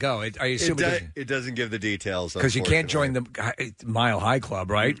the flight go? I assume It doesn't give the details. because you can't join the Mile High Club,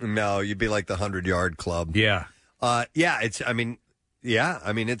 right? No, you'd be like the 100-yard club. Yeah. It's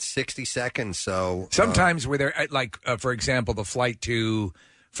 60 seconds. So Sometimes where they're for example, the flight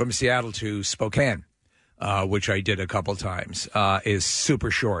from Seattle to Spokane, which I did a couple times, is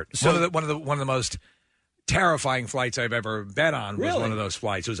super short. So- one of the most terrifying flights I've ever been on was Really? one of those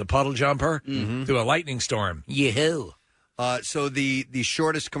flights. It was a puddle jumper through a lightning storm. Yahoo! So the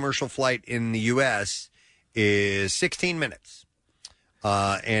shortest commercial flight in the U.S. is 16 minutes,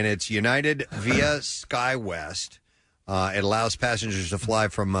 and it's United via SkyWest. It allows passengers to fly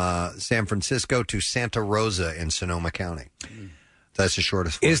from San Francisco to Santa Rosa in Sonoma County. That's the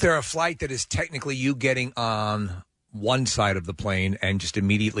shortest flight. Is there a flight that is technically you getting on one side of the plane and just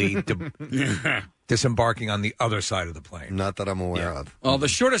immediately disembarking on the other side of the plane? Not that I'm aware of. Well, the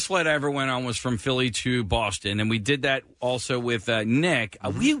shortest flight I ever went on was from Philly to Boston, and we did that also with Nick.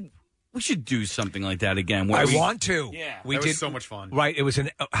 We should do something like that again. I want to. Yeah. We That did was so much fun. Right. It was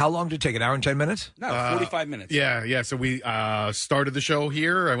how long did it take? An hour and 10 minutes? No, 45 minutes. Yeah. So we started the show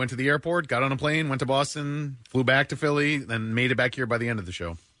here. I went to the airport, got on a plane, went to Boston, flew back to Philly, then made it back here by the end of the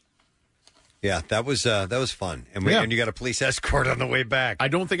show. Yeah, that was fun, and you got a police escort on the way back. I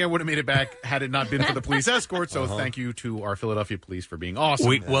don't think I would have made it back had it not been for the police escort. So thank you to our Philadelphia police for being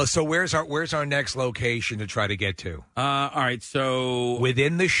awesome. So where's our next location to try to get to? All right, so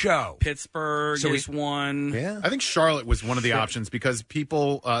within the show, Pittsburgh is one. Yeah, I think Charlotte was one of the options because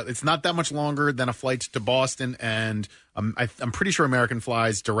people. It's not that much longer than a flight to Boston, and I'm pretty sure American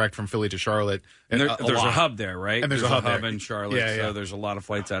flies direct from Philly to Charlotte. And there's a lot. hub there, right? And there's a hub there. in Charlotte, Yeah. so there's a lot of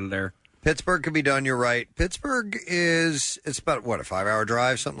flights out of there. Pittsburgh could be done. You're right. Pittsburgh it's about a 5-hour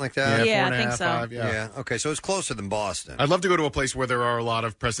drive, something like that. Yeah, 4.5, I think so. 5, Yeah. Okay, so it's closer than Boston. I'd love to go to a place where there are a lot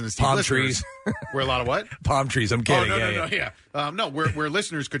of Preston and Steve Palm listeners. trees. Where a lot of what? Palm trees. I'm kidding. No, where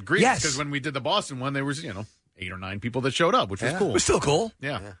listeners could greet. Yes. Because when we did the Boston one, there was 8 or 9 people that showed up, which was Yeah. cool. It was still cool.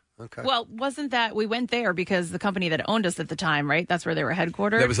 Yeah. Okay. Well, wasn't that we went there because the company that owned us at the time, right? That's where they were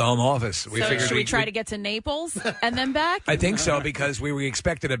headquartered. That was the home office. We so figured should we try to get to Naples and then back? I think so because we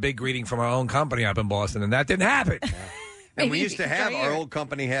expected a big greeting from our own company up in Boston, and that didn't happen. And we Maybe used to have try our here. old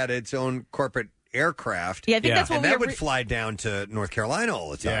company had its own corporate aircraft. Yeah, I think that's what and we that would ori- fly down to North Carolina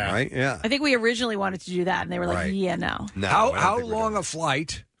all the time, Yeah. right? Yeah. I think we originally wanted to do that, and they were like, Right. "Yeah, no." No, I How don't think we're long gonna- a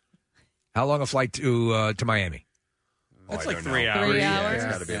flight? How long a flight to Miami? That's I like don't 3 know. hours. 3 Yeah, hours. it's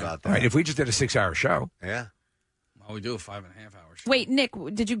got to be about that. All right, if we just did a 6-hour show, Yeah. Well, we do a 5.5 hours. Wait, Nick,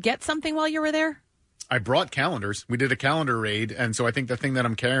 did you get something while you were there? I brought calendars. We did a calendar raid, and so I think the thing that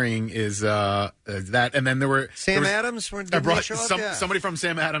I'm carrying is that. And then there were Sam there was- Adams. Didn't I they brought show up? Yeah. somebody from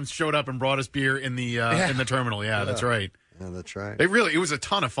Sam Adams showed up and brought us beer in the terminal. Yeah, that's right. Yeah, that's right. It was a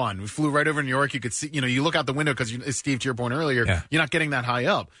ton of fun. We flew right over New York. You could see, you look out the window because, Steve, to your point earlier, you're not getting that high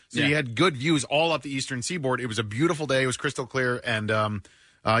up. So you had good views all up the eastern seaboard. It was a beautiful day. It was crystal clear. And,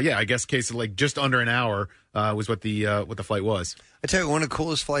 I guess case of like just under an hour was what the flight was. I tell you, one of the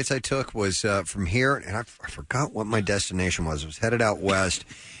coolest flights I took was from here, and I forgot what my destination was. I was headed out west,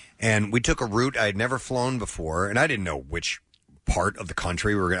 and we took a route I had never flown before, and I didn't know which part of the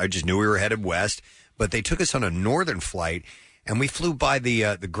country we were. I just knew we were headed west, but they took us on a northern flight, and we flew by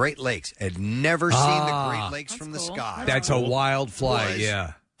the Great Lakes. I'd never seen the Great Lakes from the sky. that's a wild flight. Was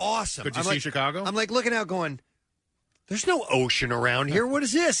Yeah. awesome. Could you I'm see like- Chicago? I'm like looking out, going, "There's no ocean around here. What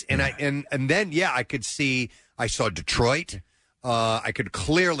is this?" And then I could see. I saw Detroit. I could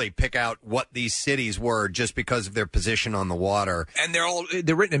clearly pick out what these cities were just because of their position on the water. And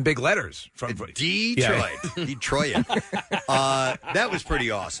they're written in big letters from Detroit. Detroit. That was pretty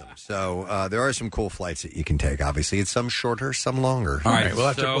awesome. So there are some cool flights that you can take. Obviously, it's some shorter, some longer. All right, we'll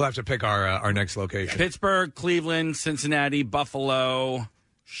have to pick our next location. Pittsburgh, Cleveland, Cincinnati, Buffalo,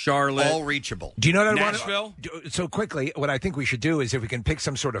 Charlotte. All reachable. Do you know what Nashville? So quickly, what I think we should do is if we can pick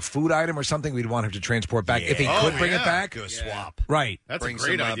some sort of food item or something we'd want him to transport back. If he could bring it back. Do a swap. Right. That's bring a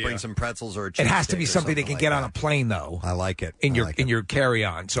great some, idea. Bring some pretzels or a It has to be cheesesteak or something they can like get that. on a plane, though. I like it. In your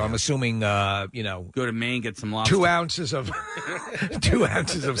carry-on. So I'm assuming, Go to Maine, get some lobster. 2 ounces of 2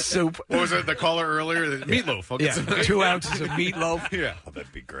 ounces of soup. What was it? The caller earlier? The meatloaf. I'll get some 2 ounces of meatloaf. Yeah. Oh,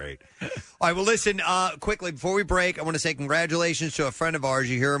 that'd be great. All right, well, listen, quickly, before we break, I want to say congratulations to a friend of ours.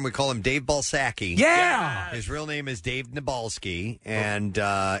 You hear him, we call him Dave Balsacki. Yeah! His real name is Dave Nabalski, and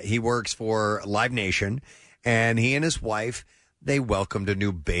he works for Live Nation, and he and his wife, they welcomed a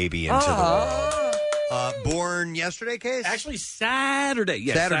new baby into the world. Born yesterday, Case? Actually, Saturday.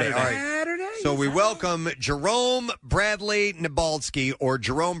 Yes, Saturday. All right. So we welcome Jerome Bradley Nabalski, or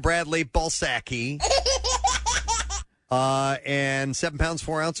Jerome Bradley Balsacki. And 7 pounds,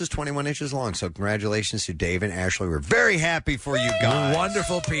 4 ounces, 21 inches long. So congratulations to Dave and Ashley. We're very happy for you guys.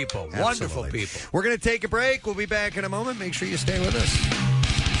 Wonderful people. Absolutely. Wonderful people. We're going to take a break. We'll be back in a moment. Make sure you stay with us.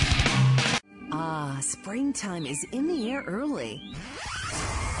 Springtime is in the air early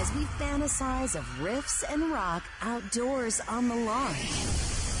as we fantasize of riffs and rock outdoors on the lawn.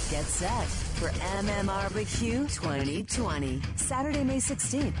 Get set for MMRBQ 2020, Saturday, May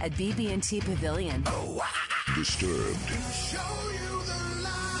 16th at BB&T Pavilion. Disturbed.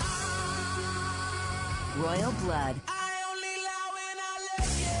 Royal Blood.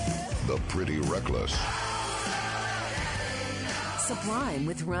 The Pretty Reckless. Sublime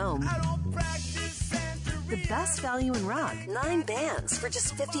with Rome. The best value in rock. 9 bands for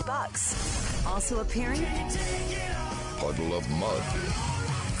just $50. Also appearing, Puddle of Mud.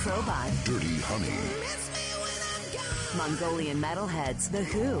 Crowbot. Dirty Honey. Mongolian Metalheads, The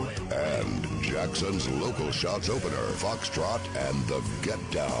Who. And Jackson's local shots opener, Foxtrot and the Get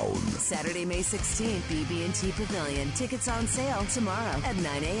Down. Saturday, May 16th, BB&T Pavilion. Tickets on sale tomorrow at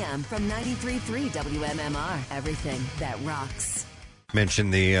 9 a.m. from 93.3 WMMR. Everything that rocks.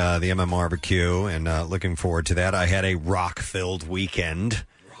 Mentioned the MMRBQ, and looking forward to that. I had a rock-filled weekend.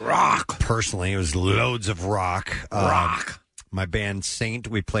 Rock. Personally, it was loads of rock. My band Saint,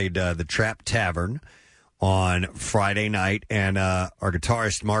 we played the Trap Tavern on Friday night, and our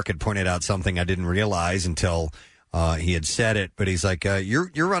guitarist Mark had pointed out something I didn't realize until he had said it, but he's like,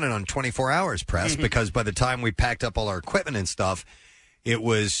 you're running on 24 hours, Press, because by the time we packed up all our equipment and stuff, it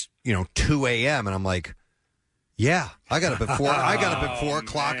was 2 a.m. and I'm like, yeah, I got up at 4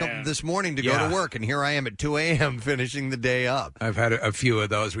 o'clock this morning to go to work, and here I am at 2 a.m. finishing the day up. I've had a few of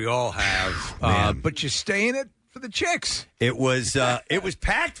those. We all have. But you stay in it for the chicks. It was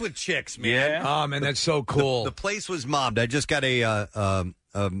packed with chicks, man. Yeah. Oh, man, that's so cool. The place was mobbed. I just got a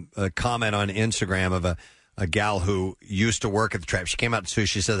comment on Instagram of a gal who used to work at the Trap. She came out to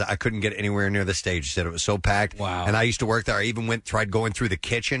she says, I couldn't get anywhere near the stage. She said it was so packed. Wow. And I used to work there. I even tried going through the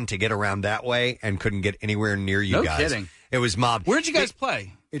kitchen to get around that way and couldn't get anywhere near you guys. No kidding. It was mobbed. Where'd you guys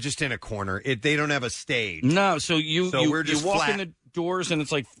play? It's just in a corner. They don't have a stage. No, so you we're just walk flat. in the doors and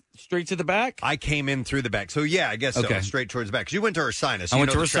it's like straight to the back? I came in through the back. So, yeah, I guess so. Straight towards the back. Because you went to Ursinus. I went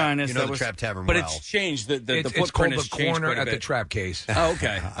to Ursinus. You know the Trap Tavern but well. it's changed. The It's footprint called has the changed corner quite a at bit. the Trap Case. Oh,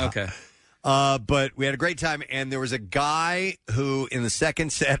 okay. Okay. But we had a great time, and there was a guy who, in the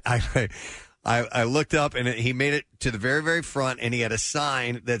second set, I looked up, and he made it to the very, very front, and he had a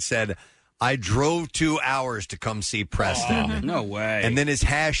sign that said, I drove 2 hours to come see Preston. Oh, no way. And then his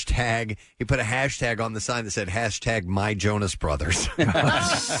hashtag, he put a hashtag on the sign that said, hashtag my Jonas Brothers.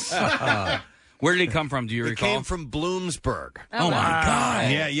 Where did he come from? Do you recall? It came from Bloomsburg. Oh, my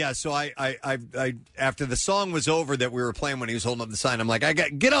God. Yeah. So I after the song was over that we were playing when he was holding up the sign, I'm like,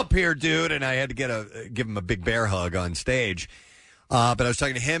 get up here, dude. And I had to give him a big bear hug on stage. But I was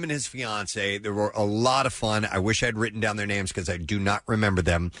talking to him and his fiance. They were a lot of fun. I wish I'd written down their names because I do not remember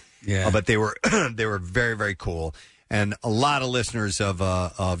them. Yeah. But they were very, very cool. And a lot of listeners of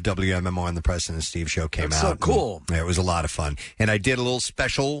WMMR and the Preston and Steve show came That's out. so cool. And it was a lot of fun. And I did a little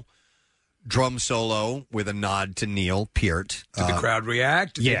special drum solo with a nod to Neil Peart. Did the crowd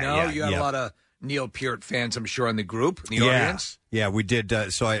react? Did yeah, they know? yeah, You had yeah. a lot of Neil Peart fans, I'm sure, in the group, in the audience. Yeah, we did.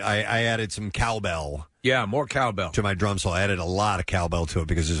 So I added some cowbell. Yeah, more cowbell to my drum solo. I added a lot of cowbell to it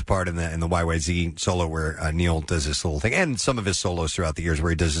because there's a part in the YYZ solo where Neil does this little thing, and some of his solos throughout the years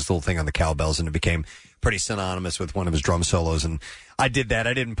where he does this little thing on the cowbells, and it became pretty synonymous with one of his drum solos. And I did that.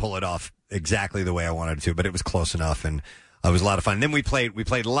 I didn't pull it off exactly the way I wanted to, but it was close enough. And It was a lot of fun. And then we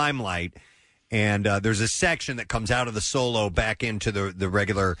played Limelight, and there's a section that comes out of the solo back into the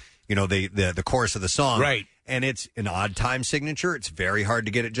regular, the chorus of the song. Right. And it's an odd time signature. It's very hard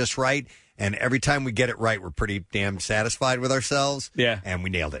to get it just right. And every time we get it right, we're pretty damn satisfied with ourselves. Yeah. And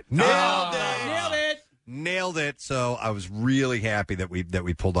we nailed it. Nailed it. So I was really happy that we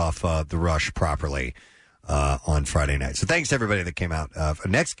pulled off the Rush properly on Friday night. So thanks to everybody that came out.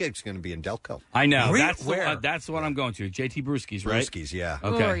 Next gig's going to be in Delco. I know. Where? That's what I'm going to. JT Brewski's, right? Brewski's, yeah.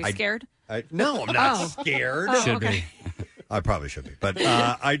 Okay. Are you scared? No, I'm not scared. Should okay. be. I probably should be, but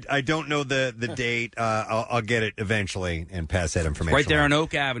I don't know the date. I'll get it eventually and pass that information. Right there on on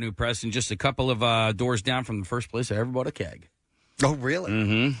Oak Avenue, Preston, just a couple of doors down from the first place I ever bought a keg. Oh, really?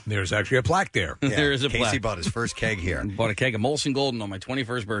 Mm-hmm. There's actually a plaque there. Yeah, there is a Casey plaque. bought his first keg here. Bought a keg of Molson Golden on my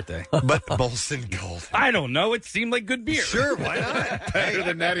 21st birthday. But Molson Golden. I don't know. It seemed like good beer. Sure, why not? Better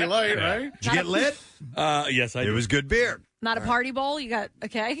than Natty Light, right? Did you get lit? Yes, I did. It was good beer. Not a party bowl? You got a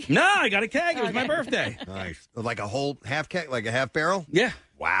keg? No, I got a keg. It was my birthday. Nice. Like a whole half keg, like a half barrel? Yeah.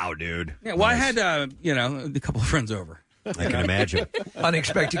 Wow, dude. Yeah, well, nice. I had, a couple of friends over. I can imagine.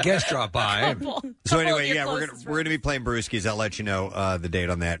 Unexpected guest drop by. So anyway, yeah, we're gonna be playing Brewskis. I'll let you know the date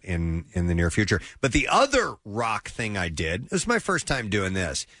on that in the near future. But the other rock thing I did, this is my first time doing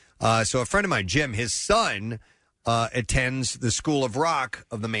this. So a friend of mine, Jim, his son attends the School of Rock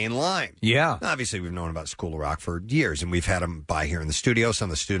of the main line. Yeah. Obviously, we've known about School of Rock for years, and we've had them by here in the studio.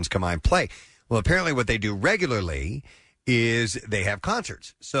 Some of the students come by and play. Well, apparently what they do regularly is they have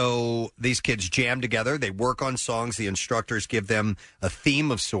concerts. So these kids jam together. They work on songs. The instructors give them a theme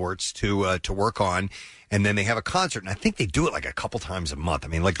of sorts to work on, and then they have a concert. And I think they do it like a couple times a month. I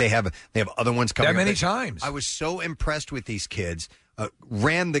mean, like they have other ones coming. That many times. I was so impressed with these kids.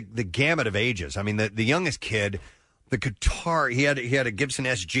 Ran the gamut of ages. I mean, the youngest kid, the guitar, he had a Gibson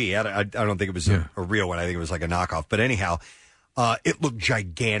SG. I don't think it was a real one. I think it was like a knockoff. But anyhow, it looked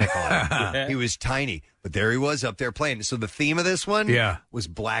gigantic on him. He was tiny, but there he was up there playing. So the theme of this one was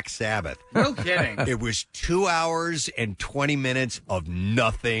Black Sabbath. No kidding. It was 2 hours and 20 minutes of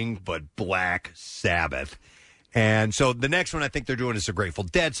nothing but Black Sabbath. And so the next one I think they're doing is the Grateful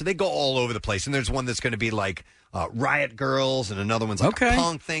Dead. So they go all over the place. And there's one that's going to be like Riot Girls, and another one's like a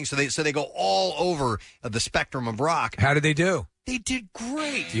punk thing. So they go all over the spectrum of rock. How did they do? They did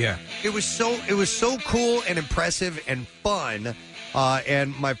great. Yeah. It was so cool and impressive and fun.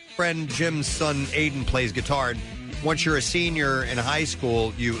 And my friend Jim's son Aiden plays guitar. And once you're a senior in high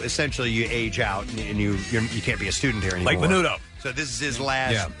school, you age out and you can't be a student here anymore. Like Menudo. So this is his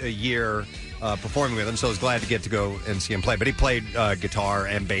last year performing with him. So I was glad to get to go and see him play. But he played guitar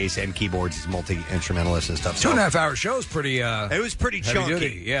and bass and keyboards. He's multi-instrumentalist and stuff. 2.5 hour show is pretty. It was pretty chunky.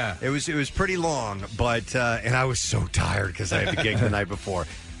 Duty, yeah. It was pretty long, but and I was so tired because I had the gig the night before.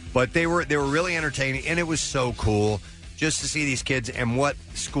 But they were really entertaining, and it was so cool just to see these kids and what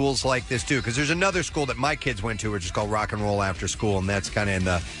schools like this do. Because there's another school that my kids went to, which is called Rock and Roll After School, and that's kind of in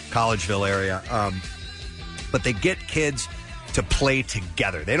the Collegeville area. But they get kids to play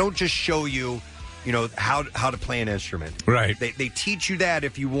together. They don't just show you, how to play an instrument. Right. They teach you that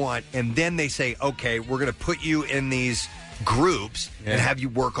if you want, and then they say, okay, we're going to put you in these groups and have you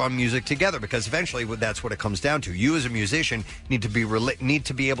work on music together, because eventually that's what it comes down to. You as a musician need to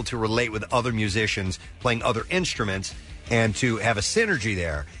be able to relate with other musicians playing other instruments and to have a synergy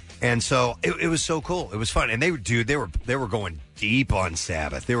there. And so it was so cool. It was fun. And they were going deep on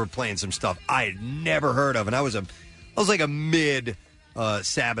Sabbath. They were playing some stuff I had never heard of, and I was like a mid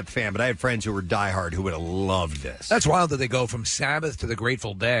Sabbath fan, but I had friends who were diehard who would have loved this. That's wild that they go from Sabbath to the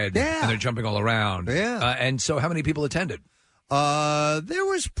Grateful Dead, and they're jumping all around. Yeah. And so how many people attended? There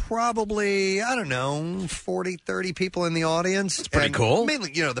was probably, 40, 30 people in the audience. That's pretty cool.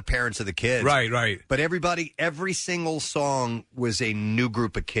 Mainly, the parents of the kids. Right. But every single song was a new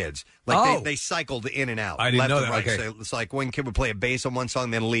group of kids. Like they cycled in and out. I didn't know that. Right. Okay. So it's like one kid would play a bass on one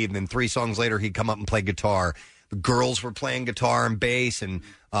song, then leave, and then 3 songs later he'd come up and play guitar. The girls were playing guitar and bass, and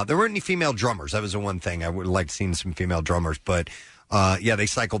there weren't any female drummers. That was the one thing. I would have liked to see some female drummers. But, they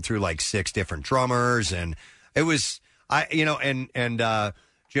cycled through like 6 different drummers, and it was...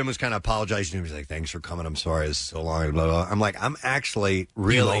 Jim was kind of apologizing. He was like, "Thanks for coming. I'm sorry it's so long." Blah, blah. I'm like, I'm actually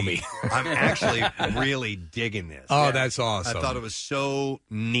really digging this. Oh, that's awesome. I thought it was so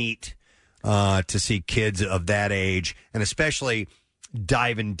neat to see kids of that age, and especially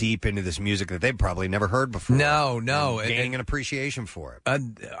diving deep into this music that they've probably never heard before. No. And gaining an appreciation for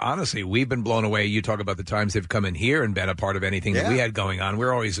it. Honestly, we've been blown away. You talk about the times they've come in here and been a part of anything that we had going on.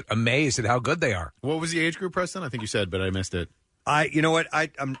 We're always amazed at how good they are. What was the age group, Preston? I think you said, but I missed it. You know what?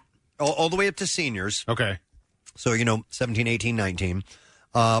 I'm all the way up to seniors. Okay. So, 17, 18, 19.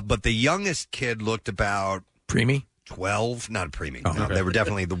 But the youngest kid looked about... preemie? 12, not a preemie. Oh, No, okay. they were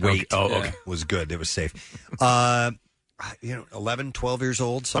definitely the weight. Okay. Was good. It was safe. 11, 12 years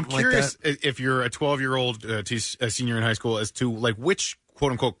old, I'm something curious like that. if you're a 12-year-old a senior in high school as to like which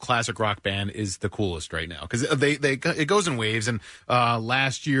quote unquote classic rock band is the coolest right now, because it goes in waves. And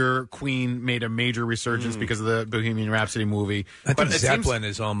last year Queen made a major resurgence because of the Bohemian Rhapsody movie. I think Zeppelin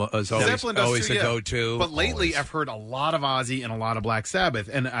is always Zeppelin does always too, a yeah. go-to. But lately I've heard a lot of Ozzy and a lot of Black Sabbath,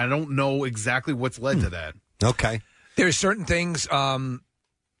 and I don't know exactly what's led to that. Okay. There's certain things, certain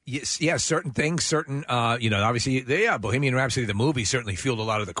things, obviously, Bohemian Rhapsody, the movie, certainly fueled a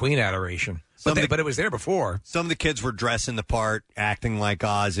lot of the Queen adoration. But it was there before. Some of the kids were dressing the part, acting like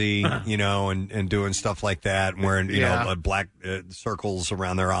Ozzy, and doing stuff like that, and wearing, black circles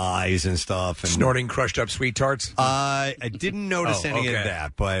around their eyes and stuff. And Snorting crushed up sweet tarts? I didn't notice any of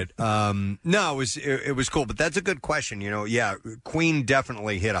that, but no, it was cool. But that's a good question. Queen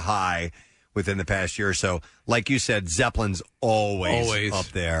definitely hit a high within the past year or so. Like you said, Zeppelin's always up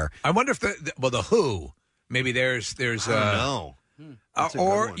there. I wonder if the Who, maybe there's I don't know.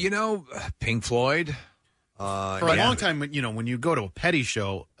 or Pink Floyd. For a long time, when you go to a Petty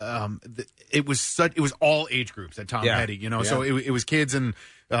show, it was all age groups at Tom Petty. So it was kids and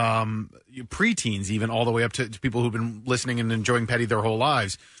preteens, even all the way up to people who've been listening and enjoying Petty their whole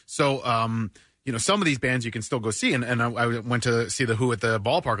lives. So some of these bands you can still go see. And I went to see The Who at the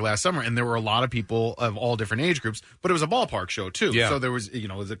ballpark last summer, and there were a lot of people of all different age groups, but it was a ballpark show too. Yeah. So there was,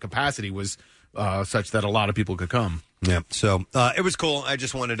 the capacity was such that a lot of people could come. Yeah. So it was cool. I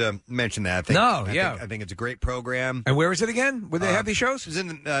just wanted to mention that. I think it's a great program. And where is it again? Where they have these shows?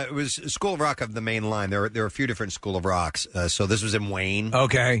 It was School of Rock of the main line. There are a few different School of Rocks. So this was in Wayne.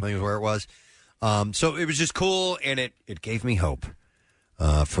 Okay. I think is where it was. So it was just cool, and it gave me hope.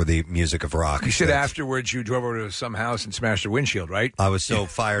 For the music of rock. You said afterwards you drove over to some house and smashed their windshield, right? I was so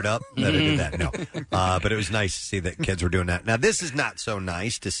fired up that I did that. No. But it was nice to see that kids were doing that. Now, this is not so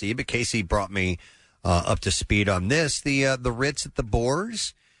nice to see, but Casey brought me up to speed on this. The Ritz at the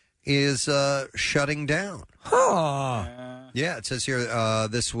Boers is shutting down. Huh. Yeah, it says here,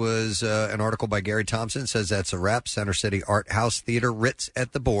 this was an article by Gary Thompson. It says that's a wrap. Center City Art House Theater Ritz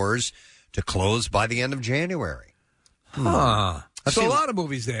at the Boers to close by the end of January. Huh. So a lot of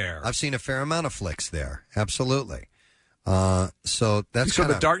movies there. I've seen a fair amount of flicks there. Absolutely. So that's we saw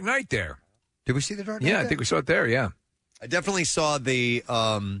The Dark Knight there. Did we see The Dark Knight? Yeah, I think we saw it there. Yeah, I definitely saw the.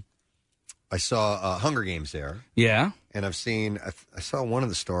 I saw Hunger Games there. Yeah, and I've seen. I saw one of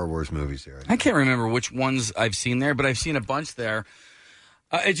the Star Wars movies there. I can't remember which ones I've seen there, but I've seen a bunch there.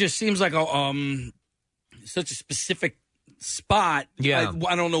 It just seems like such a specific spot. Yeah,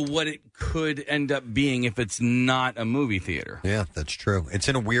 I don't know what it could end up being if it's not a movie theater. Yeah, that's true. It's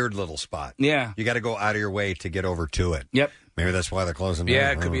in a weird little spot. Yeah, you got to go out of your way to get over to it. Yep. Maybe that's why they're closing down.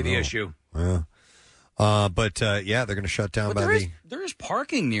 Yeah, it could be the issue. Yeah. But they're going to shut down there is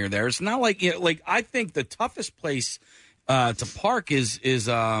parking near there. It's not like I think the toughest place to park is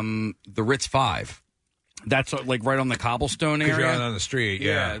the Ritz 5. That's like right on the cobblestone area. You're on the street,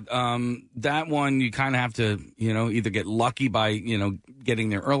 yeah. That one you kind of have to, either get lucky by, getting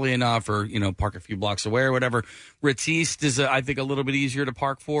there early enough or, park a few blocks away or whatever. Ritz East is, I think, a little bit easier to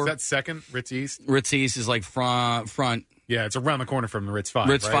park for. Is that second, Ritz East? Ritz East is like front. Yeah, it's around the corner from the Ritz 5.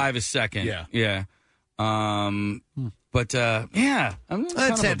 Ritz right? 5 is second. Yeah. Yeah. But, yeah.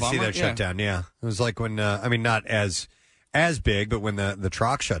 I'd sad to see that shut down, yeah. It was like when, not as big, but when the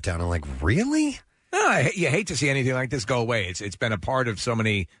Troc shut down, I'm like, really? No, you hate to see anything like this go away. It's been a part of so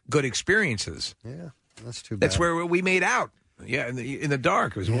many good experiences. Yeah, that's too bad. That's where we made out. Yeah, in the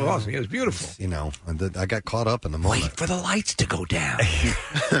dark. It was awesome. It was beautiful. I got caught up in the moment. Wait for the lights to go down.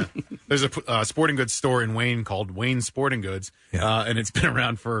 There's a sporting goods store in Wayne called Wayne Sporting Goods, and it's been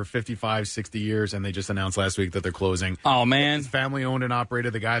around for 55, 60 years, and they just announced last week that they're closing. Oh, man. It's family owned and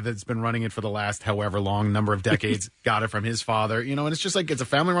operated. The guy that's been running it for the last however long number of decades got it from his father. And it's just like it's a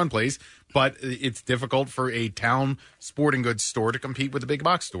family run place, but it's difficult for a town sporting goods store to compete with the big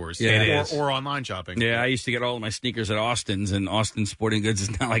box stores or online shopping. Yeah, I used to get all of my sneakers at Austin's, and Austin Sporting Goods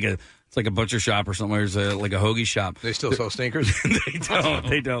is not like it's like a butcher shop or somewhere. It's like a hoagie shop. They still sell sneakers?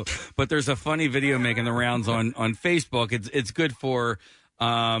 They don't. But there's a funny video making the rounds on Facebook. It's good for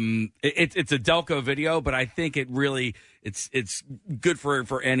it's a Delco video, but I think it really it's good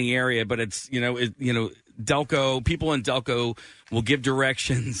for any area. But it's Delco people in Delco will give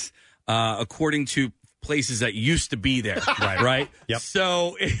directions according to places that used to be there. Right? Yep.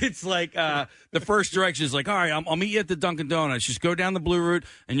 So it's like the first direction is like, all right, I'll meet you at the Dunkin' Donuts. Just go down the blue route,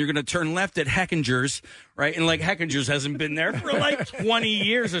 and you're going to turn left at Heckinger's, right? And like Heckinger's hasn't been there for like 20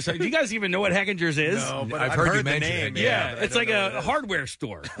 years or so. Do you guys even know what Heckinger's is? No, but I've heard you mention it. Yeah, it's like a hardware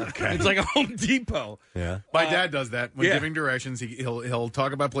store. Okay. It's like a Home Depot. Yeah. My dad does that when giving directions. He'll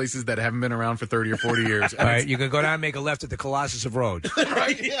talk about places that haven't been around for 30 or 40 years. All right, you can go down and make a left at the Colossus of Rhodes.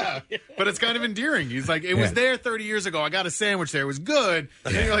 Right? Yeah. But it's kind of endearing. He's like, it was there 30 years ago. I got a sandwich there. It was good.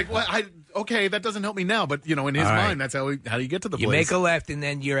 And you're like, well, okay, that doesn't help me now. But, in his mind, that's how you get to the place. You make a left, and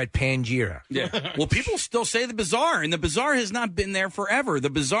then you're at Pangira. Yeah. Well, people still say the Bazaar, and the Bazaar has not been there forever. The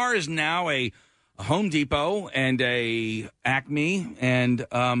Bazaar is now a Home Depot and a Acme, and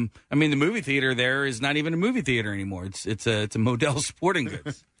the movie theater there is not even a movie theater anymore. It's a Model Sporting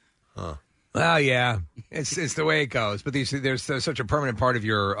Goods. Huh. Well, yeah, it's the way it goes. But there's such a permanent part of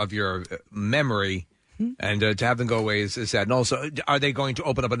your memory, and to have them go away is sad. And also, are they going to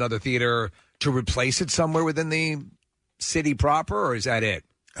open up another theater to replace it somewhere within the city proper, or is that it?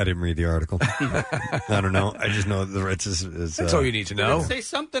 I didn't read the article. I don't know. I just know the Ritz is That's all you need to know. Did it say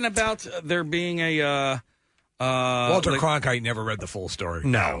something about there being a Walter Cronkite never read the full story.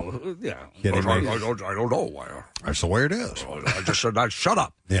 No. Yeah. I don't know why. That's the way it is. I just said, shut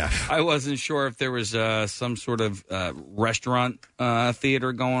up. Yeah. I wasn't sure if there was some sort of restaurant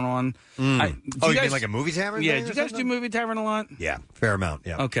theater going on. You mean like a movie tavern? Yeah. thing Do or you guys something? do movie tavern a lot? Yeah, fair amount.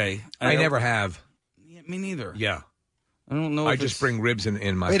 Yeah. Okay. I never have. Yeah, me neither. Yeah. I don't know. I if just it's- bring ribs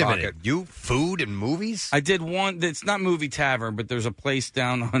in my Wait a pocket. minute. You food and movies? I did one. It's not movie tavern, but there's a place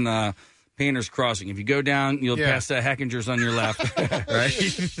down on Painter's Crossing. If you go down, you'll pass the Heckinger's on your left. Right?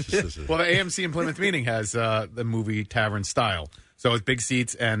 Well, the AMC in Plymouth Meeting has the movie tavern style. So it's big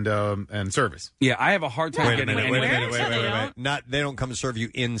seats and service. Yeah, I have a hard time Wait a getting minute. anywhere. Wait. Not they don't come and serve you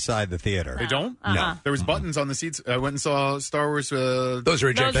inside the theater. They don't? No. There was buttons on the seats. I went and saw Star Wars. Those are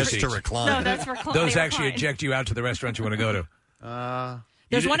ejector seats. to recline. No, that's recline. Those they actually recline. eject you out to the restaurant you want to go to.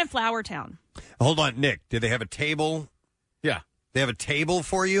 There's one in Flowertown. Hold on, Nick. Did they have a table? Yeah. They have a table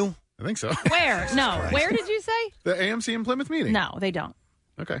for you? I think so. Where? No. Where did you say? The AMC in Plymouth Meeting. No, they don't.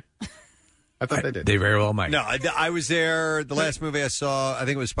 Okay. I thought they did. They very well might. No, I was there. The last movie I saw, I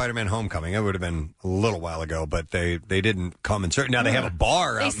think it was Spider-Man Homecoming. It would have been a little while ago, but they didn't come and serve. Now they have a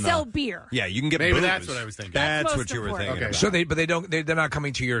bar They out in sell the, beer. Yeah, you can get Maybe booze. that's what I was thinking. That's That's what most you were important. thinking Okay. about. So they're not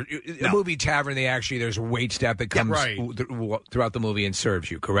coming to your the movie tavern. There's a wait staff that comes right. throughout the movie and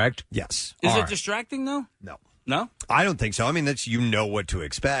serves you. Correct? Yes. Is All it right. distracting though? No. No. I don't think so. I mean, that's what to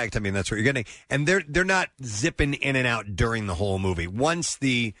expect. I mean, that's what you're getting, and they're not zipping in and out during the whole movie. Once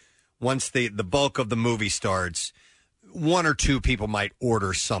the bulk of the movie starts, one or two people might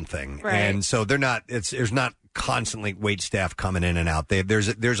order something, Right. and so they're not. There's not constantly wait staff coming in and out.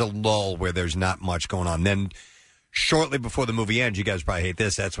 There's a lull where there's not much going on. Then shortly before the movie ends, you guys probably hate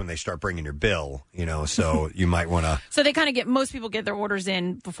this. That's when they start bringing your bill. So you might want to. So they kind of most people get their orders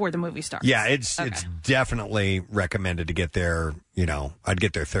in before the movie starts. Yeah, it's definitely recommended to get there. I'd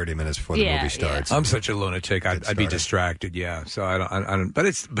get there 30 minutes before the movie starts. I'm such a lunatic. I'd be distracted. Yeah. So I don't.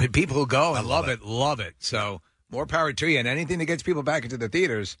 But people who go and love it. So more power to you. And anything that gets people back into the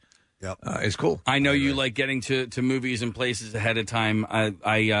theaters. Yep. Is cool. I know you like getting to movies and places ahead of time.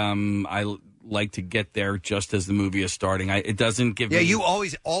 I like to get there just as the movie is starting. It doesn't give me... Yeah, you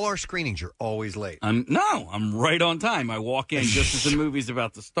always, all our screenings, you're always late. I'm right on time. I walk in just as the movie's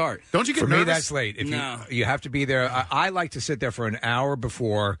about to start. Don't you get For nervous? me, that's late. If No. you have to be there. I like to sit there for an hour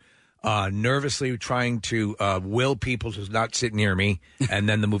before, nervously trying to will people to not sit near me, and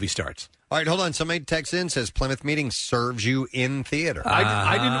then the movie starts. All right, hold on. Somebody texts in, says Plymouth Meeting serves you in theater.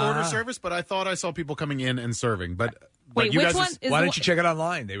 I didn't order service, but I thought I saw people coming in and serving. But Wait, you which guys one is Why the don't you check it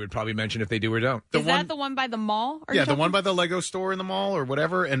online? They would probably mention if they do or don't. Is that the one by the mall? the one by the Lego store in the mall or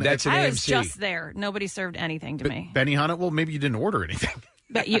whatever. And That's an I AMC. was just there. Nobody served anything to me. Benihana. Well, maybe you didn't order anything.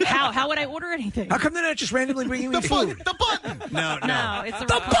 But how would I order anything? How come they're not just randomly bringing me food? The button. No. No, it's a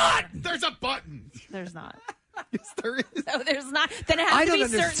The requirement. button. There's a button. There's not. Yes, there is. No, there's not. Then it has I to don't be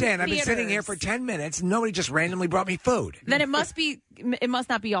certain understand. I've been sitting here theaters. for 10 minutes and nobody just randomly brought me food. Then it must be. It must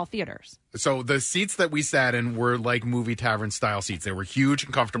not be all theaters. So the seats that we sat in were like movie tavern style seats. They were huge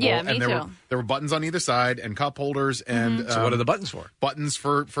and comfortable, Yeah, me and too. there were buttons on either side and cup holders. And So what are the buttons for? Buttons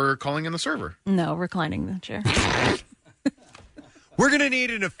for calling in the server. No, reclining the chair. We're going to need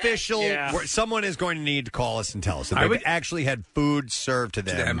an official. Yeah. Someone is going to need to call us and tell us that I they've would- actually had food served to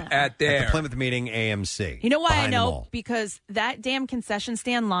them at the Plymouth Meeting AMC. You know why I behind the know? mall. Because that damn concession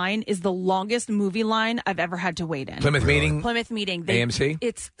stand line is the longest movie line I've ever had to wait in. Plymouth Meeting? Plymouth Meeting. AMC?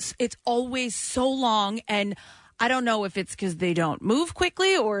 It's always so long, and I don't know if it's because they don't move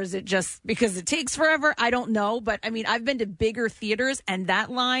quickly or is it just because it takes forever. I don't know. But, I mean, I've been to bigger theaters, and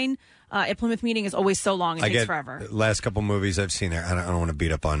that line at Plymouth Meeting is always so long. It takes forever. The last couple movies I've seen there, I don't want to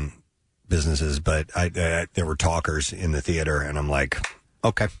beat up on businesses, but there were talkers in the theater, and I'm like,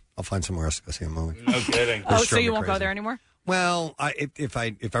 okay, I'll find somewhere else to go see a movie. No kidding. So you won't go there anymore? Well, if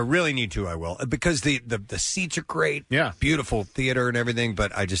I really need to, I will, because the seats are great, beautiful theater and everything.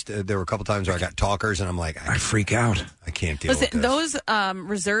 But I just there were a couple times where I got talkers, and I'm like, I freak out. I can't deal with this. Those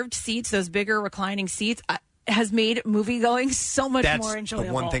reserved seats, those bigger reclining seats, has made movie going so much more enjoyable.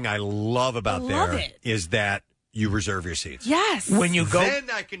 The one thing I love about is that you reserve your seats. Yes. When you go, then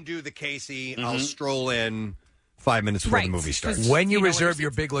I can do the Casey. I'll stroll in 5 minutes before the movie starts. When you reserve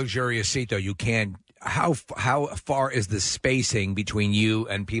your big luxurious seat, though, you can. How far is the spacing between you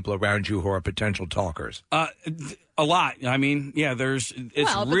and people around you who are potential talkers? A lot. I mean, yeah. It's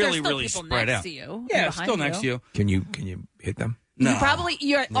really spread out. To you, yeah, still next to you. Can you hit them? No. You probably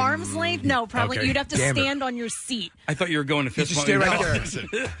you're at arm's length. No, probably Okay. you'd have to Damn it. stand on your seat. I thought you were going to fist bump. Stay right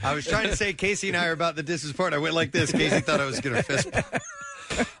there. I was trying to say Casey and I are about the distance apart. I went like this. Casey thought I was going to fist.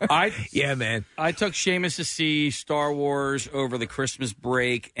 Yeah, man. I took Seamus to see Star Wars over the Christmas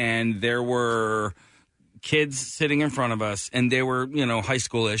break, and there were kids sitting in front of us, and they were, high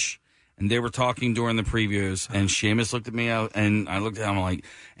schoolish, and they were talking during the previews, and Seamus looked at me out, and I looked at him like,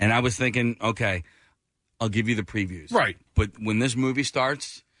 and I was thinking, okay, I'll give you the previews. Right. But when this movie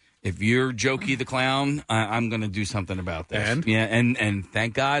starts, if you're Jokey the Clown, I'm going to do something about this. And? Yeah, and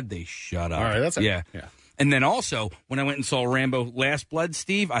thank God they shut up. All right, that's it. Yeah. Yeah. And then also, when I went and saw Rambo Last Blood,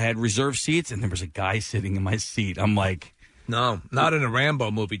 Steve, I had reserved seats, and there was a guy sitting in my seat. I'm like... No, not in a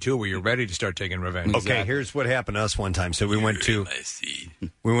Rambo movie, too, where you're ready to start taking revenge. Okay, here's what happened to us one time. So we went to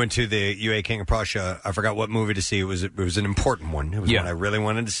the UA King of Prussia. I forgot what movie to see. It was an important one. It was one I really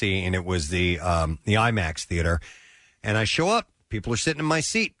wanted to see, and it was the IMAX theater. And I show up. People are sitting in my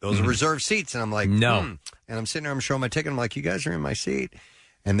seat. Those are reserved seats. And I'm like, no. And I'm sitting there. I'm showing my ticket. I'm like, you guys are in my seat.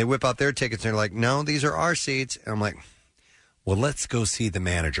 And they whip out their tickets. And they're like, no, these are our seats. And I'm like, well, let's go see the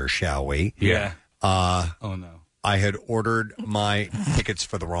manager, shall we? Yeah. Oh, no. I had ordered my tickets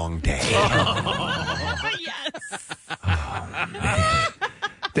for the wrong day.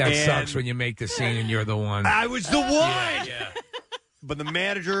 That sucks when you make the scene and you're the one. I was the one. Yeah. But the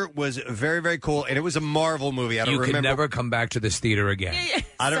manager was very, very cool, and it was a Marvel movie. I don't remember. Can never come back to this theater again.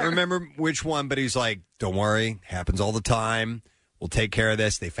 I don't remember which one, but he's like, don't worry, happens all the time. We'll take care of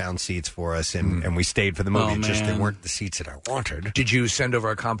this. They found seats for us, and we stayed for the movie. It's just they weren't the seats that I wanted. Did you send over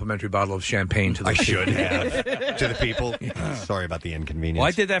a complimentary bottle of champagne to the I should have. To the people. Sorry about the inconvenience. Well,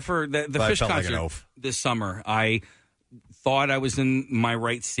 I did that for the But I Fish felt like concert an oaf. this summer. I thought I was in my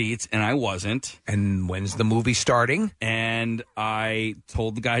right seats, and I wasn't. And when's the movie starting? And I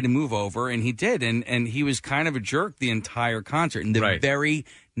told the guy to move over, and he did. And he was kind of a jerk the entire concert. And the very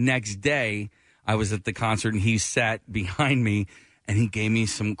next day, I was at the concert, and he sat behind me, and he gave me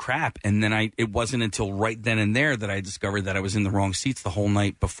some crap. And then it wasn't until right then and there that I discovered that I was in the wrong seats the whole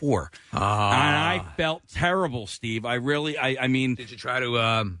night before. And I felt terrible, Steve. I mean... Did you try to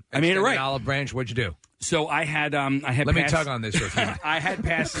I made it right. an olive branch? What'd you do? So I had Let me tug on this for a few minutes. I had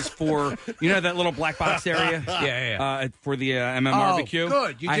passes for, that little black box area? Yeah. For the MMRBQ.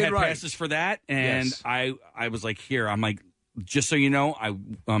 Good. You I did had right. passes for that, and Yes. I was like, here, I'm like, just so you know,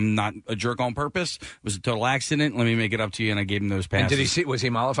 I'm not a jerk on purpose. It was a total accident. Let me make it up to you, and I gave him those passes. And was he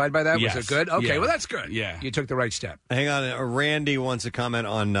mollified by that? Yes. Was it good? Okay, Yeah. well, that's good. Yeah. You took the right step. Hang on. Randy wants to comment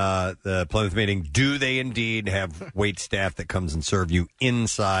on the Plymouth meeting. Do they indeed have wait staff that comes and serve you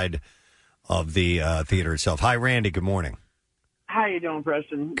inside of the theater itself? Hi, Randy. Good morning. How you doing,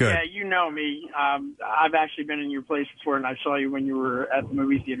 Preston? Good. Yeah, you know me. I've actually been in your place before, and I saw you when you were at the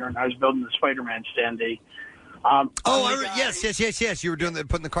movie theater, and I was building the Spider-Man standee. Yes. You were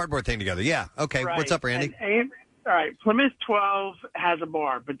putting the cardboard thing together. Yeah. Okay. Right. What's up, Randy? All right. Plymouth 12 has a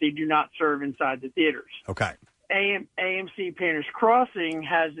bar, but they do not serve inside the theaters. Okay. AMC Painters Crossing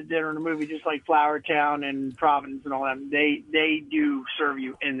has the dinner and the movie, just like Flowertown and Providence and all that. They do serve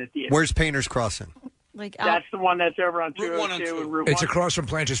you in the theater. Where's Painters Crossing? That's the one that's over on 202 and Route 1. It's across from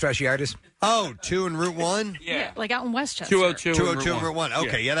Plantar's Fasciitis. Oh, 2 and Route 1? Yeah, like out in Westchester. 202 and Route 1.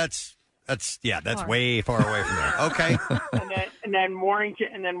 Okay, yeah, that's Far. way far away from there. Okay. and then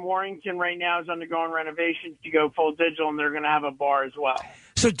Warrington right now is undergoing renovations to go full digital, and they're going to have a bar as well.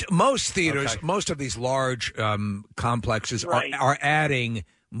 So most theaters, most of these large complexes are adding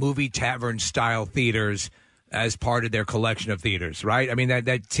movie tavern style theaters as part of their collection of theaters, right? I mean,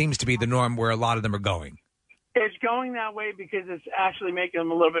 that seems to be the norm where a lot of them are going. It's going that way because it's actually making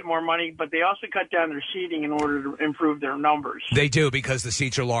them a little bit more money, but they also cut down their seating in order to improve their numbers. They do because the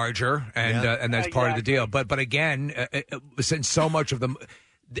seats are larger, and that's part of the deal. But again, since so much of them,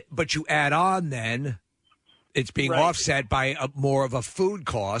 but you add on then. It's being offset by more of a food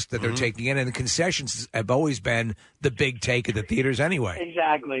cost that they're taking in, and the concessions have always been the big take of the theaters anyway.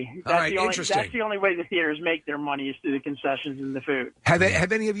 Exactly. All right, interesting. That's the only way the theaters make their money is through the concessions and the food.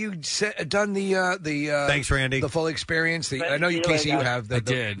 Have any of you done the Thanks, Randy. the full experience? I know you, Casey, you have the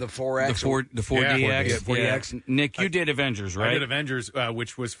 4X, the 4DX, 4DX. Nick, you did Avengers, right? I did Avengers,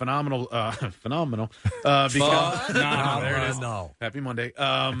 which was phenomenal. Phenomenal. Because there it is. No. Happy Monday.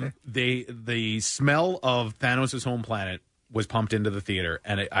 The smell of Thanos' home planet was pumped into the theater,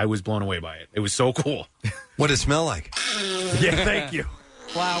 and I was blown away by it. It was so cool. What did it smell like? Yeah, thank you.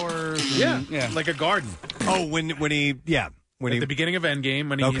 Flowers. Yeah, like a garden. Oh, when he at the beginning of Endgame,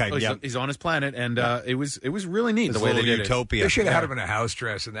 when he's on his planet, and it was really neat the way they did utopia. They should have had him in a house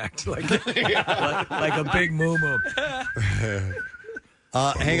dress and act like like a big moo-moo.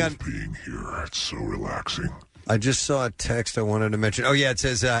 Hang on. Being here, it's so relaxing. I just saw a text I wanted to mention. Oh, yeah, it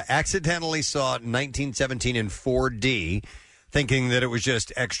says, accidentally saw 1917 in 4D, thinking that it was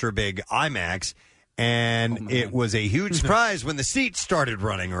just extra big IMAX, and it was a huge surprise when the seats started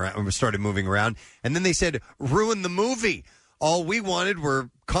moving around, and then they said, ruin the movie. All we wanted were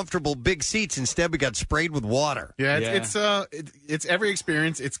comfortable big seats. Instead, we got sprayed with water. Yeah, it's every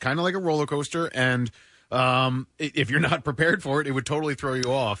experience. It's kind of like a roller coaster, and if you're not prepared for it, it would totally throw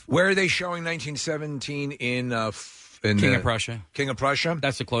you off. Where are they showing 1917 in King of Prussia? King of Prussia?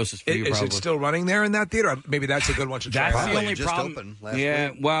 That's the closest for you, Is probably. it still running there in that theater? Maybe that's a good one to try. That's the only just problem. opened last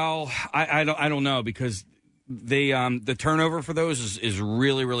week. Well, I don't know because they the turnover for those is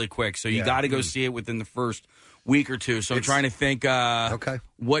really, really quick. So you got to go see it within the first week or two. So I'm trying to think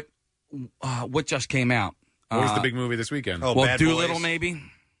what just came out. What was the big movie this weekend? Oh, well, Bad Doolittle, Boys. maybe.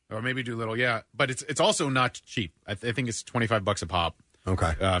 Or maybe Doolittle, yeah. But it's also not cheap. I think it's $25 a pop.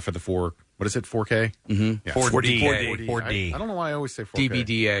 Okay. For the 4K? Mm-hmm. Yeah. 4D. I don't know why I always say 4K.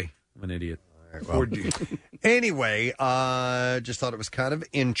 DVDA. I'm an idiot. Well, anyway, just thought it was kind of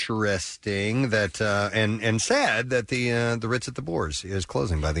interesting that and sad that the Ritz at the Boers is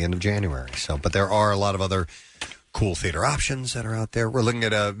closing by the end of January. So, but there are a lot of other cool theater options that are out there. We're looking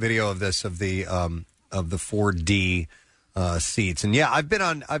at a video of this of the 4D seats, and I've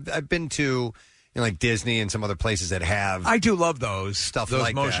been to like Disney and some other places that have. I do love those stuff, those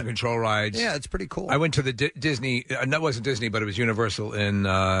like motion that. control rides. Yeah, it's pretty cool. I went to the Disney. That wasn't Disney, but it was Universal in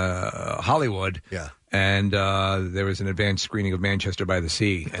Hollywood. Yeah, and there was an advanced screening of Manchester by the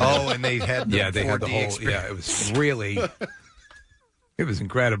Sea. And they had they had the 4D whole. experience. Yeah, it was really. It was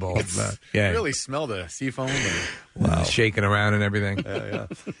incredible. Really smell the seafoam. Wow. Shaking around and everything. Yeah.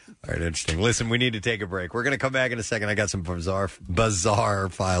 All right, interesting. Listen, we need to take a break. We're going to come back in a second. I got some bizarre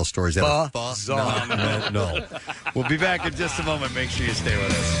file stories. Bizarre. No. We'll be back in just a moment. Make sure you stay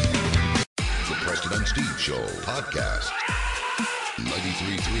with us. The Preston and Steve Show podcast.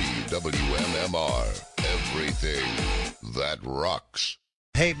 93.3 WMMR. Everything that rocks.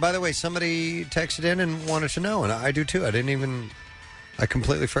 Hey, by the way, somebody texted in and wanted to know, and I do too. I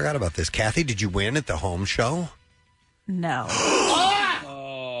completely forgot about this. Kathy, did you win at the home show? No. I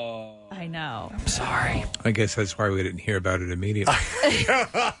know. I'm sorry. I guess that's why we didn't hear about it immediately.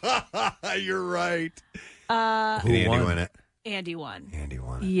 You're right. Who Andy win it? Andy won. Andy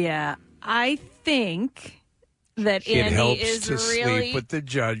won. Yeah, I think that It Andy helps is to really sleep with the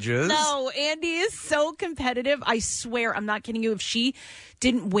judges. No, Andy is so competitive. I swear, I'm not kidding you. If she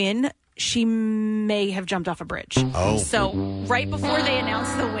didn't win, she may have jumped off a bridge. Oh. So right before they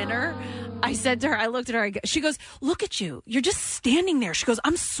announced the winner, I said to her, I looked at her, she goes, look at you. You're just standing there. She goes,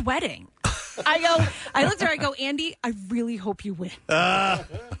 I'm sweating. I looked at her, I go, Andy, I really hope you win. And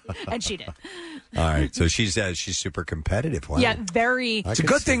she did. All right, so she's super competitive. Wow. Yeah, very. It's a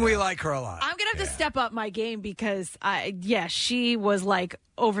good thing we like her a lot. I'm going to have to step up my game because, she was like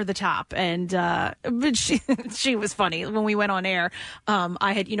over the top. And but she was funny. When we went on air,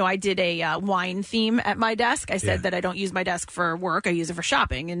 I did a wine theme at my desk. I said that I don't use my desk for work. I use it for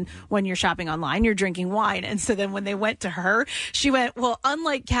shopping. And when you're shopping online, you're drinking wine. And so then when they went to her, she went, well,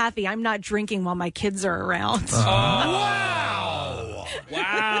 unlike Kathy, I'm not drinking while my kids are around. Wow.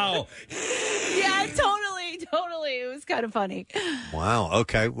 Wow. Yeah, totally. It was kind of funny. Wow.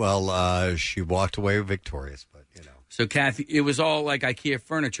 Okay. Well, she walked away victorious, but So, Kathy, it was all like IKEA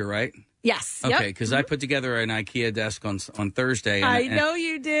furniture, right? Yes. Okay, because I put together an IKEA desk on Thursday. I know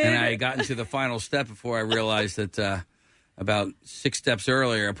you did. And I got into the final step before I realized that about 6 steps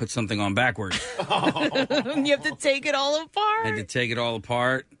earlier, I put something on backwards. You have to take it all apart. I had to take it all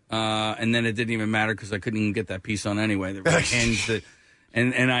apart. and then it didn't even matter because I couldn't even get that piece on anyway. The hinge that,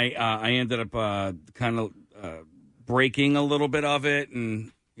 and I ended up kind of breaking a little bit of it,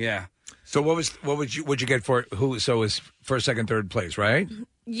 and yeah. So what'd you get for who? So it was first, second, third place, right?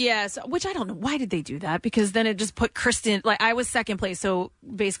 Yes, which I don't know. Why did they do that? Because then it just put Kristen, like I was second place. So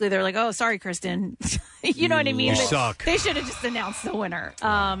basically they're like, oh, sorry, Kristen. You know what I mean? You suck. They should have just announced the winner.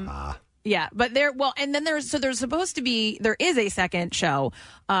 Yeah, but and then there is a second show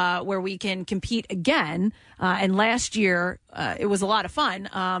where we can compete again. And last year it was a lot of fun.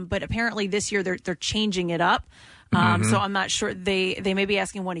 But apparently this year they're changing it up. So I'm not sure. They may be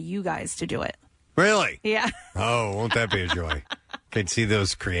asking one of you guys to do it. Really? Yeah. Oh, won't that be a joy? Can see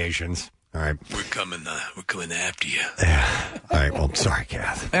those creations. All right. We're coming after you. All right. Well, sorry,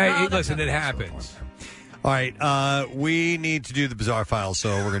 Kath. Hey, listen, it happens. All right. We need to do the bizarre file,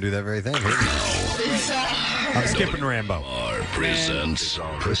 so we're going to do that very thing. I'm skipping Rambo. Presents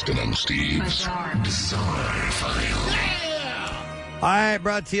Preston and Steve's Bizarre File. All right,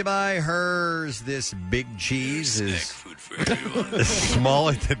 brought to you by Hers. This big cheese is food for everyone.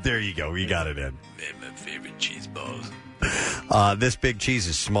 smaller than. There you go. You got it in. Man, my favorite cheese balls. This big cheese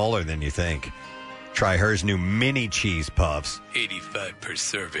is smaller than you think. Try Hers new mini cheese puffs. 85 per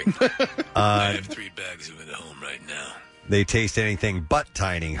serving. I have 3 bags of it at home right now. They taste anything but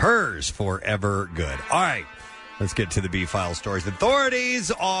tiny. Hers, forever good. All right. Let's get to the B-File stories. The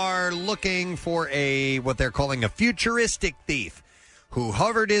authorities are looking for what they're calling a futuristic thief who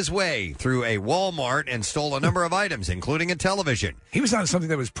hovered his way through a Walmart and stole a number of items, including a television. He was on something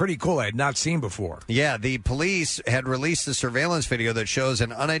that was pretty cool I had not seen before. Yeah, the police had released a surveillance video that shows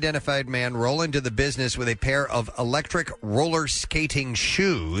an unidentified man roll into the business with a pair of electric roller skating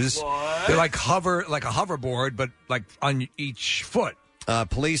shoes. They're like a hoverboard, but like on each foot.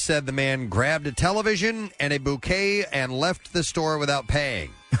 Police said the man grabbed a television and a bouquet and left the store without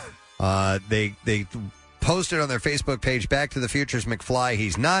paying. They posted on their Facebook page, Back to the Future's McFly.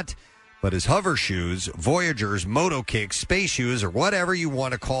 He's not, but his hover shoes, Voyagers, Moto Kicks, space shoes, or whatever you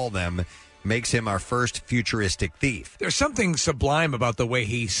want to call them, makes him our first futuristic thief. There's something sublime about the way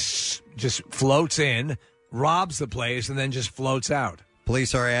he just floats in, robs the place, and then just floats out.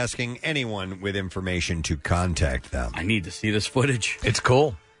 Police are asking anyone with information to contact them. I need to see this footage. It's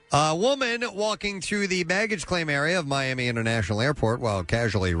cool. A woman walking through the baggage claim area of Miami International Airport while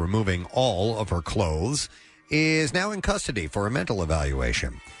casually removing all of her clothes is now in custody for a mental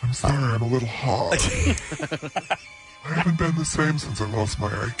evaluation. I'm sorry, I'm a little hot. I haven't been the same since I lost my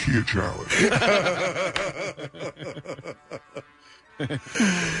IKEA challenge.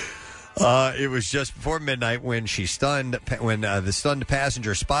 It was just before midnight when the stunned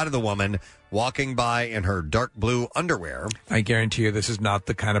passenger spotted the woman walking by in her dark blue underwear. I guarantee you this is not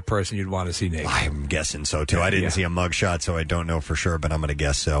the kind of person you'd want to see naked. I'm guessing so, too. I didn't see a mugshot, so I don't know for sure, but I'm going to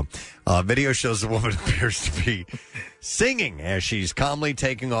guess so. Video shows the woman appears to be singing as she's calmly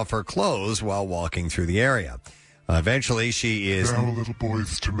taking off her clothes while walking through the area. Eventually, she is... Now little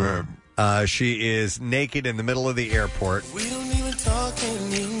boys to men. She is naked in the middle of the airport. We don't even talk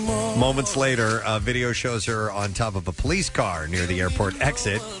anymore. Moments later, video shows her on top of a police car near the airport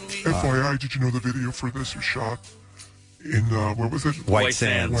exit. FYI, did you know the video for this was shot in, where was it? White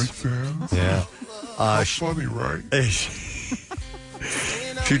Sands. White Sands? Yeah. How funny, right?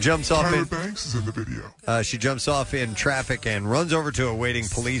 She jumps off Tyra Banks is in the video. She jumps off in traffic and runs over to a waiting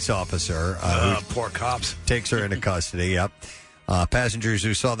police officer. Poor cops. Takes her into custody, yep. Passengers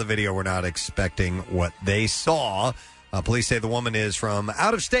who saw the video were not expecting what they saw. Police say the woman is from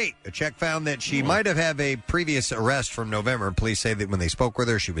out of state. A check found that she might have had a previous arrest from November. Police say that when they spoke with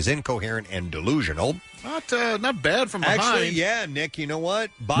her, she was incoherent and delusional. Not bad from behind. Actually, yeah, Nick, you know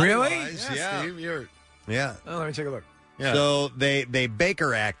what? Body-wise, yeah. Steve, yeah. Oh, let me take a look. Yeah. So they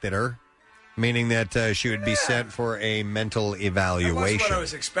Baker acted her, meaning that she would be sent for a mental evaluation. That wasn't what I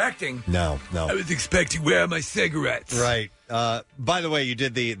was expecting. No. I was expecting, where are my cigarettes? Right. By the way, you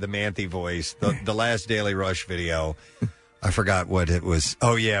did the Manthe voice, the last Daily Rush video. I forgot what it was.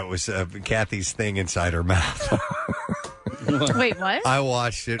 Oh, yeah, it was Kathy's thing inside her mouth. Wait, what? I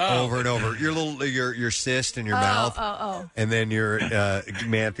watched it over and over. Your cyst in your mouth. Oh. And then your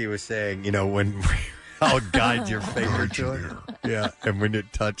Manthe was saying, when I'll guide your finger to it. Yeah, and when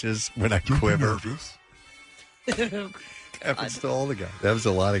it touches, when I quiver. Happens to all the guys. That was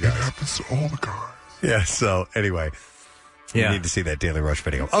a lot of guys. It happens to all the guys. Yeah, so anyway, you need to see that Daily Rush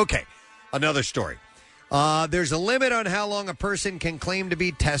video. Okay, another story. There's a limit on how long a person can claim to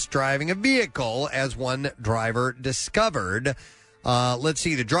be test driving a vehicle, as one driver discovered. Let's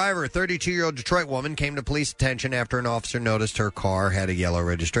see. The driver, a 32-year-old Detroit woman, came to police attention after an officer noticed her car had a yellow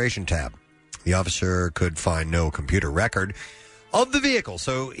registration tab. The officer could find no computer record of the vehicle.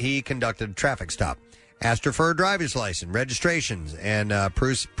 So he conducted a traffic stop. Asked her for her driver's license, registrations, and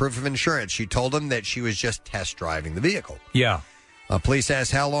proof of insurance. She told him that she was just test driving the vehicle. Yeah. Police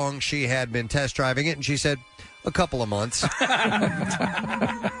asked how long she had been test driving it, and she said, a couple of months.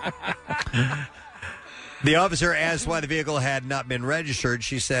 The officer asked why the vehicle had not been registered.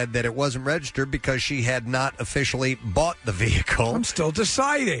 She said that it wasn't registered because she had not officially bought the vehicle. I'm still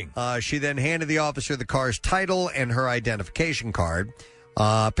deciding. She then handed the officer the car's title and her identification card.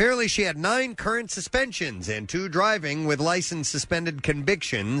 Apparently, she had 9 current suspensions and 2 driving with license suspended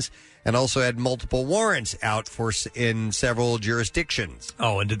convictions, and also had multiple warrants out in several jurisdictions.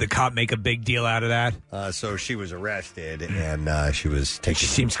 Oh, and did the cop make a big deal out of that? So she was arrested, and she was taken. She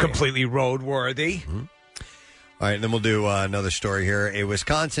seems completely roadworthy. Mm-hmm. All right, and then we'll do another story here. A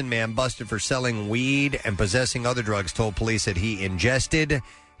Wisconsin man busted for selling weed and possessing other drugs told police that he ingested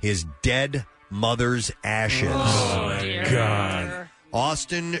his dead mother's ashes. Oh, my God.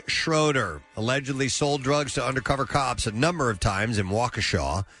 Austin Schroeder allegedly sold drugs to undercover cops a number of times in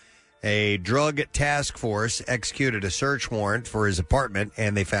Waukesha. A drug task force executed a search warrant for his apartment,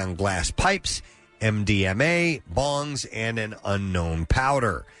 and they found glass pipes, MDMA, bongs, and an unknown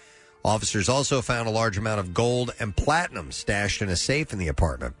powder. Officers also found a large amount of gold and platinum stashed in a safe in the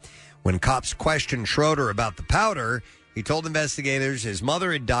apartment. When cops questioned Schroeder about the powder, he told investigators his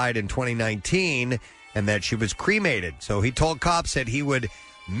mother had died in 2019 and that she was cremated. So he told cops that he would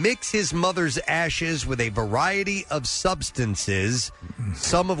mix his mother's ashes with a variety of substances,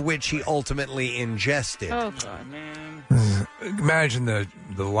 some of which he ultimately ingested. Oh, God, man. Imagine the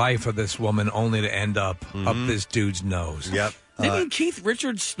life of this woman only to end up this dude's nose. Yep. Didn't Keith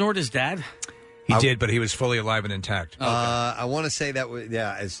Richards snort his dad? He did, but he was fully alive and intact. I want to say that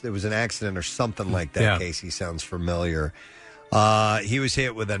it was an accident or something like that. Casey sounds familiar. He was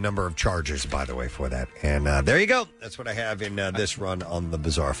hit with a number of charges, by the way, for that. And there you go. That's what I have in this run on the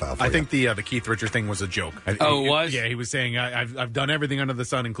Bizarre File. I think the Keith Richards thing was a joke. It was? Yeah, he was saying, I've done everything under the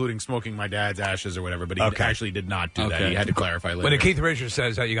sun, including smoking my dad's ashes or whatever, but he actually did not do that. He had to clarify later. When Keith Richards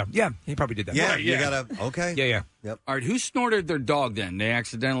says that, you go, yeah, he probably did that. Yeah, Right, you got to, okay. Yeah. Yep. All right, who snorted their dog then? They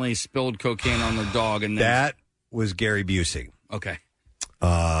accidentally spilled cocaine on their dog. And then... That was Gary Busey. Okay.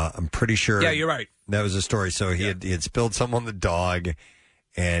 I'm pretty sure. Yeah, you're right. That was the story. So he had spilled some on the dog,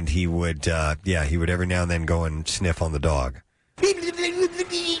 and he would every now and then go and sniff on the dog.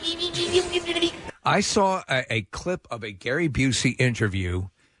 I saw a clip of a Gary Busey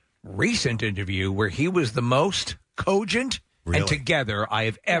recent interview, where he was the most cogent and together I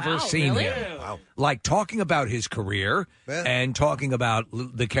have ever seen him. Wow. Like talking about his career and talking about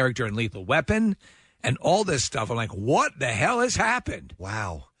the character in Lethal Weapon and all this stuff. I'm like, what the hell has happened?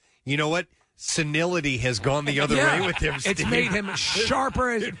 Wow. You know what? Senility has gone the other way with him, Steve. It's made him sharper.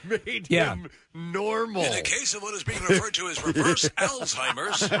 It made him normal. In the case of what is being referred to as reverse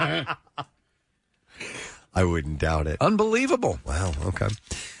Alzheimer's. I wouldn't doubt it. Unbelievable. Wow. Okay.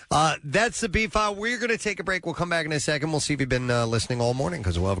 That's the B-File. We're going to take a break. We'll come back in a second. We'll see if you've been listening all morning,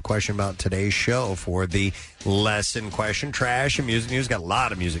 because we'll have a question about today's show for the lesson question. Trash and music news. Got a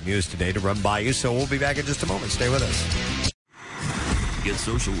lot of music news today to run by you, so we'll be back in just a moment. Stay with us. Get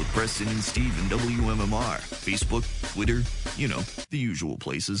social with Preston and Steve and WMMR. Facebook, Twitter, the usual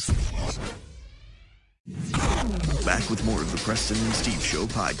places. Back with more of the Preston and Steve Show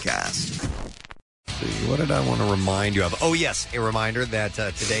podcast. What did I want to remind you of? Oh, yes, a reminder that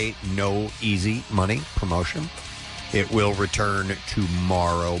today, no Easy Money promotion. It will return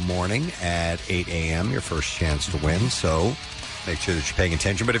tomorrow morning at 8 a.m., your first chance to win. So make sure that you're paying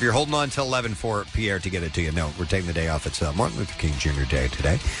attention. But if you're holding on until 11 for Pierre to get it to you, no, we're taking the day off. It's Martin Luther King Jr. Day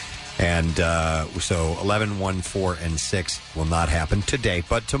today. And so 11, 1, 4, and 6 will not happen today,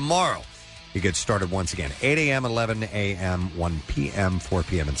 but tomorrow. You get started once again, 8 a.m., 11 a.m., 1 p.m., 4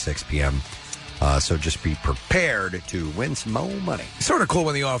 p.m., and 6 p.m. So just be prepared to win some more money. Sort of cool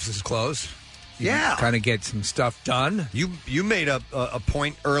when the office is closed. Yeah. Kind of get some stuff done. You made a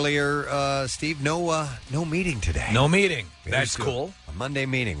point earlier, Steve. No meeting today. No meeting. That's cool. A Monday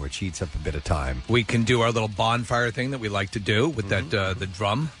meeting, which eats up a bit of time. We can do our little bonfire thing that we like to do with that the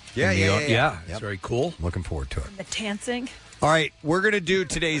drum. Yeah. It's very cool. Looking forward to it. The dancing. All right, we're going to do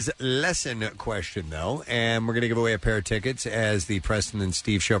today's lesson question, though, and we're going to give away a pair of tickets as the Preston and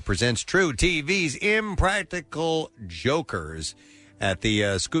Steve Show presents True TV's Impractical Jokers at the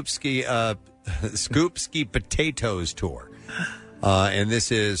Scoopski Potatoes Tour. And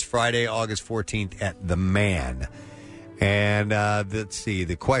this is Friday, August 14th at The Man. And let's see,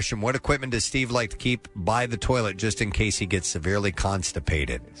 the question, what equipment does Steve like to keep by the toilet just in case he gets severely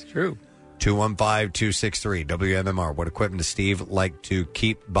constipated? It's true. 215-263 WMMR. What equipment does Steve like to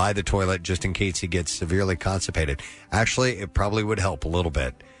keep by the toilet just in case he gets severely constipated? Actually, it probably would help a little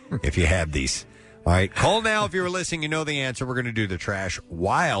bit if you had these. All right, call now if you were listening. You know the answer. We're going to do the trash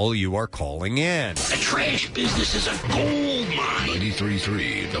while you are calling in. The trash business is a gold mine.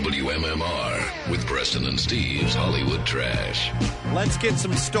 93.3 WMMR with Preston and Steve's Hollywood Trash. Let's get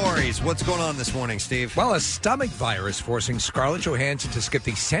some stories. What's going on this morning, Steve? Well, a stomach virus forcing Scarlett Johansson to skip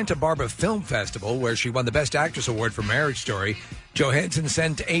the Santa Barbara Film Festival, where she won the Best Actress Award for Marriage Story. Johansson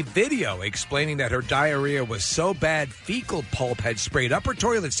sent a video explaining that her diarrhea was so bad fecal pulp had sprayed up her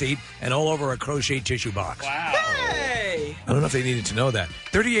toilet seat and all over a crocheted tissue box. Wow. Hey! I don't know if they needed to know that.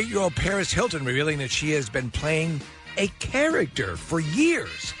 38-year-old Paris Hilton revealing that she has been playing a character for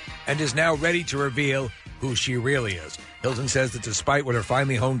years and is now ready to reveal who she really is. Hilton says that despite what her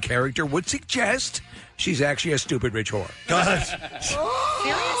finely honed character would suggest, she's actually a stupid rich whore.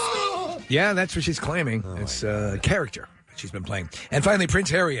 Seriously? Yeah, that's what she's claiming. It's a character she's been playing. And finally, Prince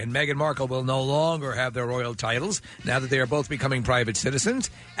Harry and Meghan Markle will no longer have their royal titles now that they are both becoming private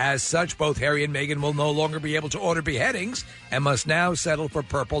citizens. As such, both Harry and Meghan will no longer be able to order beheadings and must now settle for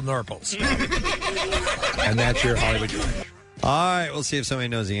purple nurples. And that's your Hollywood Trash. All right, we'll see if somebody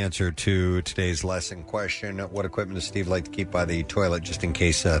knows the answer to today's lesson question. What equipment does Steve like to keep by the toilet just in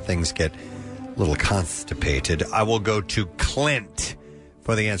case things get a little constipated? I will go to Clint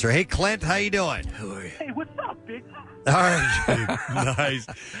for the answer. Hey, Clint, how you doing? Hey, what's up, big? All right, nice.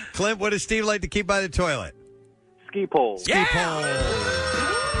 Clint, what does Steve like to keep by the toilet? Ski pole. Ski pole.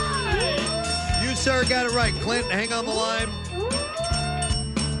 You, sir, got it right. Clint, hang on the line.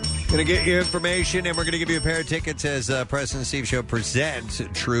 Going to get you information, and we're going to give you a pair of tickets as Preston and Steve Show presents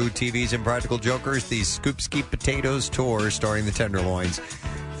True TV's Impractical Jokers, the Scoop Ski Potatoes Tour starring the Tenderloins.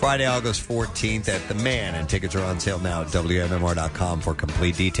 Friday, August 14th at The Man, and tickets are on sale now at WMMR.com for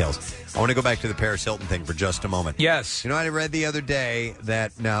complete details. I want to go back to the Paris Hilton thing for just a moment. Yes. You know, I read the other day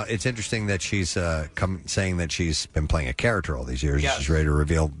that now it's interesting that she's saying that she's been playing a character all these years. Yes. She's ready to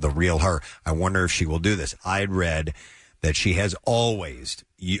reveal the real her. I wonder if she will do this. I had read that she has always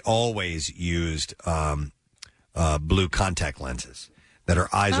used blue contact lenses, that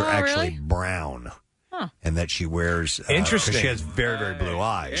her eyes are actually really? brown. Huh. And that she wears... Interesting. She has very, very blue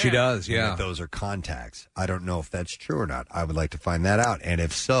eyes. She does, And yeah. that those are contacts. I don't know if that's true or not. I would like to find that out. And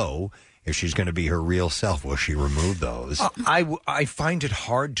if so, if she's going to be her real self, will she remove those? I find it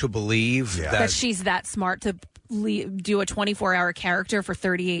hard to believe that she's that smart to do a 24-hour character for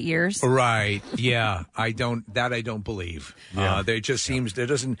 38 years. Right. Yeah. I don't believe. Yeah. There just seems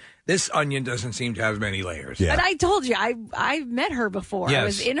this onion doesn't seem to have many layers. Yeah. But I told you, I've met her before. Yes. I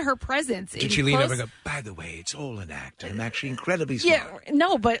was in her presence. Did she lean over and go, by the way, it's all an act. I'm actually incredibly smart. Yeah.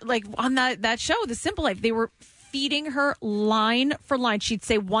 No, but like on that show, The Simple Life, they were feeding her line for line. She'd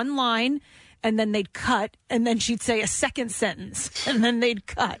say one line, and then they'd cut, and then she'd say a second sentence, and then they'd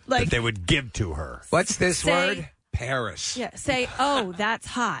cut. Like that they would give to her. What's this word? Paris. Yeah, say, oh, that's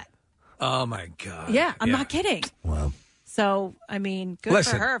hot. Oh, my God. Yeah, I'm not kidding. Wow. So, I mean, good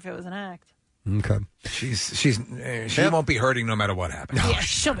Listen. for her if it was an act. Okay. She won't be hurting no matter what happens. Yeah,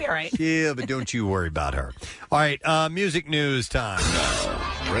 she'll be all right. Yeah, but don't you worry about her. All right, music news time.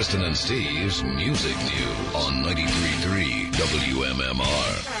 Preston and Steve's Music News on 93.3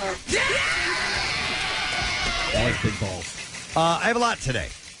 WMMR. That's big balls. I have a lot today.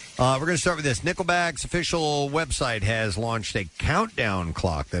 We're going to start with this. Nickelback's official website has launched a countdown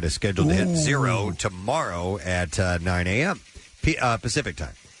clock that is scheduled to hit 0 tomorrow at 9 a.m. Pacific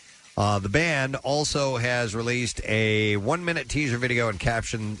time. The band also has released a 1-minute teaser video and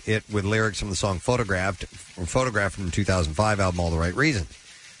captioned it with lyrics from the song Photographed from the 2005 album All the Right Reasons.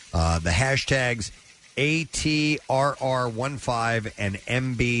 The hashtags ATRR15 and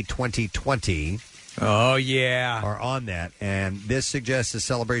MB2020 are on that, and this suggests a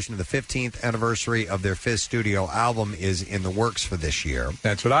celebration of the 15th anniversary of their fifth studio album is in the works for this year.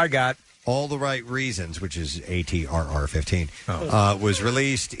 That's what I got. All the Right Reasons, which is ATRR 15, was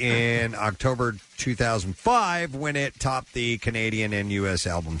released in October 2005 when it topped the Canadian and U.S.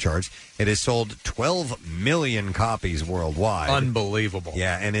 album charts. It has sold 12 million copies worldwide. Unbelievable.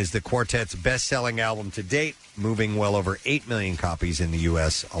 Yeah, and is the quartet's best-selling album to date, moving well over 8 million copies in the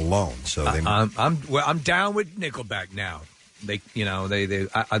U.S. alone. So I'm down with Nickelback now.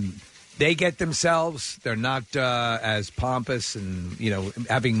 They get themselves. They're not as pompous, and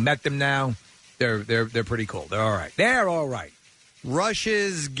having met them now, they're pretty cool. They're all right. They're all right.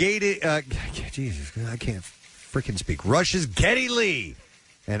 Rush's Jesus, I can't freaking speak. Rush's Geddy Lee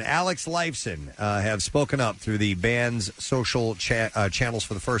and Alex Lifeson have spoken up through the band's social channels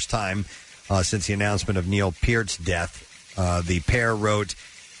for the first time since the announcement of Neil Peart's death. The pair wrote,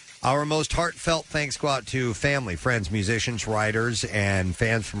 Our most heartfelt thanks go out to family, friends, musicians, writers, and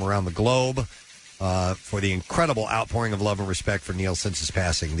fans from around the globe for the incredible outpouring of love and respect for Neil since his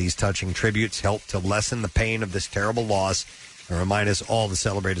passing. These touching tributes help to lessen the pain of this terrible loss and remind us all to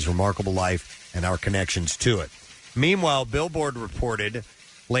celebrate his remarkable life and our connections to it. Meanwhile, Billboard reported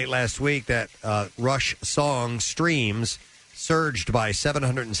late last week that Rush song streams surged by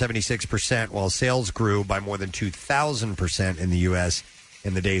 776%, while sales grew by more than 2,000% in the U.S.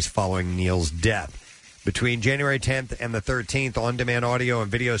 in the days following Neil's death. Between January 10th and the 13th, on-demand audio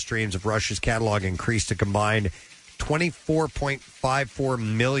and video streams of Rush's catalog increased a combined 24.54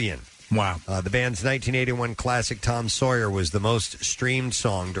 million. Wow. The band's 1981 classic Tom Sawyer was the most streamed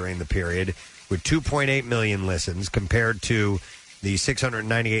song during the period, with 2.8 million listens, compared to the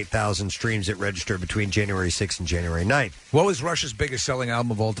 698,000 streams it registered between January 6th and January 9th. What was Rush's biggest selling album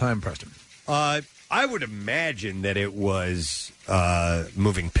of all time, Preston? I would imagine that it was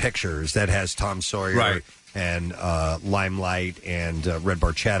Moving Pictures that has Tom Sawyer and Limelight and Red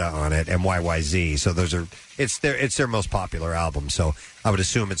Barchetta on it and YYZ. So it's their most popular album. So I would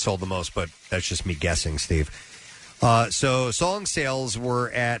assume it sold the most, but that's just me guessing, Steve. So song sales were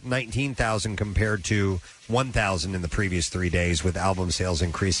at 19,000 compared to 1,000 in the previous 3 days, with album sales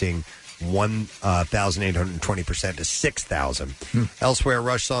increasing 1,820% to 6,000. Elsewhere,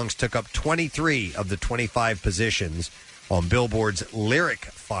 Rush songs took up 23 of the 25 positions on Billboard's Lyric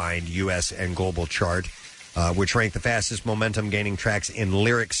Find U.S. and Global chart, which ranked the fastest momentum-gaining tracks in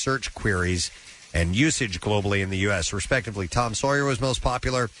lyric search queries and usage globally in the U.S. Respectively, Tom Sawyer was most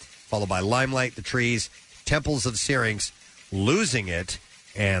popular, followed by Limelight, The Trees, Temples of Syrinx, Losing It,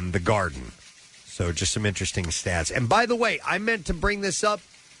 and The Garden. So just some interesting stats. And by the way, I meant to bring this up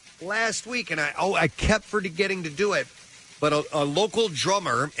last week, and I kept forgetting to do it, but a local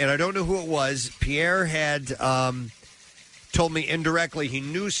drummer, and I don't know who it was, Pierre had told me indirectly he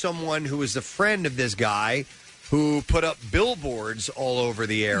knew someone who was a friend of this guy who put up billboards all over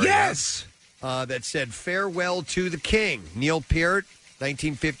the area. Yes! That said, "Farewell to the King, Neil Peart,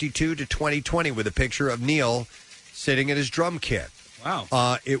 1952 to 2020," with a picture of Neil sitting at his drum kit.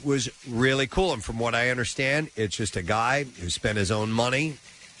 Wow. It was really cool, and from what I understand, it's just a guy who spent his own money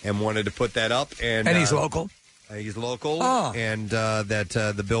and wanted to put that up. And he's local? He's local, and that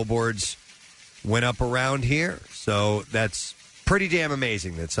the billboards went up around here. So that's pretty damn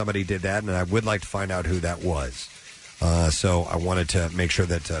amazing that somebody did that, and I would like to find out who that was. So I wanted to make sure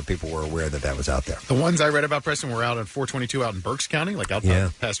that people were aware that that was out there. The ones I read about, Preston, were out at 422 out in Berks County, like out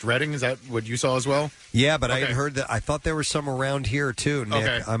past Reading. Is that what you saw as well? Yeah, but I had heard that. I thought there were some around here, too, Nick.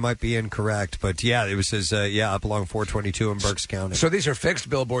 Okay. I might be incorrect. But, yeah, it was up along 422 in Berks County. So these are fixed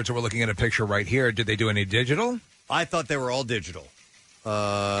billboards, and we're looking at a picture right here. Did they do any digital? I thought they were all digital.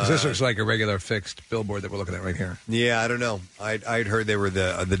 'Cause this looks like a regular fixed billboard that we're looking at right here. Yeah, I don't know. I'd heard they were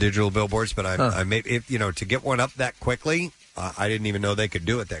the digital billboards, but I may, to get one up that quickly, I didn't even know they could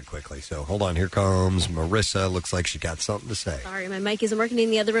do it that quickly. So hold on, here comes Marissa. Looks like she got something to say. Sorry, my mic isn't working in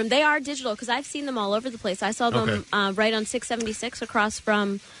the other room. They are digital because I've seen them all over the place. I saw them right on 676 across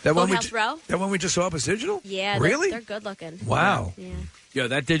from Boathouse Row. That one we just saw up is digital? Yeah, really? They're good looking. Wow. Yeah. Yeah,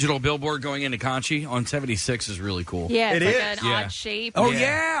 that digital billboard going into Conchi on 76 is really cool. Yeah, it's like an odd shape. Oh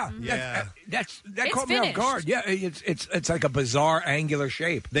yeah, yeah. That It's caught me off finished. guard. Yeah, it's like a bizarre angular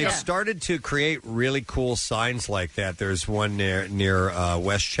shape. They've started to create really cool signs like that. There's one near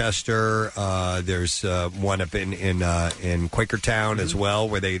Westchester. There's one up in Quakertown as well,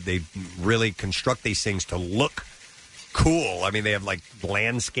 where they really construct these things to look cool. I mean, they have like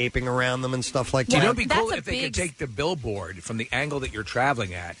landscaping around them and stuff like that. You know, it'd be cool if they could take the billboard from the angle that you're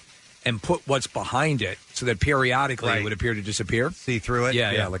traveling at and put what's behind it so that periodically it would appear to disappear. See through it?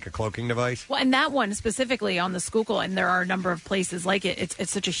 Yeah, like a cloaking device. Well, and that one specifically on the Schuylkill, and there are a number of places like it.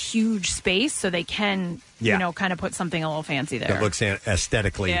 It's such a huge space, so they can, kind of put something a little fancy there. That looks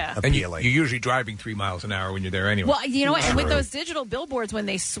aesthetically And appealing. you're usually driving 3 miles an hour when you're there anyway. Well, you know what? And with those digital billboards, when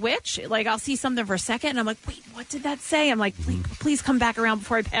they switch, like I'll see something for a second, and I'm like, wait, what did that say? I'm like, please come back around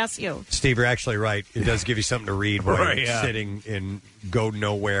before I pass you. Steve, you're actually right. It does give you something to read while you're yeah. sitting in go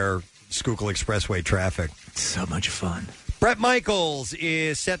nowhere Schuylkill Expressway traffic. It's so much fun. Bret Michaels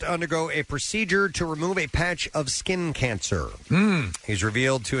is set to undergo a procedure to remove a patch of skin cancer. He's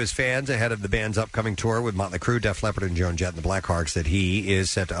revealed to his fans ahead of the band's upcoming tour with Motley Crue, Def Leppard, and Joan Jett and the Blackhawks that he is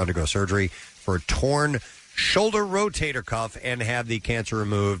set to undergo surgery for a torn shoulder rotator cuff and have the cancer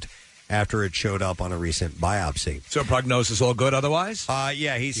removed after it showed up on a recent biopsy. So prognosis all good otherwise?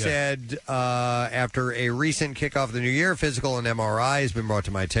 He said after a recent kickoff of the new year, physical and MRI has been brought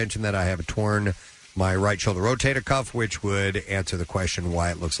to my attention that I have torn my right shoulder rotator cuff, which would answer the question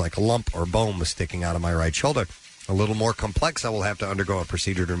why it looks like a lump or bone was sticking out of my right shoulder. a little more complex. I will have to undergo a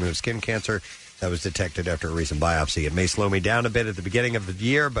procedure to remove skin cancer that was detected after a recent biopsy. It may slow me down a bit at the beginning of the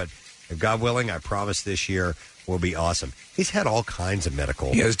year, but if God willing, I promise this year will be awesome. He's had all kinds of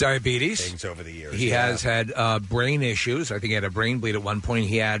medical He has diabetes. things over the years. He has had brain issues. I think he had a brain bleed at one point.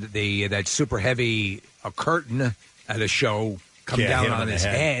 He had that super heavy curtain at a show come down on his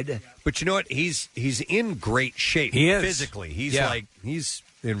head. But you know what? He's in great shape. He is. Physically. He's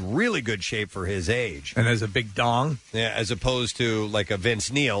in really good shape for his age. And has a big dong. Yeah, as opposed to like a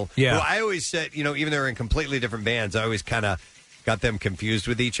Vince Neil. Yeah. Who I always said, even they're in completely different bands, I always kind of got them confused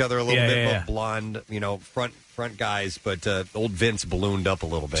with each other a little bit. Both blonde, front guys, but old Vince ballooned up a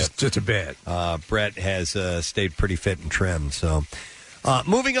little bit. Just a bit. Brett has stayed pretty fit and trim. So,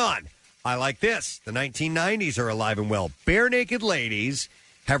 moving on. I like this. The 1990s are alive and well. Bare Naked Ladies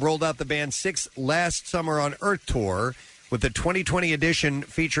have rolled out the band's sixth Last Summer on Earth tour, with the 2020 edition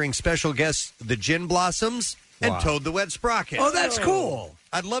featuring special guests The Gin Blossoms and Toad the Wet Sprocket. Oh, that's cool.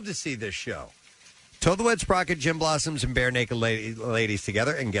 I'd love to see this show. Toad the Wet Sprocket, Gin Blossoms, and Bare Naked Ladies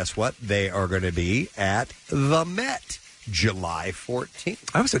together. And guess what? They are going to be at the Met July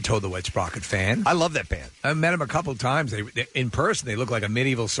 14th. I was a Toad the Wet Sprocket fan. I love that band. I met them a couple of times. They in person, they look like a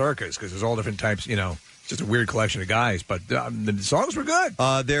medieval circus because there's all different types, just a weird collection of guys. But the songs were good.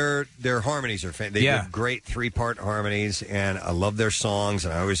 Their harmonies are fantastic. They did great 3-part harmonies, and I love their songs,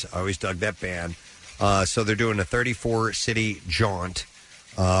 and I always dug that band. So they're doing a 34-city jaunt.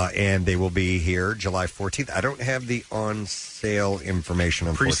 And they will be here July 14th. I don't have the on-sale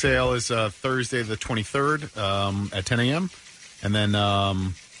information. Pre-sale is Thursday the 23rd at 10 a.m. And then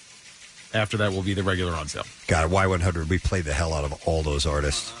after that will be the regular on-sale. God, Y100, we played the hell out of all those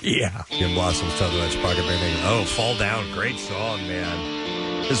artists. Yeah. Jim Blossom's Toad the Wet Sprocket, Bare Naked. Oh, Fall Down. Great song,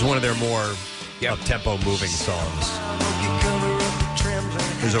 man. This is one of their more up-tempo moving songs.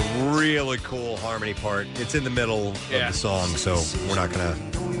 There's a really cool harmony part. It's in the middle of the song, so we're not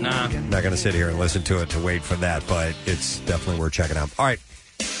gonna sit here and listen to it to wait for that. But it's definitely worth checking out. All right,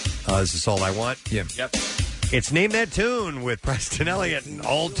 this is All I Want. Yeah. Yep. It's Name That Tune with Preston Elliott and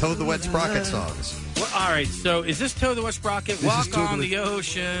all Toad the Wet Sprocket songs. Well, all right, so is this Toad the Wet Sprocket? Walk on the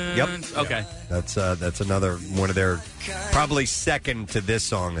Ocean. Yep. Okay. That's another one of their, probably second to this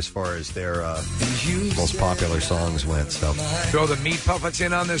song as far as their most popular songs went. So throw the Meat Puppets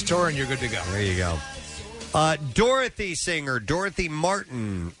in on this tour, and you're good to go. There you go. Dorothy singer Dorothy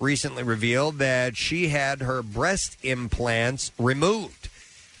Martin recently revealed that she had her breast implants removed.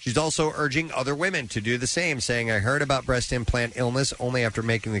 She's also urging other women to do the same, saying, I heard about breast implant illness only after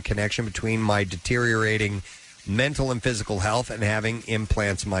making the connection between my deteriorating mental and physical health and having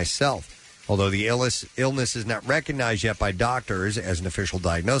implants myself. Although the illness is not recognized yet by doctors as an official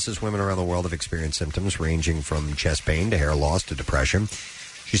diagnosis, women around the world have experienced symptoms ranging from chest pain to hair loss to depression.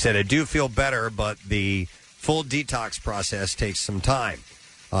 She said, I do feel better, but the full detox process takes some time.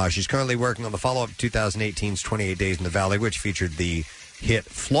 She's currently working on the follow-up to 2018's 28 Days in the Valley, which featured the hit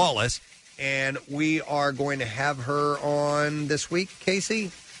Flawless, and we are going to have her on this week, Casey?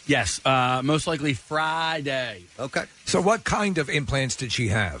 Yes, most likely Friday. Okay. So what kind of implants did she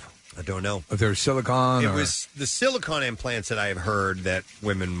have? I don't know. If there's silicone? It was the silicone implants that I have heard that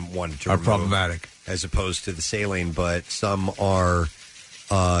women wanted to remove. Problematic. As opposed to the saline, but some are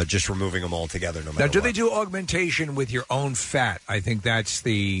just removing them altogether no matter Now, do what. they do augmentation with your own fat? I think that's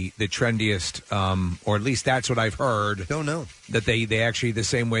the trendiest, or at least that's what I've heard. Don't know. That they actually, the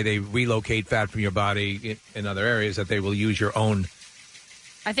same way they relocate fat from your body in other areas, that they will use your own.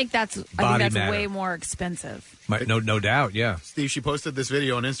 I think that's matter. way more expensive. No doubt, yeah. Steve, she posted this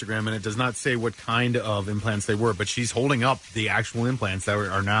video on Instagram, and it does not say what kind of implants they were, but she's holding up the actual implants that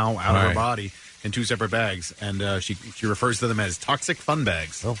are now out of her body in 2 separate bags, and she refers to them as toxic fun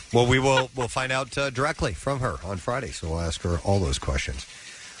bags. Oh, well, we'll find out directly from her on Friday, so we'll ask her all those questions.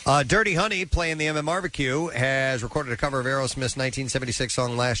 Dirty Honey, playing the MM Barbecue, has recorded a cover of Aerosmith's 1976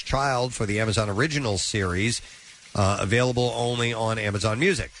 song Last Child for the Amazon Originals series, available only on Amazon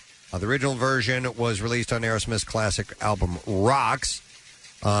Music. The original version was released on Aerosmith's classic album Rocks.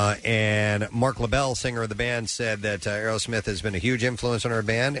 And Mark LaBelle, singer of the band, said that Aerosmith has been a huge influence on our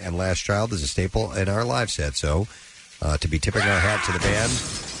band, and Last Child is a staple in our live set. So to be tipping our hat to the band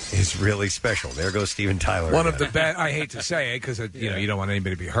is really special. There goes Steven Tyler. One of the best, I hate to say it because you don't want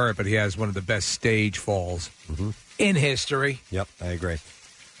anybody to be hurt, but he has one of the best stage falls in history. Yep, I agree.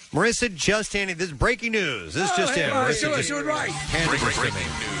 Marissa just handed this breaking news. This just in. Marissa do it right.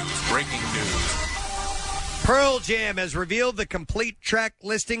 Breaking news. Pearl Jam has revealed the complete track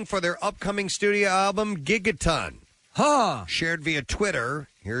listing for their upcoming studio album, Gigaton. Shared via Twitter.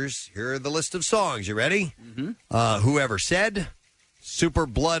 Here are the list of songs. You ready? Mm-hmm. Whoever Said, Super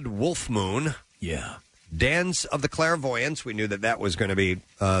Blood Wolf Moon. Yeah. Dance of the Clairvoyants. We knew that was going to be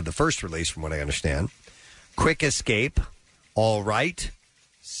the first release, from what I understand. Quick Escape. All Right.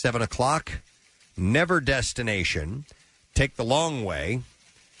 7 o'clock. Never Destination. Take the Long Way.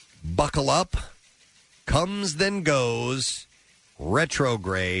 Buckle Up. Comes Then Goes.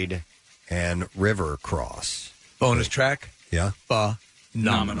 Retrograde. And River Cross. Bonus track? Yeah.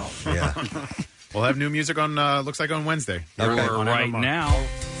 Phenomenal. Yeah. We'll have new music on, looks like on Wednesday. Okay. Or right now.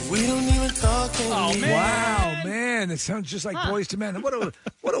 We don't even talk anymore. Wow, man, that sounds just like Boyz II Men.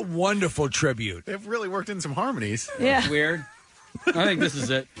 What a wonderful tribute. They've really worked in some harmonies. Yeah. Weird. I think this is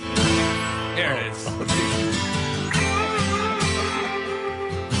it. There it is.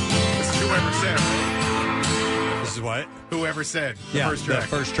 This is Whoever Said. Right? This is what? Whoever Said. The Yeah, first track. the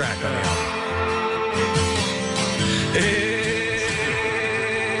first track on the album. Hey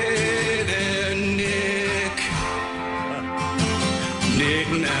there, Nick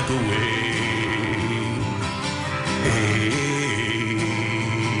McAway. Hey,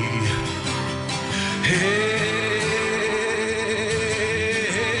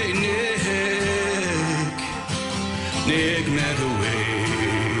 Nick McAway.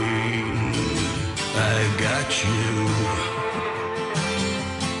 I got you.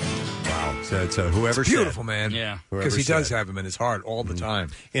 Wow. So it's Whoever Said. Beautiful, man. Yeah. Whoever Because he does Said. have him in his heart all the time.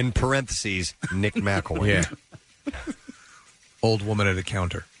 In parentheses, Nick McElwain. Yeah. Old woman at a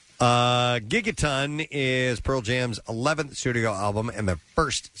counter. Gigaton is Pearl Jam's 11th studio album and the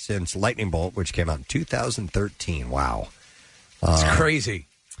first since Lightning Bolt, which came out in 2013. Wow. It's crazy.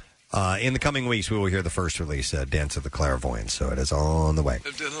 In the coming weeks, we will hear the first release, Dance of the Clairvoyants, so it is on the way.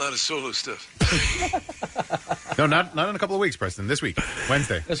 I've done a lot of solo stuff. No, not in a couple of weeks, Preston. This week.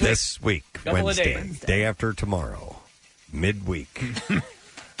 Wednesday. This week. Couple of Wednesday. days. Day after tomorrow. Midweek.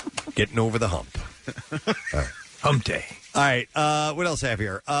 Getting over the hump. All right. Hump day. All right, what else I have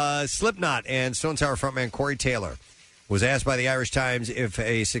here? Slipknot and Stone Sour frontman Corey Taylor was asked by the Irish Times if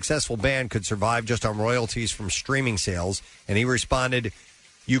a successful band could survive just on royalties from streaming sales, and he responded,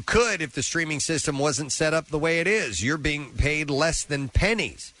 "You could if the streaming system wasn't set up the way it is. You're being paid less than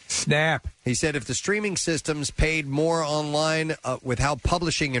pennies." Snap. He said if the streaming systems paid more online with how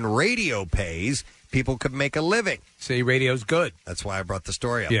publishing and radio pays, people could make a living. See, radio's good. That's why I brought the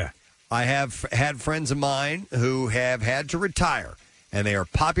story up. Yeah. I have had friends of mine who have had to retire, and they are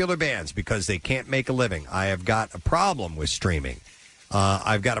popular bands because they can't make a living. I have got a problem with streaming.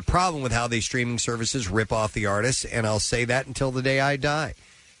 I've got a problem with how these streaming services rip off the artists, and I'll say that until the day I die.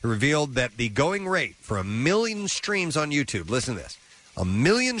 He revealed that the going rate for 1 million streams on YouTube, listen to this, 1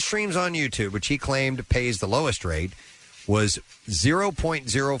 million streams on YouTube, which he claimed pays the lowest rate, was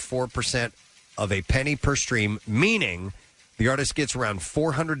 0.04% of a penny per stream, meaning the artist gets around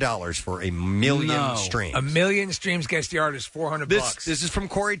 $400 for 1 million streams. 1 million streams gets the artist $400. This is from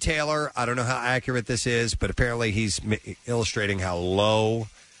Corey Taylor. I don't know how accurate this is, but apparently he's illustrating how low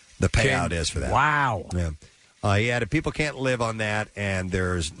the payout is for that. Wow. Yeah. He added, people can't live on that, and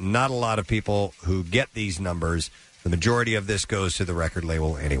there's not a lot of people who get these numbers. The majority of this goes to the record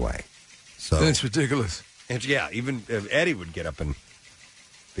label anyway. So That's ridiculous. And yeah, even Eddie would get up and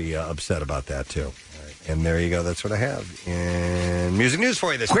be upset about that, too. All right. And there you go. That's what I have. And music news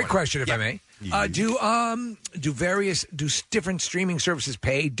for you this Quick morning. question, if I may. Do different streaming services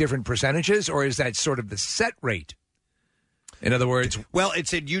pay different percentages, or is that sort of the set rate? In other words, well, it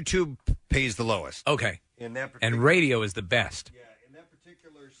said YouTube pays the lowest. Okay. In that and radio is the best.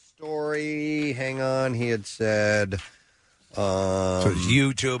 Story, hang on, he had said... so it's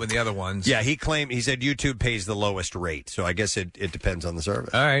YouTube and the other ones. Yeah, he said YouTube pays the lowest rate, so I guess it depends on the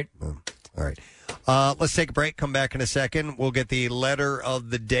service. All right. All right. Let's take a break, come back in a second. We'll get the letter of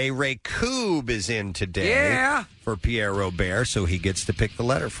the day. Ray Koob is in today for Pierre Robert, so he gets to pick the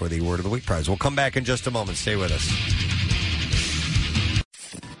letter for the Word of the Week prize. We'll come back in just a moment. Stay with us.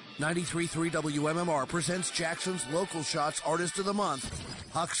 93.3 WMMR presents Jackson's Local Shots Artist of the Month,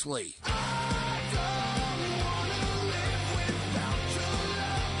 Huxley.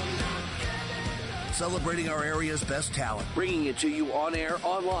 Celebrating our area's best talent, bringing it to you on air,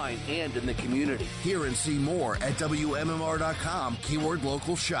 online, and in the community. Hear and see more at WMMR.com, keyword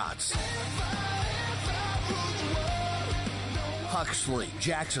local shots. Huxley,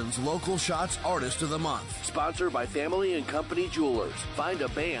 Jackson's Local Shots Artist of the Month. Sponsored by Family and Company Jewelers. Find a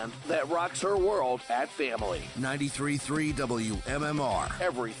band that rocks her world at Family. 93.3 WMMR.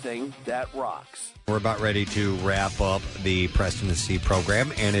 Everything that rocks. We're about ready to wrap up the Preston and Steve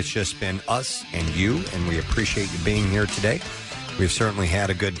program, and it's just been us and you, and we appreciate you being here today. We've certainly had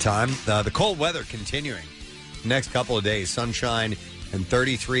a good time. The cold weather continuing. Next couple of days, sunshine and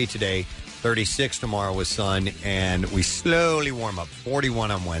 33 today. 36 tomorrow with sun, and we slowly warm up.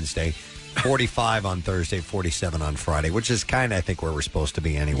 41 on Wednesday, 45 on Thursday, 47 on Friday, which is kind of, I think, where we're supposed to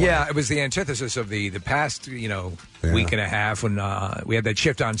be anyway. Yeah, it was the antithesis of the past, week and a half when we had that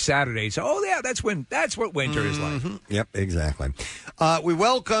shift on Saturday. So, that's what winter is like. Yep, exactly. We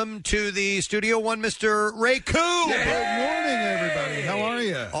welcome to the studio one, Mr. Ray Koo. Good morning, everybody. How are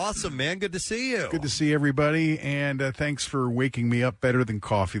you? Awesome, man. Good to see you. Good to see everybody, and thanks for waking me up better than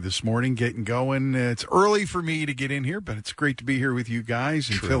coffee this morning, getting going. It's early for me to get in here, but it's great to be here with you guys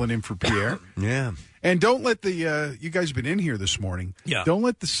and filling in for Pierre. Yeah. And don't let the you guys have been in here this morning. Yeah. Don't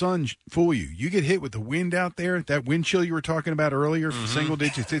let the sun fool you. You get hit with the wind out there. That wind chill you were talking about earlier, single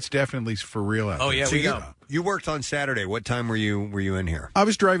digits. It's definitely for real out there. So you worked on Saturday. What time were you in here? I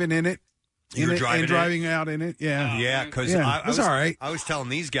was driving in it. You were driving out in it. Yeah. Yeah, because it was all right. I was telling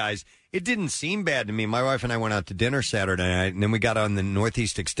these guys, it didn't seem bad to me. My wife and I went out to dinner Saturday night, and then we got on the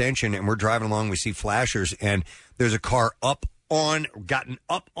Northeast Extension, and we're driving along. We see flashers, and there's a car gotten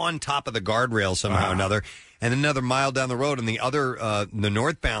up on top of the guardrail somehow or another, and another mile down the road in the other, the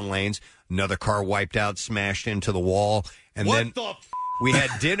northbound lanes, another car wiped out, smashed into the wall, and then we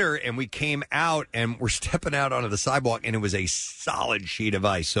had dinner, and we came out, and we're stepping out onto the sidewalk, and it was a solid sheet of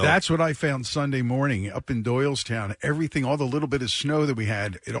ice. So that's what I found Sunday morning up in Doylestown. Everything, all the little bit of snow that we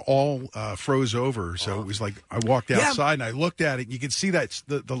had, it all froze over. So it was like I walked outside and I looked at it. And you could see that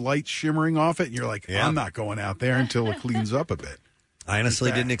the light shimmering off it, and you're like, I'm not going out there until it cleans up a bit. I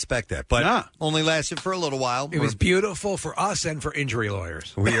honestly didn't expect that, but only lasted for a little while. It was beautiful for us and for injury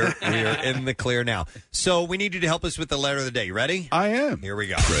lawyers. We are in the clear now. So we need you to help us with the letter of the day. You ready? I am. Here we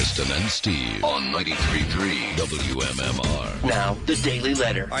go. Preston and Steve on 93.3 WMMR. Now, the Daily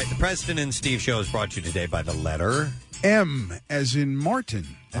Letter. All right, the Preston and Steve show is brought to you today by the letter M, as in Martin,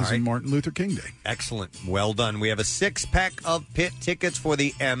 in Martin Luther King Day. Excellent. Well done. We have a 6-pack of pit tickets for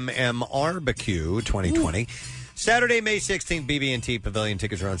the MMRBQ 2020. Saturday, May 16th, BB&T Pavilion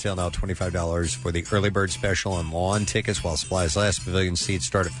tickets are on sale now, $25 for the early bird special and lawn tickets while supplies last. Pavilion seats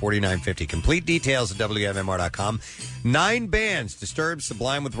start at $49.50. Complete details at WMMR.com. 9 bands: Disturbed,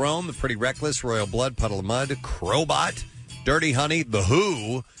 Sublime with Rome, The Pretty Reckless, Royal Blood, Puddle of Mud, Crowbot, Dirty Honey, The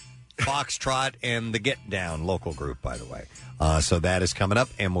Who, Foxtrot, and The Get Down, local group, by the way. So that is coming up,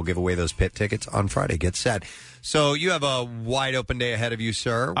 and we'll give away those pit tickets on Friday. Get set. So you have a wide open day ahead of you,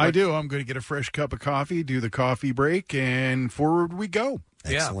 sir. I do. I'm going to get a fresh cup of coffee, do the coffee break, and forward we go.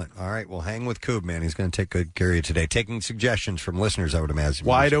 Excellent. All right. Well, hang with Coob, man. He's going to take good care of you today. Taking suggestions from listeners, I would imagine.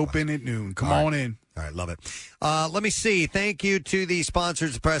 Wide open at noon. Come on in. All right. Love it. Let me see. Thank you to the sponsors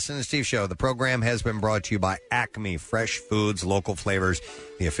of the Preston and Steve Show. The program has been brought to you by Acme Fresh Foods, Local Flavors,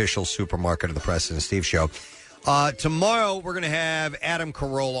 the official supermarket of the Preston and Steve Show. Tomorrow, we're going to have Adam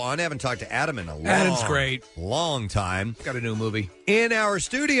Carolla on. I haven't talked to Adam in a Adam's great. long time. Got a new movie. In our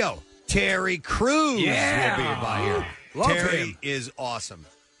studio, Terry Crews will be by here. Love Terry him. is awesome.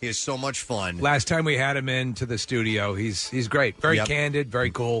 He is so much fun. Last time we had him into the studio, he's great. Very candid, very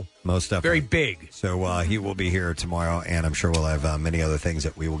cool. Most definitely. Very big. So he will be here tomorrow, and I'm sure we'll have many other things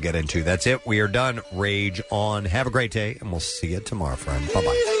that we will get into. That's it. We are done. Rage on. Have a great day, and we'll see you tomorrow, friend.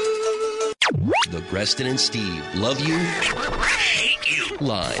 Bye-bye. The Preston and Steve Love You, Hate You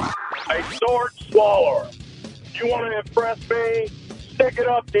line. A sword swallower. You want to impress me? Stick it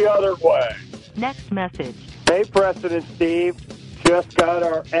up the other way. Next message. Hey, Preston and Steve. Just got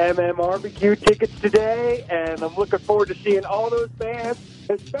our MMRBQ tickets today, and I'm looking forward to seeing all those bands,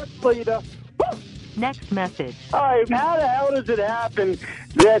 especially the... Next message. All right, how the hell does it happen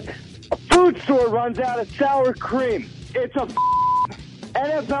that a food store runs out of sour cream? It's a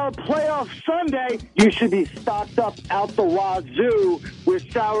NFL playoff Sunday. You should be stocked up out the wazoo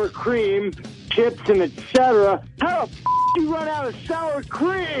with sour cream, chips, and etc. How the do you run out of sour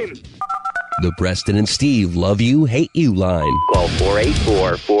cream? The Preston and Steve Love You, Hate You line. Call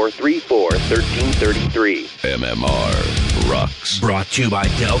 484-434-1333. MMR rocks. Brought to you by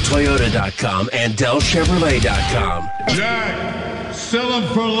DellToyota.com and DellChevrolet.com. Jack, sell them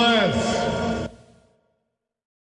for less.